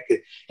I could,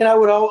 and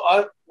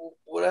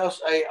what else?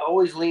 I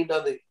always leaned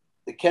on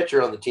the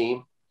catcher on the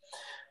team,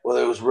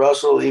 whether it was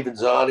Russell, even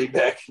Zonnie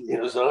back, you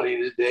know, Zonnie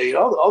in his day,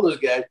 all those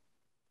guys.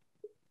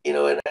 You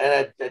know, and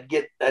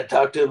I'd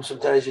talk to him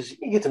sometimes. Just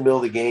you get the middle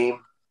of the game.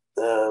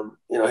 You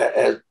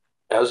know,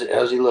 how's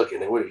he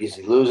looking? Is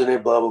he losing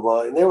it? Blah blah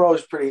blah. And they were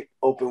always pretty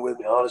open with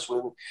me, honest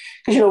with me,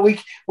 because you know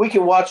we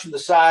can watch from the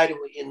side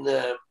and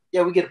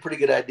we get a pretty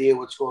good idea of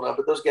what's going on.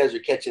 But those guys are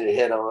catching it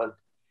head on,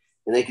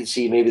 and they can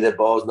see maybe that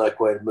ball's not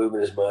quite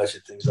moving as much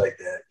and things like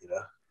that. You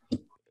know.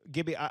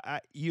 Gibby,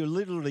 you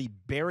literally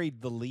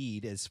buried the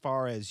lead as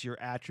far as your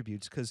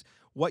attributes, because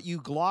what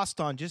you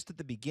glossed on just at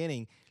the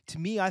beginning, to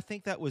me, I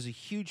think that was a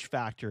huge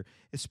factor,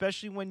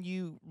 especially when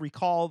you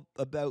recall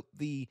about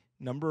the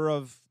number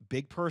of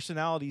big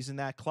personalities in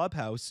that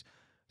clubhouse.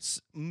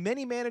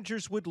 Many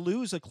managers would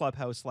lose a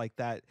clubhouse like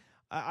that.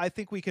 I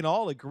think we can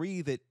all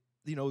agree that,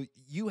 you know,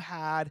 you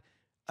had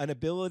an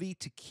ability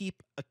to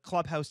keep a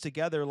clubhouse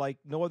together like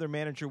no other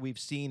manager we've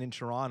seen in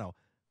Toronto.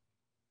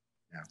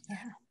 Yeah.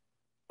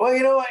 Well,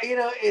 you know what? You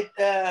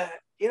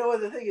know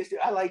what the thing is,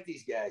 I like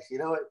these guys. You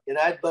know, and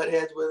I'd butt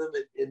heads with them,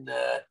 and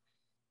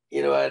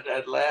you know,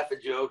 I'd laugh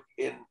and joke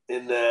and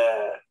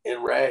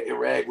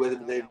rag with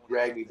them, and they'd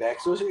drag me back.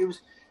 So it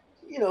was,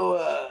 you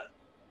know,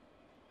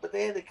 but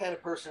they had the kind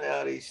of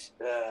personalities,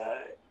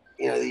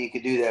 you know, that you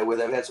could do that with.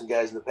 I've had some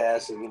guys in the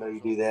past, and you know, you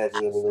do that,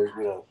 and then there's,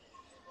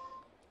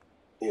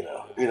 you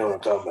know what I'm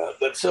talking about.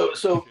 But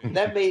so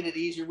that made it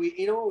easier. We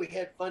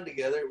had fun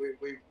together.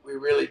 We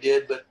really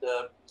did, but.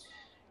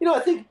 You know, I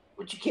think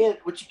what you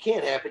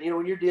can't happen, you know,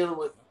 when you're dealing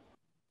with,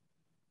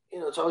 you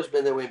know, it's always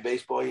been that way in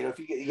baseball. You know, if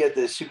you get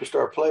the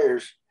superstar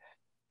players,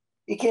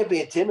 you can't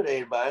be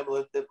intimidated by them.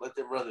 Let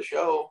them run the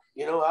show.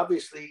 You know,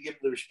 obviously you give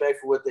them the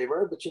respect for what they've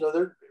earned, but you know,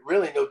 they're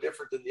really no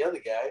different than the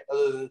other guy,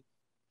 other than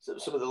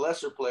some of the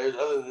lesser players.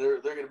 Other than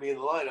they're going to be in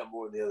the lineup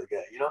more than the other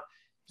guy. You know,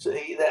 so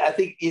I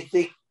think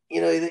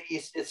you know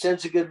it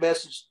sends a good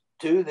message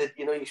too, that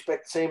you know you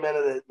expect the same out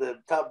of the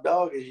top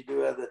dog as you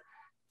do out of the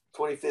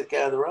 25th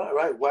guy on the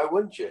right? Why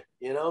wouldn't you?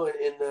 You know,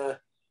 and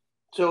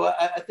so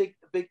I think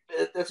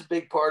that's a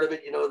big part of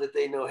it. You know, that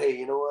they know, hey,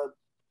 you know what,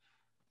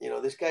 you know,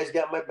 this guy's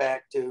got my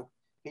back too.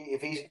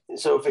 If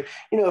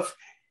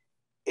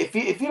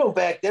you don't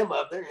back them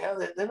up, they're not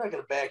going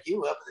to back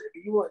you up.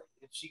 If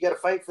you got to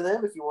fight for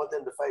them if you want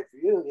them to fight for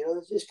you. You know,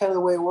 it's just kind of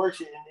the way it works.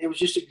 And it was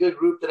just a good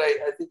group that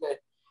I think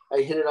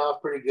I hit it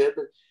off pretty good.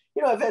 But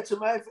you know,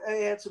 I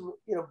had some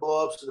you know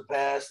blow-ups in the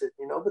past that,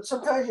 you know, but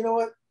sometimes, you know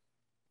what,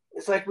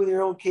 it's like with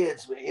your own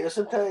kids, man. You know,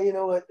 sometimes, you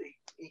know what,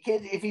 you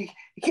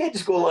can't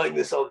just go along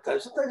this all the time.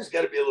 Sometimes there's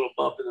got to be a little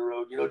bump in the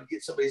road, you know, to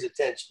get somebody's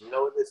attention. You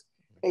know,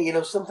 hey, you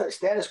know, sometimes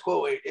status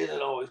quo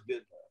isn't always good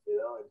enough. You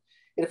know,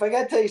 and if I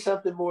got to tell you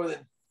something more than,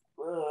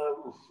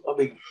 I'll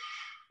be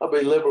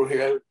liberal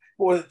here,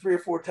 more than 3 or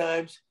 4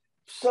 times,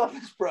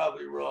 something's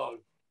probably wrong.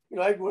 You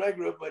know, when I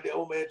grew up, my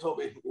old man told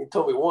me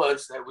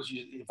once, that was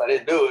usually, if I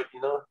didn't do it,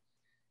 you know,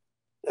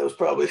 there was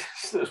probably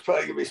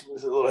gonna be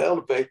a little hell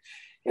to pay.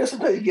 You know,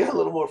 sometimes you get a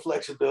little more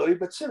flexibility,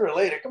 but sooner or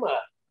later, come on,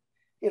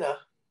 you know,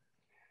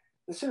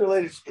 sooner or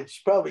later, it's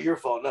probably your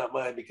fault, not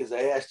mine, because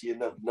I asked you a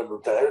number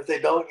of times. If they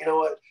don't, you know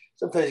what,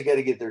 sometimes you got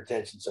to get their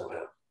attention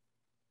somehow.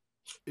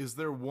 Is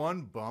there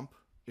one bump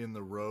in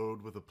the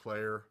road with a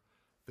player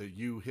that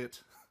you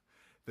hit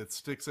that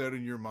sticks out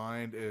in your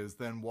mind as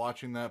then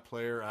watching that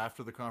player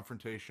after the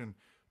confrontation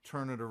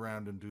turn it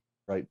around and do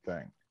the right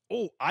thing?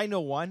 Oh, I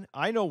know one.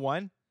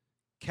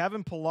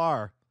 Kevin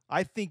Pillar.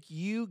 I think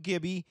you,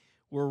 Gibby,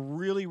 were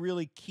really,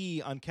 really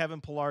key on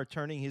Kevin Pillar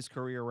turning his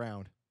career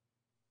around.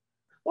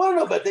 Well, I don't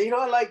know about that.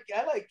 I like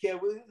Kev.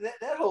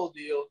 That whole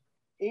deal.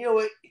 You know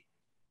what?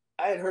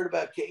 I had heard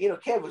about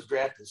Kev. Kev was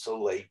drafted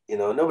so late.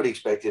 Nobody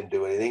expected him to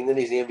do anything. Then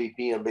he's the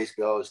MVP on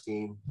basically all his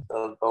teams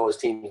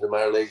in the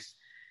minor leagues.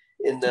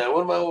 And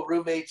one of my old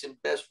roommates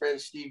and best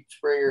friend, Steve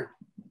Springer,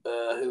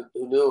 who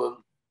knew him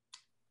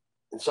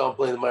and saw him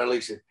play in the minor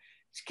leagues, said,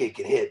 "This kid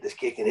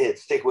can hit.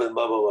 Stick with him,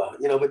 blah, blah,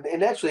 blah." But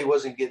naturally he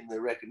wasn't getting the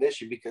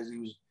recognition because he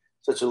was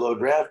such a low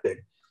draft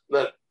pick.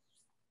 But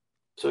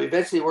so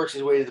eventually he works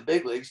his way to the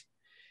big leagues.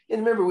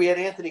 And remember, we had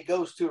Anthony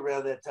Ghost too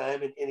around that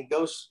time, and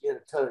Ghost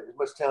had as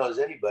much talent as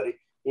anybody. And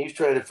he was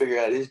trying to figure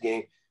out his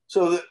game.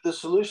 So the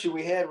solution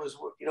we had was,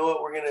 you know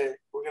what, we're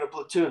gonna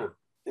platoon him.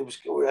 I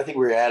think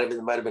we were out of it.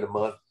 It might have been a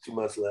month, 2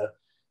 months left.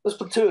 Let's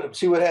platoon him,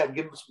 see what happens.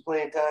 Give him some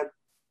playing time.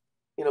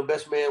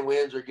 Best man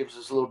wins or gives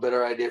us a little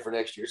better idea for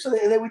next year. So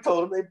then we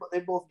told them they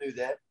both knew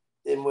that.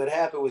 And what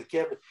happened with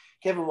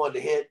Kevin wanted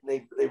to hit,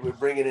 and they were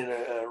bringing in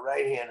a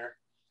right-hander.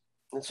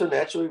 And so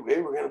naturally,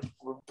 we're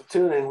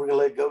platooning. We're gonna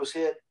let Ghost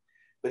hit.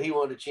 But he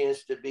wanted a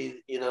chance to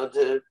be,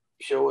 to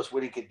show us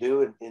what he could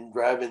do and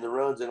drive in the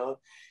runs and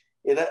all.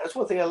 And that's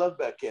one thing I love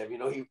about Kev.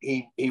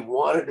 He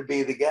wanted to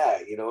be the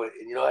guy.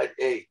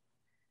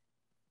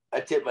 I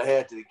tip my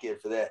hat to the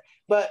kid for that.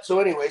 But so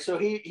anyway, so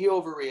he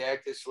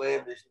overreacted,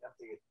 slammed this. I'm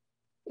thinking,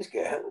 this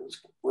guy,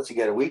 what's he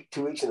got, a week,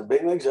 2 weeks in the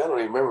big leagues? I don't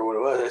even remember what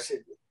it was. I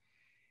said,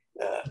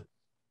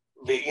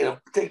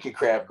 take your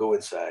crap, go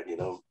inside.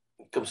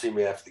 Come see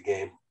me after the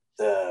game.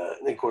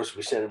 And of course,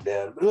 we sent him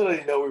down. But little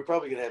did we were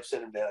probably going to have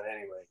sent him down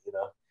anyway,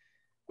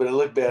 But it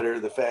looked better,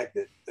 the fact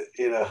that,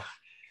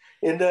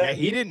 And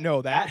he didn't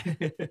know that.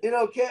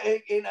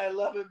 And I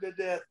love him to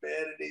death,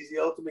 man. And he's the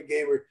ultimate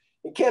gamer.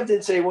 And Kev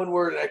didn't say one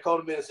word. And I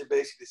called him in and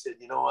basically said,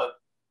 you know what?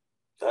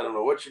 I don't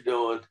know what you're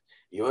doing.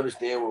 You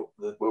understand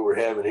what we're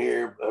having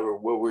here, or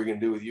what we're going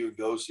to do with you and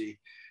Gosi,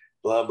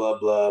 blah, blah,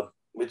 blah.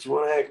 But you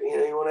want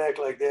to act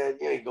like that?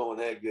 You ain't going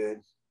that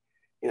good.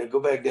 Go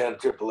back down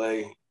to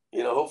AAA.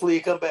 Hopefully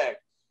you come back.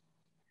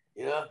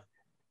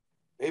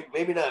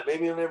 Maybe not.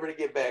 Maybe you'll never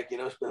get back.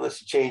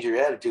 Unless you change your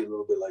attitude a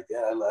little bit like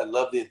that. I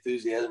love the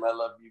enthusiasm. I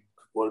love you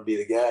want to be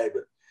the guy.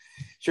 But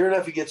sure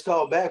enough, he gets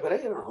called back. But I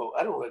don't hold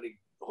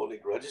any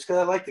grudges because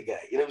I like the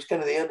guy. He was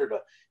kind of the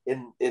underdog.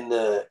 And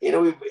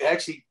we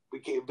actually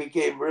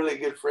became really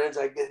good friends.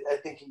 I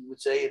think he would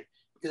say it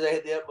because I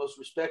had the utmost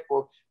respect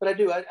for him. But I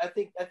do. I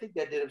think that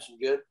did him some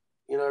good.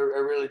 I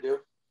really do.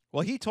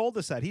 Well, he told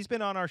us that. He's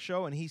been on our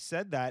show, and he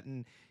said that.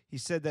 And he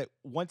said that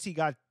once he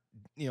got,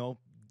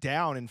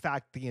 down, in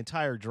fact, the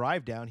entire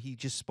drive down, he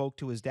just spoke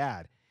to his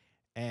dad.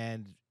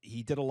 And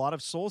he did a lot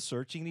of soul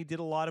searching, and he did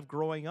a lot of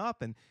growing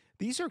up. And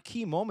these are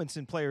key moments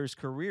in players'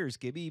 careers,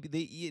 Gibby.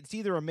 It's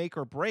either a make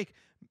or break.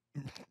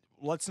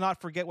 Let's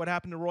not forget what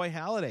happened to Roy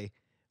Halladay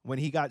when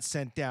he got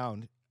sent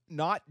down.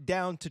 Not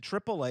down to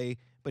AAA,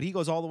 but he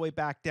goes all the way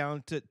back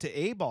down to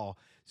A-ball.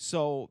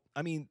 So,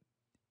 I mean,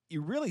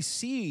 you really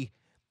see,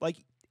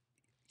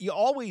 you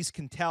always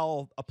can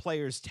tell a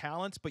player's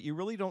talents, but you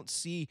really don't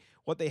see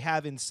what they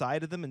have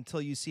inside of them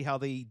until you see how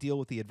they deal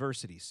with the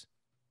adversities.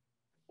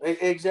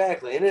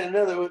 Exactly. And then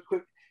another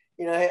quick,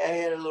 I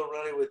had a little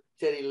running with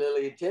Teddy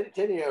Lilly.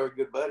 Teddy and I were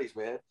good buddies,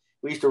 man.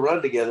 We used to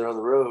run together on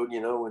the road,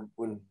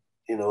 when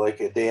like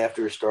a day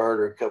after a start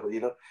or a couple, we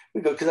go,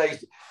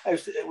 because I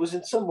was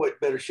in somewhat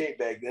better shape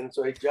back then.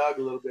 So I jogged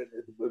a little bit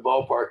at the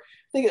ballpark.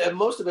 I think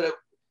most of it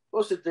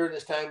during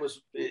this time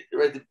was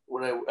right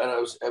when I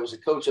was a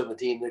coach on the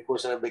team. And of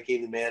course, I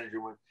became the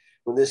manager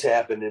when this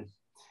happened, and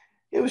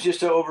it was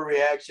just an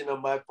overreaction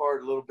on my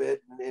part a little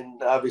bit,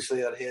 and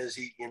obviously on his.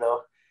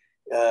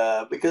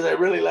 Because I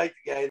really liked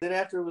the guy. Then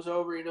after it was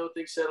over,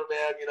 things settled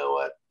down. You know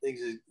what?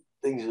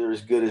 Things are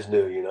as good as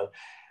new.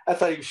 I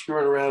thought he was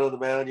screwing around on the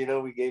mound.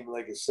 We gave him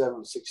like a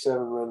 7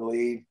 run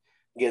lead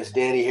against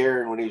Danny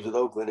Herron when he was with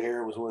Oakland.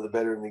 Herron was one of the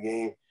better in the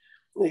game.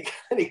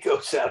 And he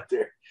goes out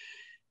there.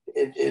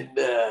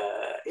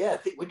 I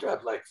think we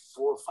dropped like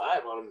 4 or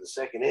 5 on him in the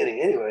second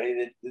inning.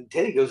 Anyway, and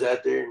Teddy goes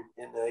out there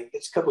and he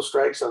gets a couple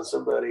strikes on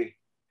somebody.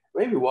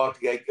 Maybe walked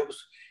the guy.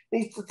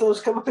 He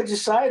throws a couple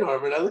pitches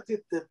sidearm, and I looked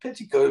at the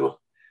pitching coach. Well,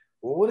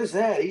 what is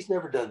that? He's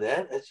never done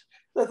that.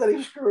 I thought he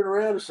was screwing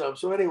around or something.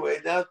 So anyway,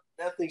 now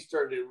things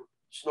started to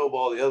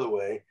snowball the other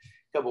way.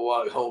 A couple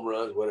of home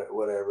runs,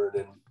 whatever. And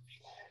then,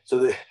 so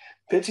the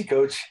pitching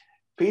coach,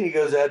 Petey,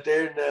 goes out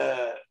there and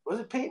was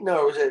it Pete?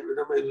 No, was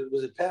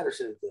it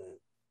Patterson at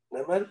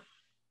the time?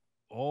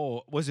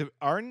 Oh, was it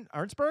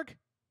Arnsberg?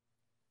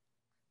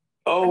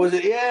 Oh, was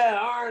it? Yeah,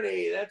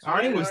 Arnie. That's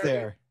Arnie right. was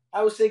there.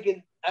 I was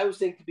thinking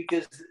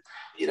because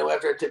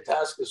after I took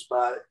Tosca's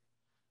spot,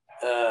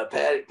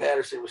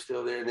 Patterson was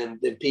still there, and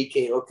then Pete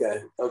came.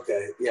 Okay,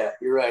 yeah,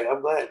 you're right.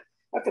 I'm glad.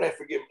 How can I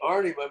forget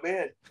Arnie, my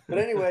man? But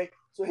anyway,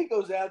 So he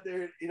goes out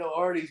there.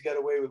 Artie's got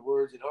away with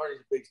words, and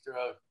Artie's a big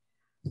strong.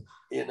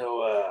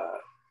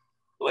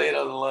 Lay it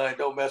on the line.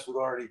 Don't mess with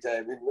Artie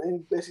type.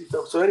 And basically,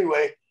 so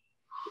anyway,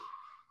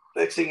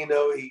 next thing you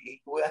know,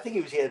 I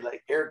think he had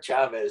like Eric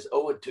Chavez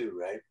 0-2,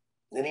 right?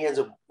 Then he ends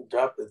up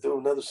threw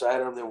another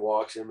sidearm, then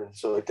walks him, and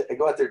so I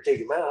go out there to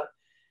take him out.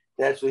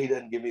 That's when he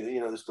doesn't give me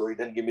the story. He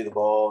doesn't give me the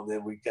ball, and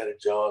then we kind of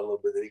jaw a little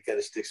bit. Then he kind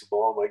of sticks the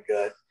ball in my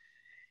gut,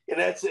 and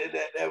that's it.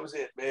 That was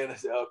it, man. I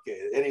said,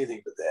 okay,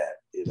 anything but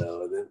that,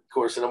 And then of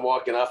course, I'm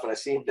walking off, and I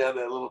see him down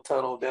that little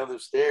tunnel down the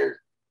stairs,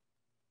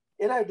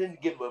 and I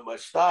didn't give him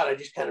much thought. I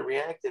just kind of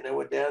reacted. I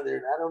went down there,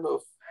 and I don't know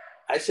if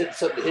I said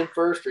something to him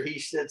first or he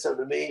said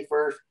something to me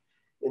first.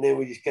 And then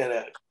we just kind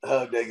of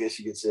hugged, I guess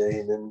you could say.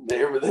 And then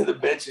the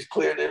bench is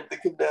cleared. They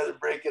come down and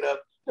break it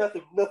up.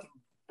 Nothing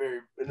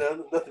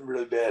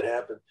really bad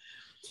happened.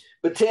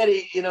 But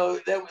Teddy,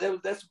 that's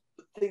the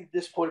thing that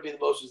disappointed me the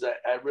most is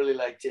I really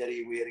liked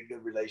Teddy. We had a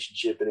good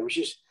relationship, and it was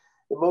just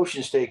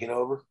emotions taking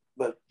over.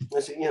 But I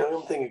said,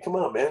 I'm thinking, come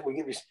on, man.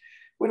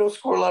 We don't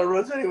score a lot of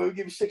runs anyway. We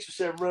give you 6 or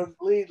 7 runs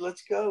lead.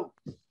 Let's go.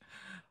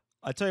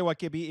 I'll tell you what,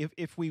 Gibby,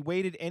 if we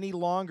waited any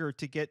longer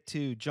to get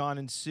to John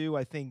and Sue,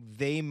 I think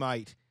they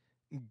might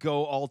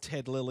go all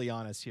Ted Lily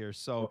on us here.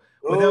 So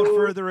without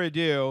further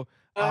ado,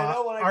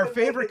 our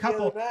favorite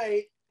couple.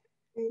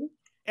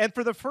 And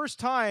for the first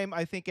time,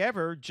 I think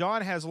ever,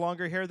 John has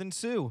longer hair than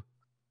Sue.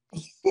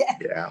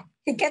 Yeah.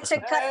 He gets a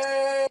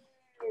cut.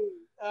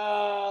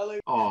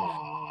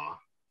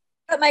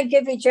 Got my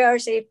Gibby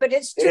jersey, but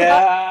it's too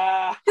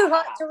hot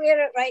to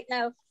wear it right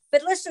now.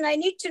 But listen, I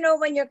need to know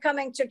when you're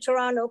coming to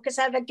Toronto because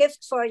I have a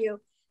gift for you,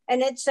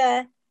 and it's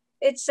a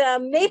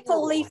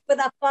maple leaf with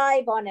a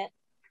 5 on it.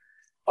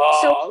 Oh,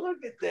 so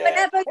look at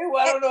that! Hey, well,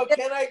 I don't know.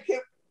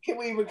 Can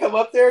we even come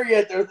up there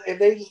yet? Have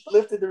they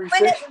lifted the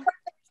restriction?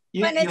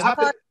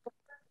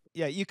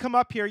 You come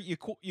up here. You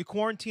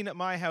quarantine at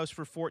my house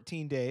for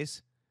 14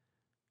 days,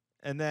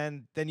 and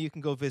then you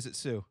can go visit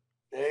Sue.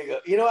 There you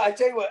go. I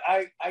tell you what,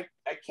 I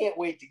can't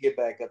wait to get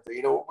back up there.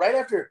 Right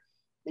after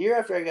the year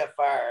after I got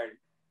fired,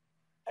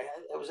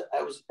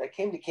 I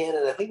came to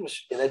Canada. I think it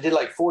was, and I did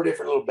like 4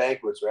 different little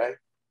banquets. Right.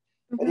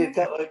 I did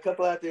a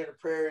couple out there in the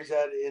prairies,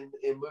 out in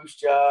Moose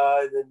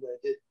Jaw, and then I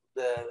did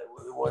the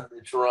one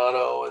in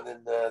Toronto, and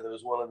then there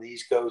was one on the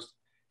East Coast.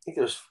 I think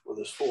there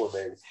was 4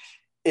 maybe,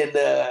 and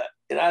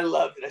I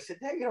loved it. I said,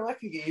 hey, I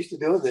could get used to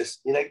doing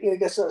this. I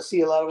guess I'll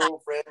see a lot of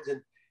old friends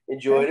and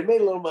enjoy it. It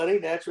made a little money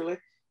naturally,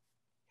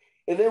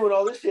 and then when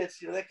all this hits,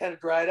 that kind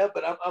of dried up.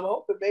 But I'm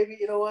hoping maybe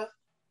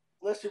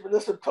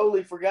unless I'm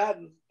totally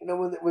forgotten,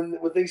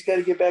 when things kind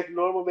of get back to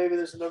normal, maybe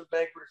there's another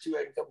banquet or 2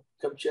 I can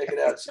come check it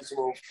out, see some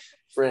old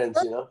friends,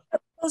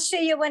 We'll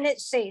see you when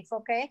it's safe,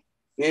 okay?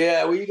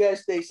 Yeah, well, you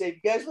guys stay safe.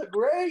 You guys look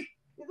great.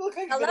 You look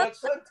like you've been out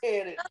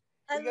suntanning.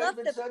 I love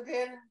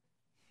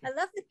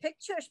the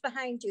pictures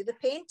behind you, the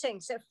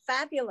paintings. They're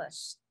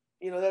fabulous.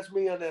 That's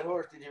me on that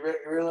horse. Did you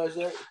realize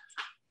that?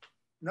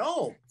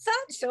 No.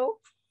 Thought so.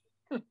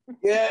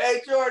 Yeah,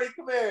 hey, Jordy,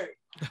 come here.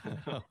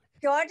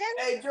 Jordan?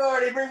 Hey,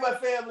 Jordy, bring my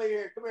family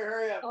here. Come here,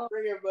 hurry up.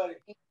 Bring everybody.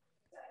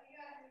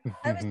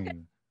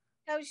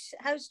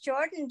 How's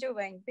Jordan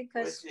doing?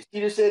 Because she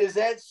just said, "Is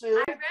that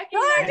Sue?" I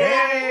recognize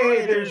that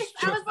voice.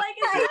 I was like,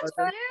 "Is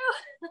that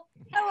Sue?"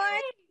 How are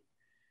you?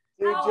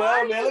 Hey,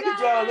 John, man, look at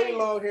John. Look at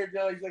long hair,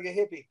 John. He's like a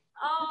hippie.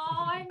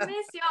 Oh, I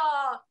miss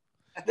y'all.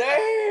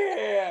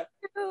 There.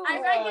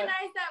 I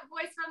recognized that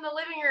voice from the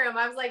living room.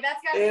 I was like,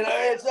 "That's got to be." And I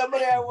had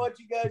somebody I want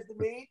you guys to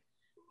meet.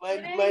 My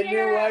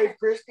new wife,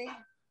 Christy.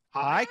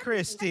 Hi,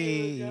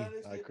 Christy.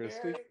 Hi,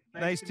 Christy.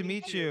 Nice to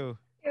meet you.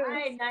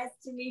 Hi, nice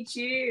to meet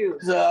you.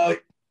 So,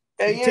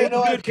 hey, you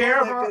taking good care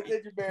of her?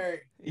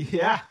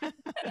 Yeah.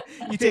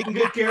 You taking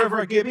good care of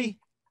our Gibby?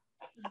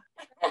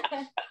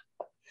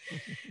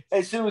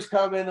 Hey, Sue was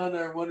commenting on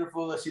our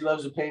wonderful, she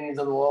loves the paintings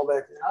on the wall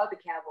back there. Oh, the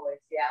Cowboys,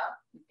 yeah.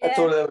 I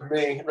told her that was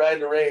me,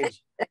 riding the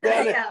range.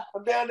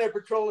 I'm down there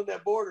patrolling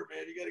that border,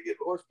 man. You got to get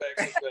horseback.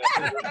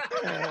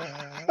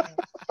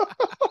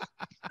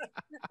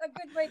 A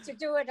good way to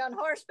do it on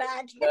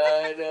horseback.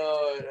 I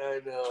know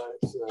it.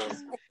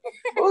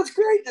 Well, it's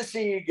great to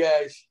see you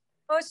guys.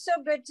 Oh, it's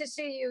so good to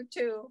see you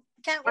too.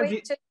 Can't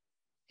wait to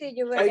see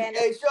you again.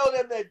 Hey, show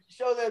them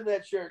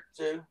that shirt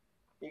too.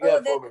 You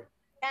got for me.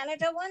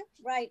 Canada one,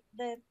 right?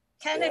 The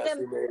Canada. Yeah,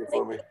 she made it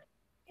for me.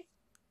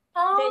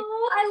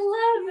 Oh, I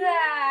love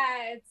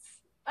that.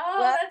 Oh,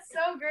 well, that's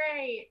so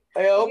great.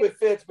 Hey, I hope it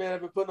fits, man.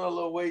 I've been putting on a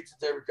little weight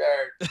since I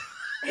retired.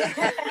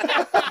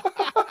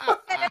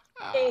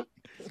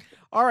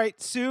 All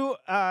right, Sue,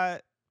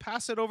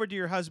 pass it over to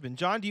your husband.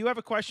 John, do you have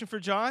a question for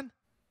John?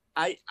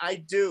 I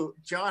do.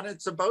 John,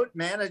 it's about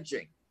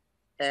managing.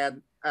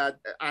 And I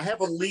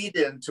have a lead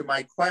in to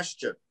my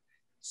question.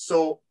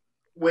 So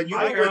when you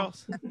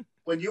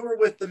were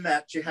with the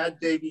Mets, you had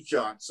Davey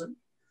Johnson.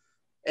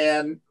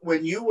 And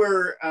when you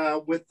were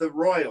with the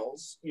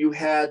Royals, you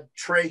had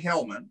Trey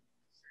Hillman.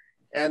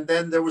 And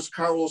then there was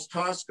Carlos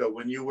Tosca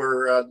when you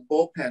were the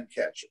bullpen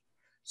catcher.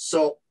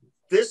 So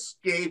this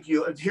gave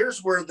you, and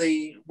here's where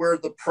the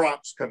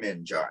props come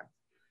in, John.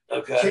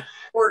 Okay.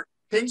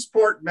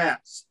 Kingsport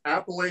Mets,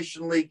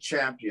 Appalachian League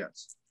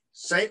champions.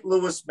 St.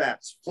 Louis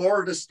Mets,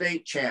 Florida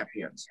State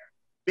champions.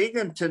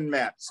 Binghamton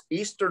Mets,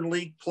 Eastern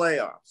League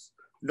playoffs.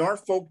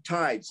 Norfolk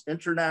Tides,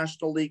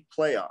 International League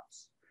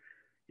playoffs.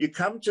 You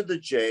come to the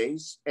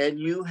Jays and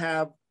you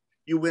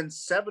win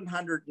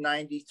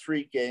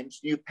 793 games.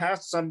 You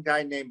pass some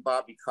guy named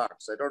Bobby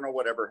Cox. I don't know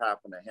whatever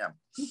happened to him.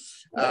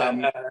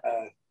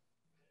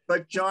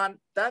 But John,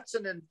 that's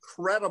an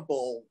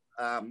incredible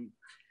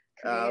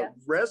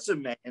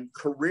resume and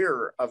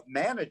career of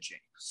managing.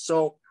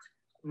 So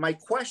my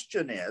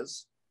question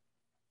is,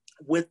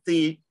 with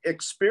the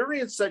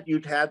experience that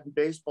you'd had in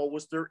baseball,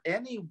 was there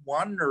any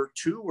one or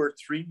two or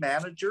three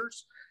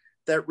managers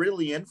that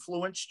really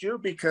influenced you?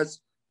 Because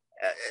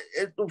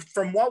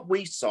from what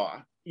we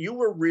saw, you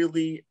were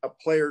really a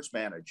player's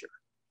manager,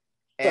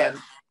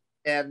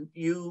 and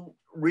you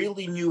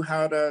really knew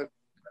how to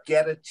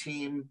get a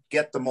team,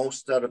 get the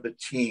most out of a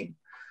team.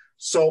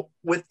 So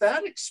with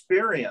that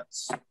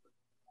experience,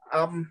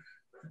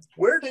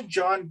 where did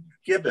John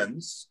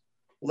Gibbons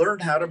learn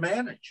how to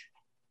manage?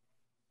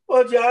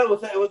 Well, John,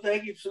 well,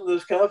 thank you for some of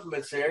those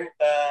compliments there.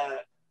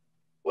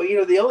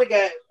 Well, the only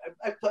guy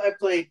I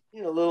played,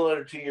 a little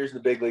under 2 years in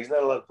the big leagues,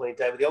 not a lot of playing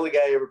time. But the only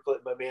guy I ever played,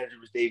 my manager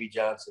was Davey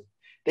Johnson.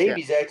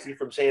 Davey's actually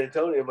from San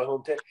Antonio, my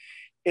hometown,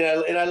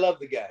 and I love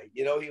the guy.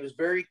 He was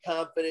very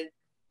confident.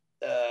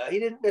 He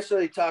didn't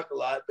necessarily talk a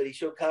lot, but he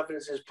showed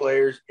confidence in his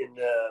players. And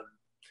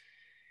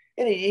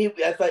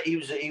I thought he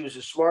was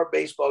a smart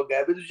baseball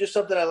guy, but it was just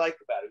something I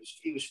liked about it.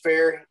 He was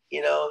fair,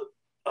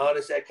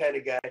 honest, that kind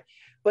of guy.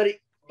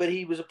 But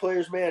he was a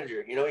player's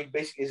manager. He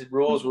basically, his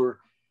rules were,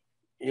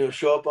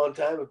 show up on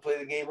time and play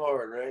the game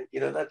hard, right?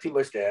 Not too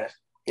much to ask.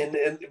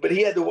 But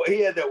he had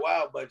that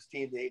Wild Bucks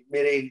team, the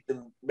mid-'80s,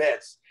 the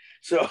Mets.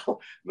 So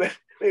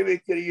maybe he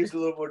could have used a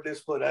little more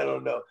discipline. I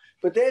don't know.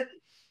 But then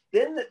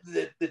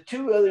the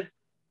two other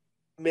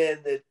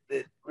men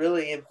that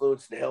really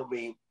influenced and helped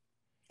me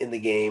in the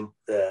game,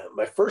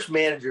 my first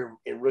manager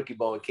in rookie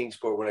ball in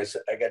Kingsport when I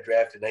got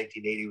drafted in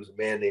 1980 was a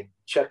man named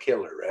Chuck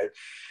Hiller, right?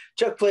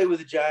 Chuck played with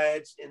the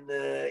Giants and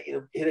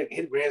hit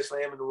a grand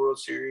slam in the World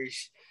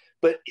Series.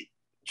 But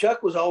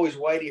Chuck was always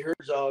Whitey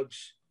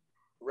Herzog's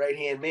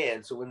right-hand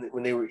man. So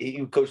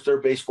he would coach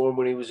third base for him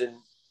when he was in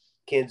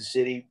Kansas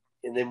City.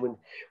 And then when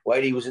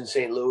Whitey was in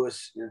St.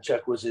 Louis,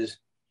 Chuck was his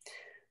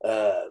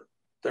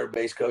third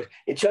base coach.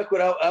 And Chuck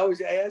I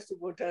asked him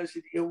one time, I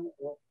said,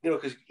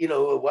 because,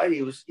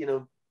 Whitey was,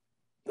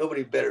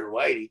 nobody better than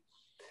Whitey.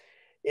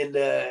 And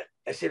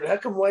I said, how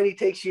come Whitey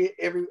takes you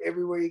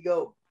everywhere you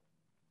go?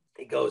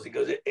 He goes,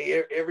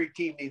 every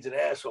team needs an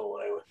asshole.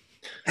 When I went,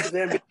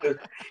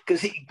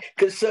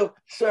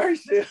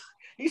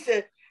 he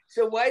said,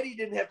 so Whitey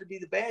didn't have to be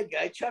the bad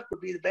guy. Chuck would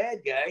be the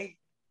bad guy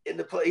in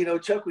the play.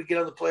 Chuck would get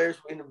on the players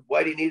when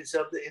Whitey needed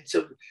something. And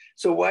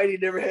so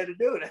Whitey never had to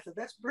do it. I thought,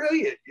 that's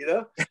brilliant,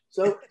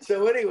 So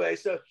anyway,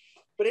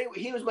 but anyway,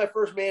 he was my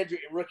first manager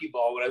in rookie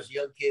ball when I was a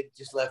young kid,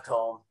 just left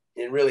home,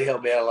 and really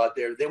helped me out a lot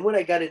there. Then when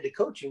I got into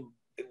coaching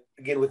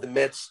again with the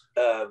Mets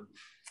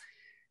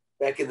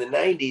back in the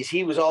 90s,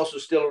 he was also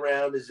still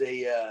around as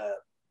a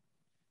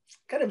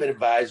kind of an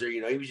advisor. He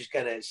was just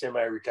kind of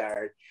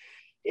semi-retired.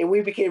 And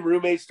we became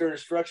roommates during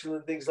instruction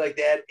and things like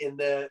that.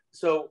 And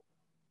so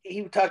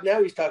he's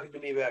talking to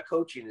me about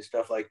coaching and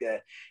stuff like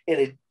that.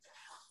 And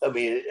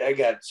I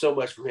got so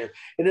much from him.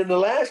 And then the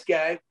last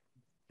guy,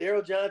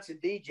 Daryl Johnson,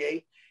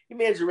 DJ, he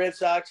managed the Red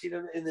Sox,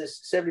 in this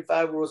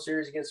 75 World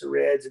Series against the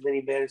Reds, and then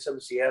he managed some in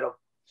Seattle.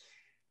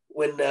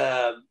 When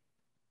I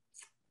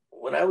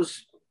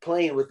was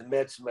playing with the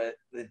Mets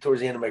towards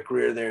the end of my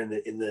career there in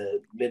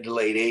the mid to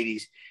late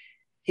 80s,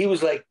 he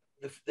was like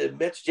the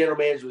Mets general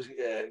manager was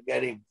a guy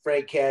named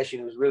Frank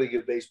Cashin, who was a really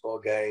good baseball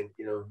guy and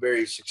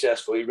very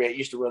successful. He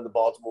used to run the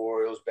Baltimore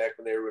Orioles back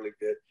when they were really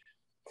good.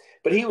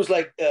 But he was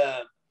like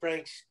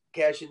Frank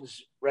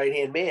Cashin's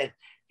right-hand man.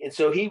 And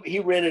so he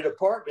rented an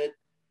apartment.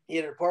 He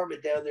had an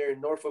apartment down there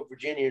in Norfolk,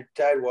 Virginia,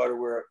 Tidewater,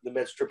 where the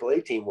Mets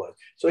AAA team was.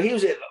 So he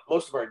was at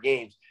most of our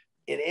games.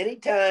 And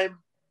anytime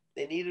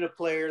they needed a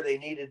player, they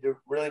needed to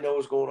really know what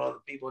was going on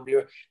with people in New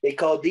York, they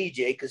called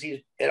DJ because he's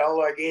at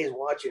all our games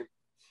watching.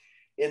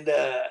 And,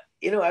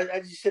 I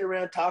just sit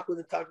around, talk with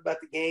him, talk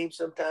about the game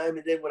sometime.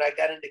 And then when I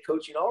got into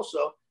coaching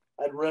also,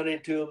 I'd run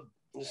into him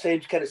in the same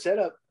kind of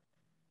setup.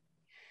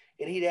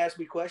 And he'd ask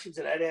me questions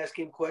and I'd ask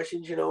him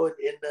questions,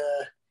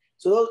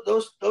 so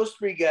those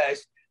three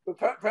guys, but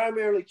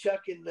primarily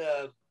Chuck and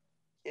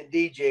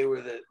DJ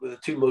were the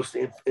two most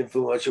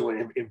influential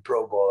in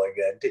pro ball. I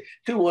got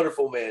two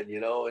wonderful men,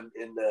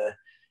 and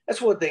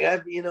that's one thing.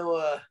 I've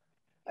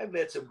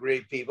met some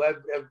great people.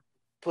 I've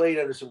played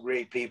under some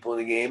great people in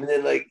the game, and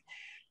then like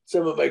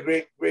some of my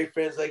great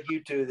friends like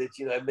you two that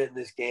I met in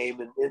this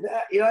game, and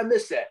I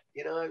miss that,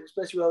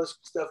 especially with all this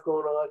stuff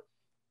going on.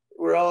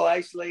 We're all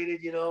isolated,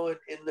 and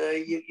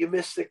you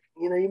miss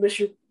you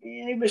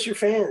miss your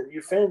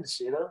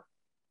friends,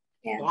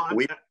 Yeah. Well,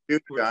 we do,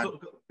 John.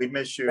 We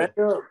miss you.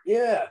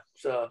 Yeah.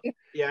 So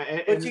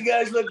yeah, but you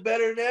guys look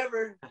better than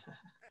ever.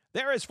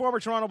 There is former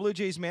Toronto Blue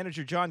Jays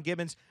manager John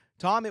Gibbons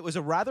Tom, it was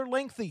a rather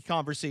lengthy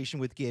conversation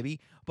with Gibby,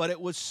 but it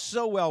was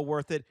so well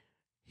worth it.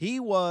 He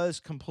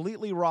was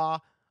completely raw,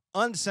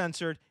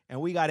 uncensored,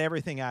 and we got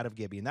everything out of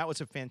Gibby. And that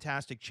was a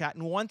fantastic chat.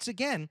 And once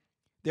again,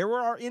 there were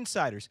our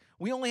insiders.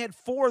 We only had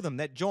 4 of them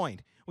that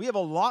joined. We have a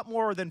lot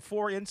more than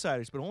 4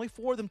 insiders, but only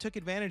 4 of them took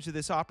advantage of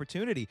this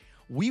opportunity.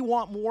 We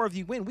want more of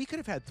you in. We could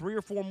have had 3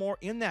 or 4 more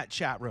in that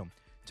chat room.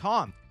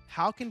 Tom,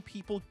 how can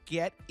people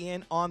get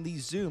in on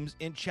these Zooms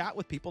and chat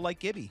with people like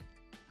Gibby?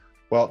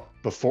 Well,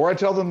 before I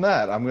tell them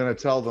that, I'm going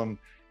to tell them,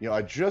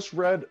 I just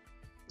read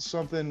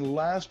something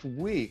last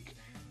week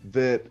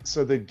that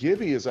said that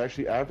Gibby is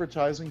actually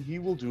advertising he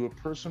will do a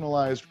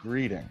personalized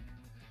greeting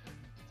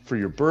for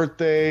your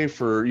birthday,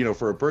 for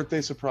a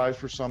birthday surprise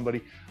for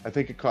somebody. I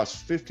think it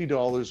costs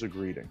 $50 a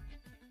greeting.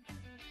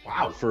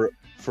 Wow. For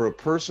a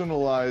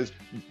personalized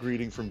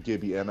greeting from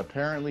Gibby, and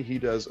apparently he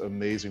does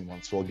amazing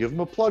ones. So I'll give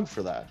him a plug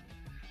for that.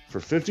 For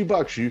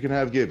 $50, you can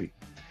have Gibby.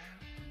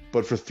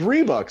 But for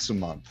 $3 a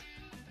month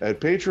at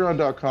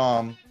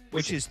patreon.com,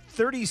 which is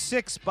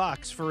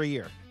 $36 for a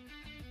year.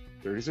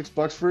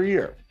 $36 for a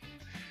year.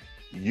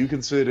 You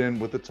can sit in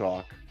with the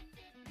talk,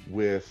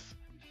 with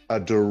a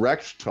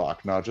direct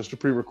talk, not just a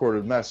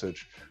pre-recorded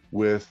message,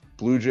 with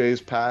Blue Jays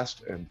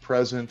past and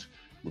present,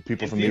 with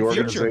people from the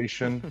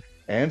organization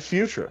and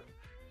future.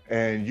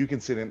 And you can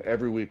sit in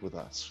every week with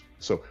us.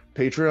 So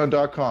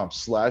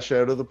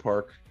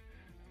patreon.com/outofthepark.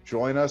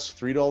 Join us,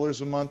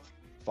 $3 a month,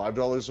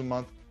 $5 a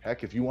month.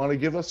 Heck, if you want to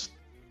give us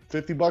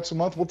 $50 a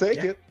month, we'll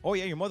take it. Oh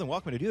yeah, you're more than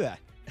welcome to do that.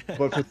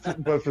 but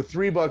for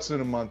 $3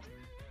 in a month,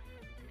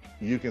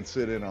 you can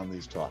sit in on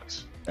these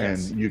talks, and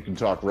you can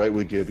talk right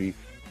with Gibby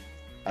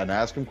and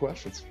ask him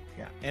questions.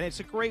 Yeah, and it's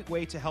a great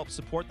way to help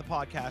support the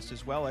podcast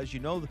as well. As you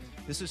know,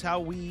 this is how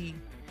we,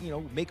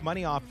 make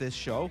money off this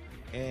show,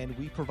 and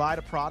we provide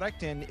a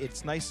product, and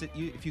it's nice that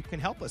if you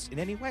can help us in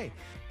any way.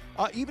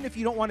 Even if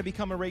you don't want to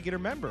become a regular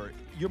member,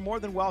 you're more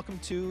than welcome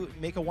to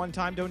make a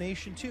one-time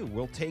donation too.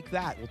 We'll take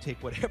that. We'll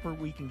take whatever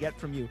we can get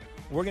from you.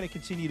 We're going to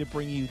continue to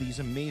bring you these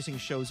amazing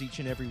shows each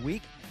and every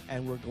week,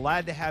 and we're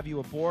glad to have you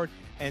aboard.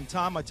 And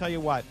Tom, I tell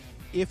you what,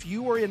 if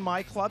you were in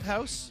my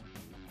clubhouse,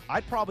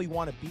 I'd probably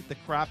want to beat the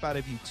crap out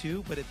of you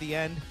too, but at the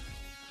end,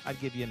 I'd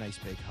give you a nice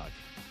big hug.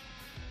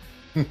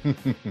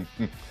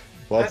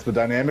 Well, it's the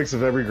dynamics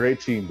of every great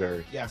team,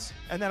 Barry. Yes,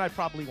 and then I'd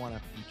probably want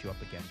to beat you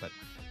up again, but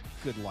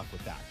good luck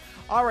with that.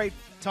 All right,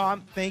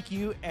 Tom, thank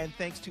you, and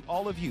thanks to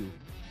all of you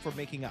for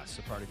making us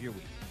a part of your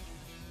week.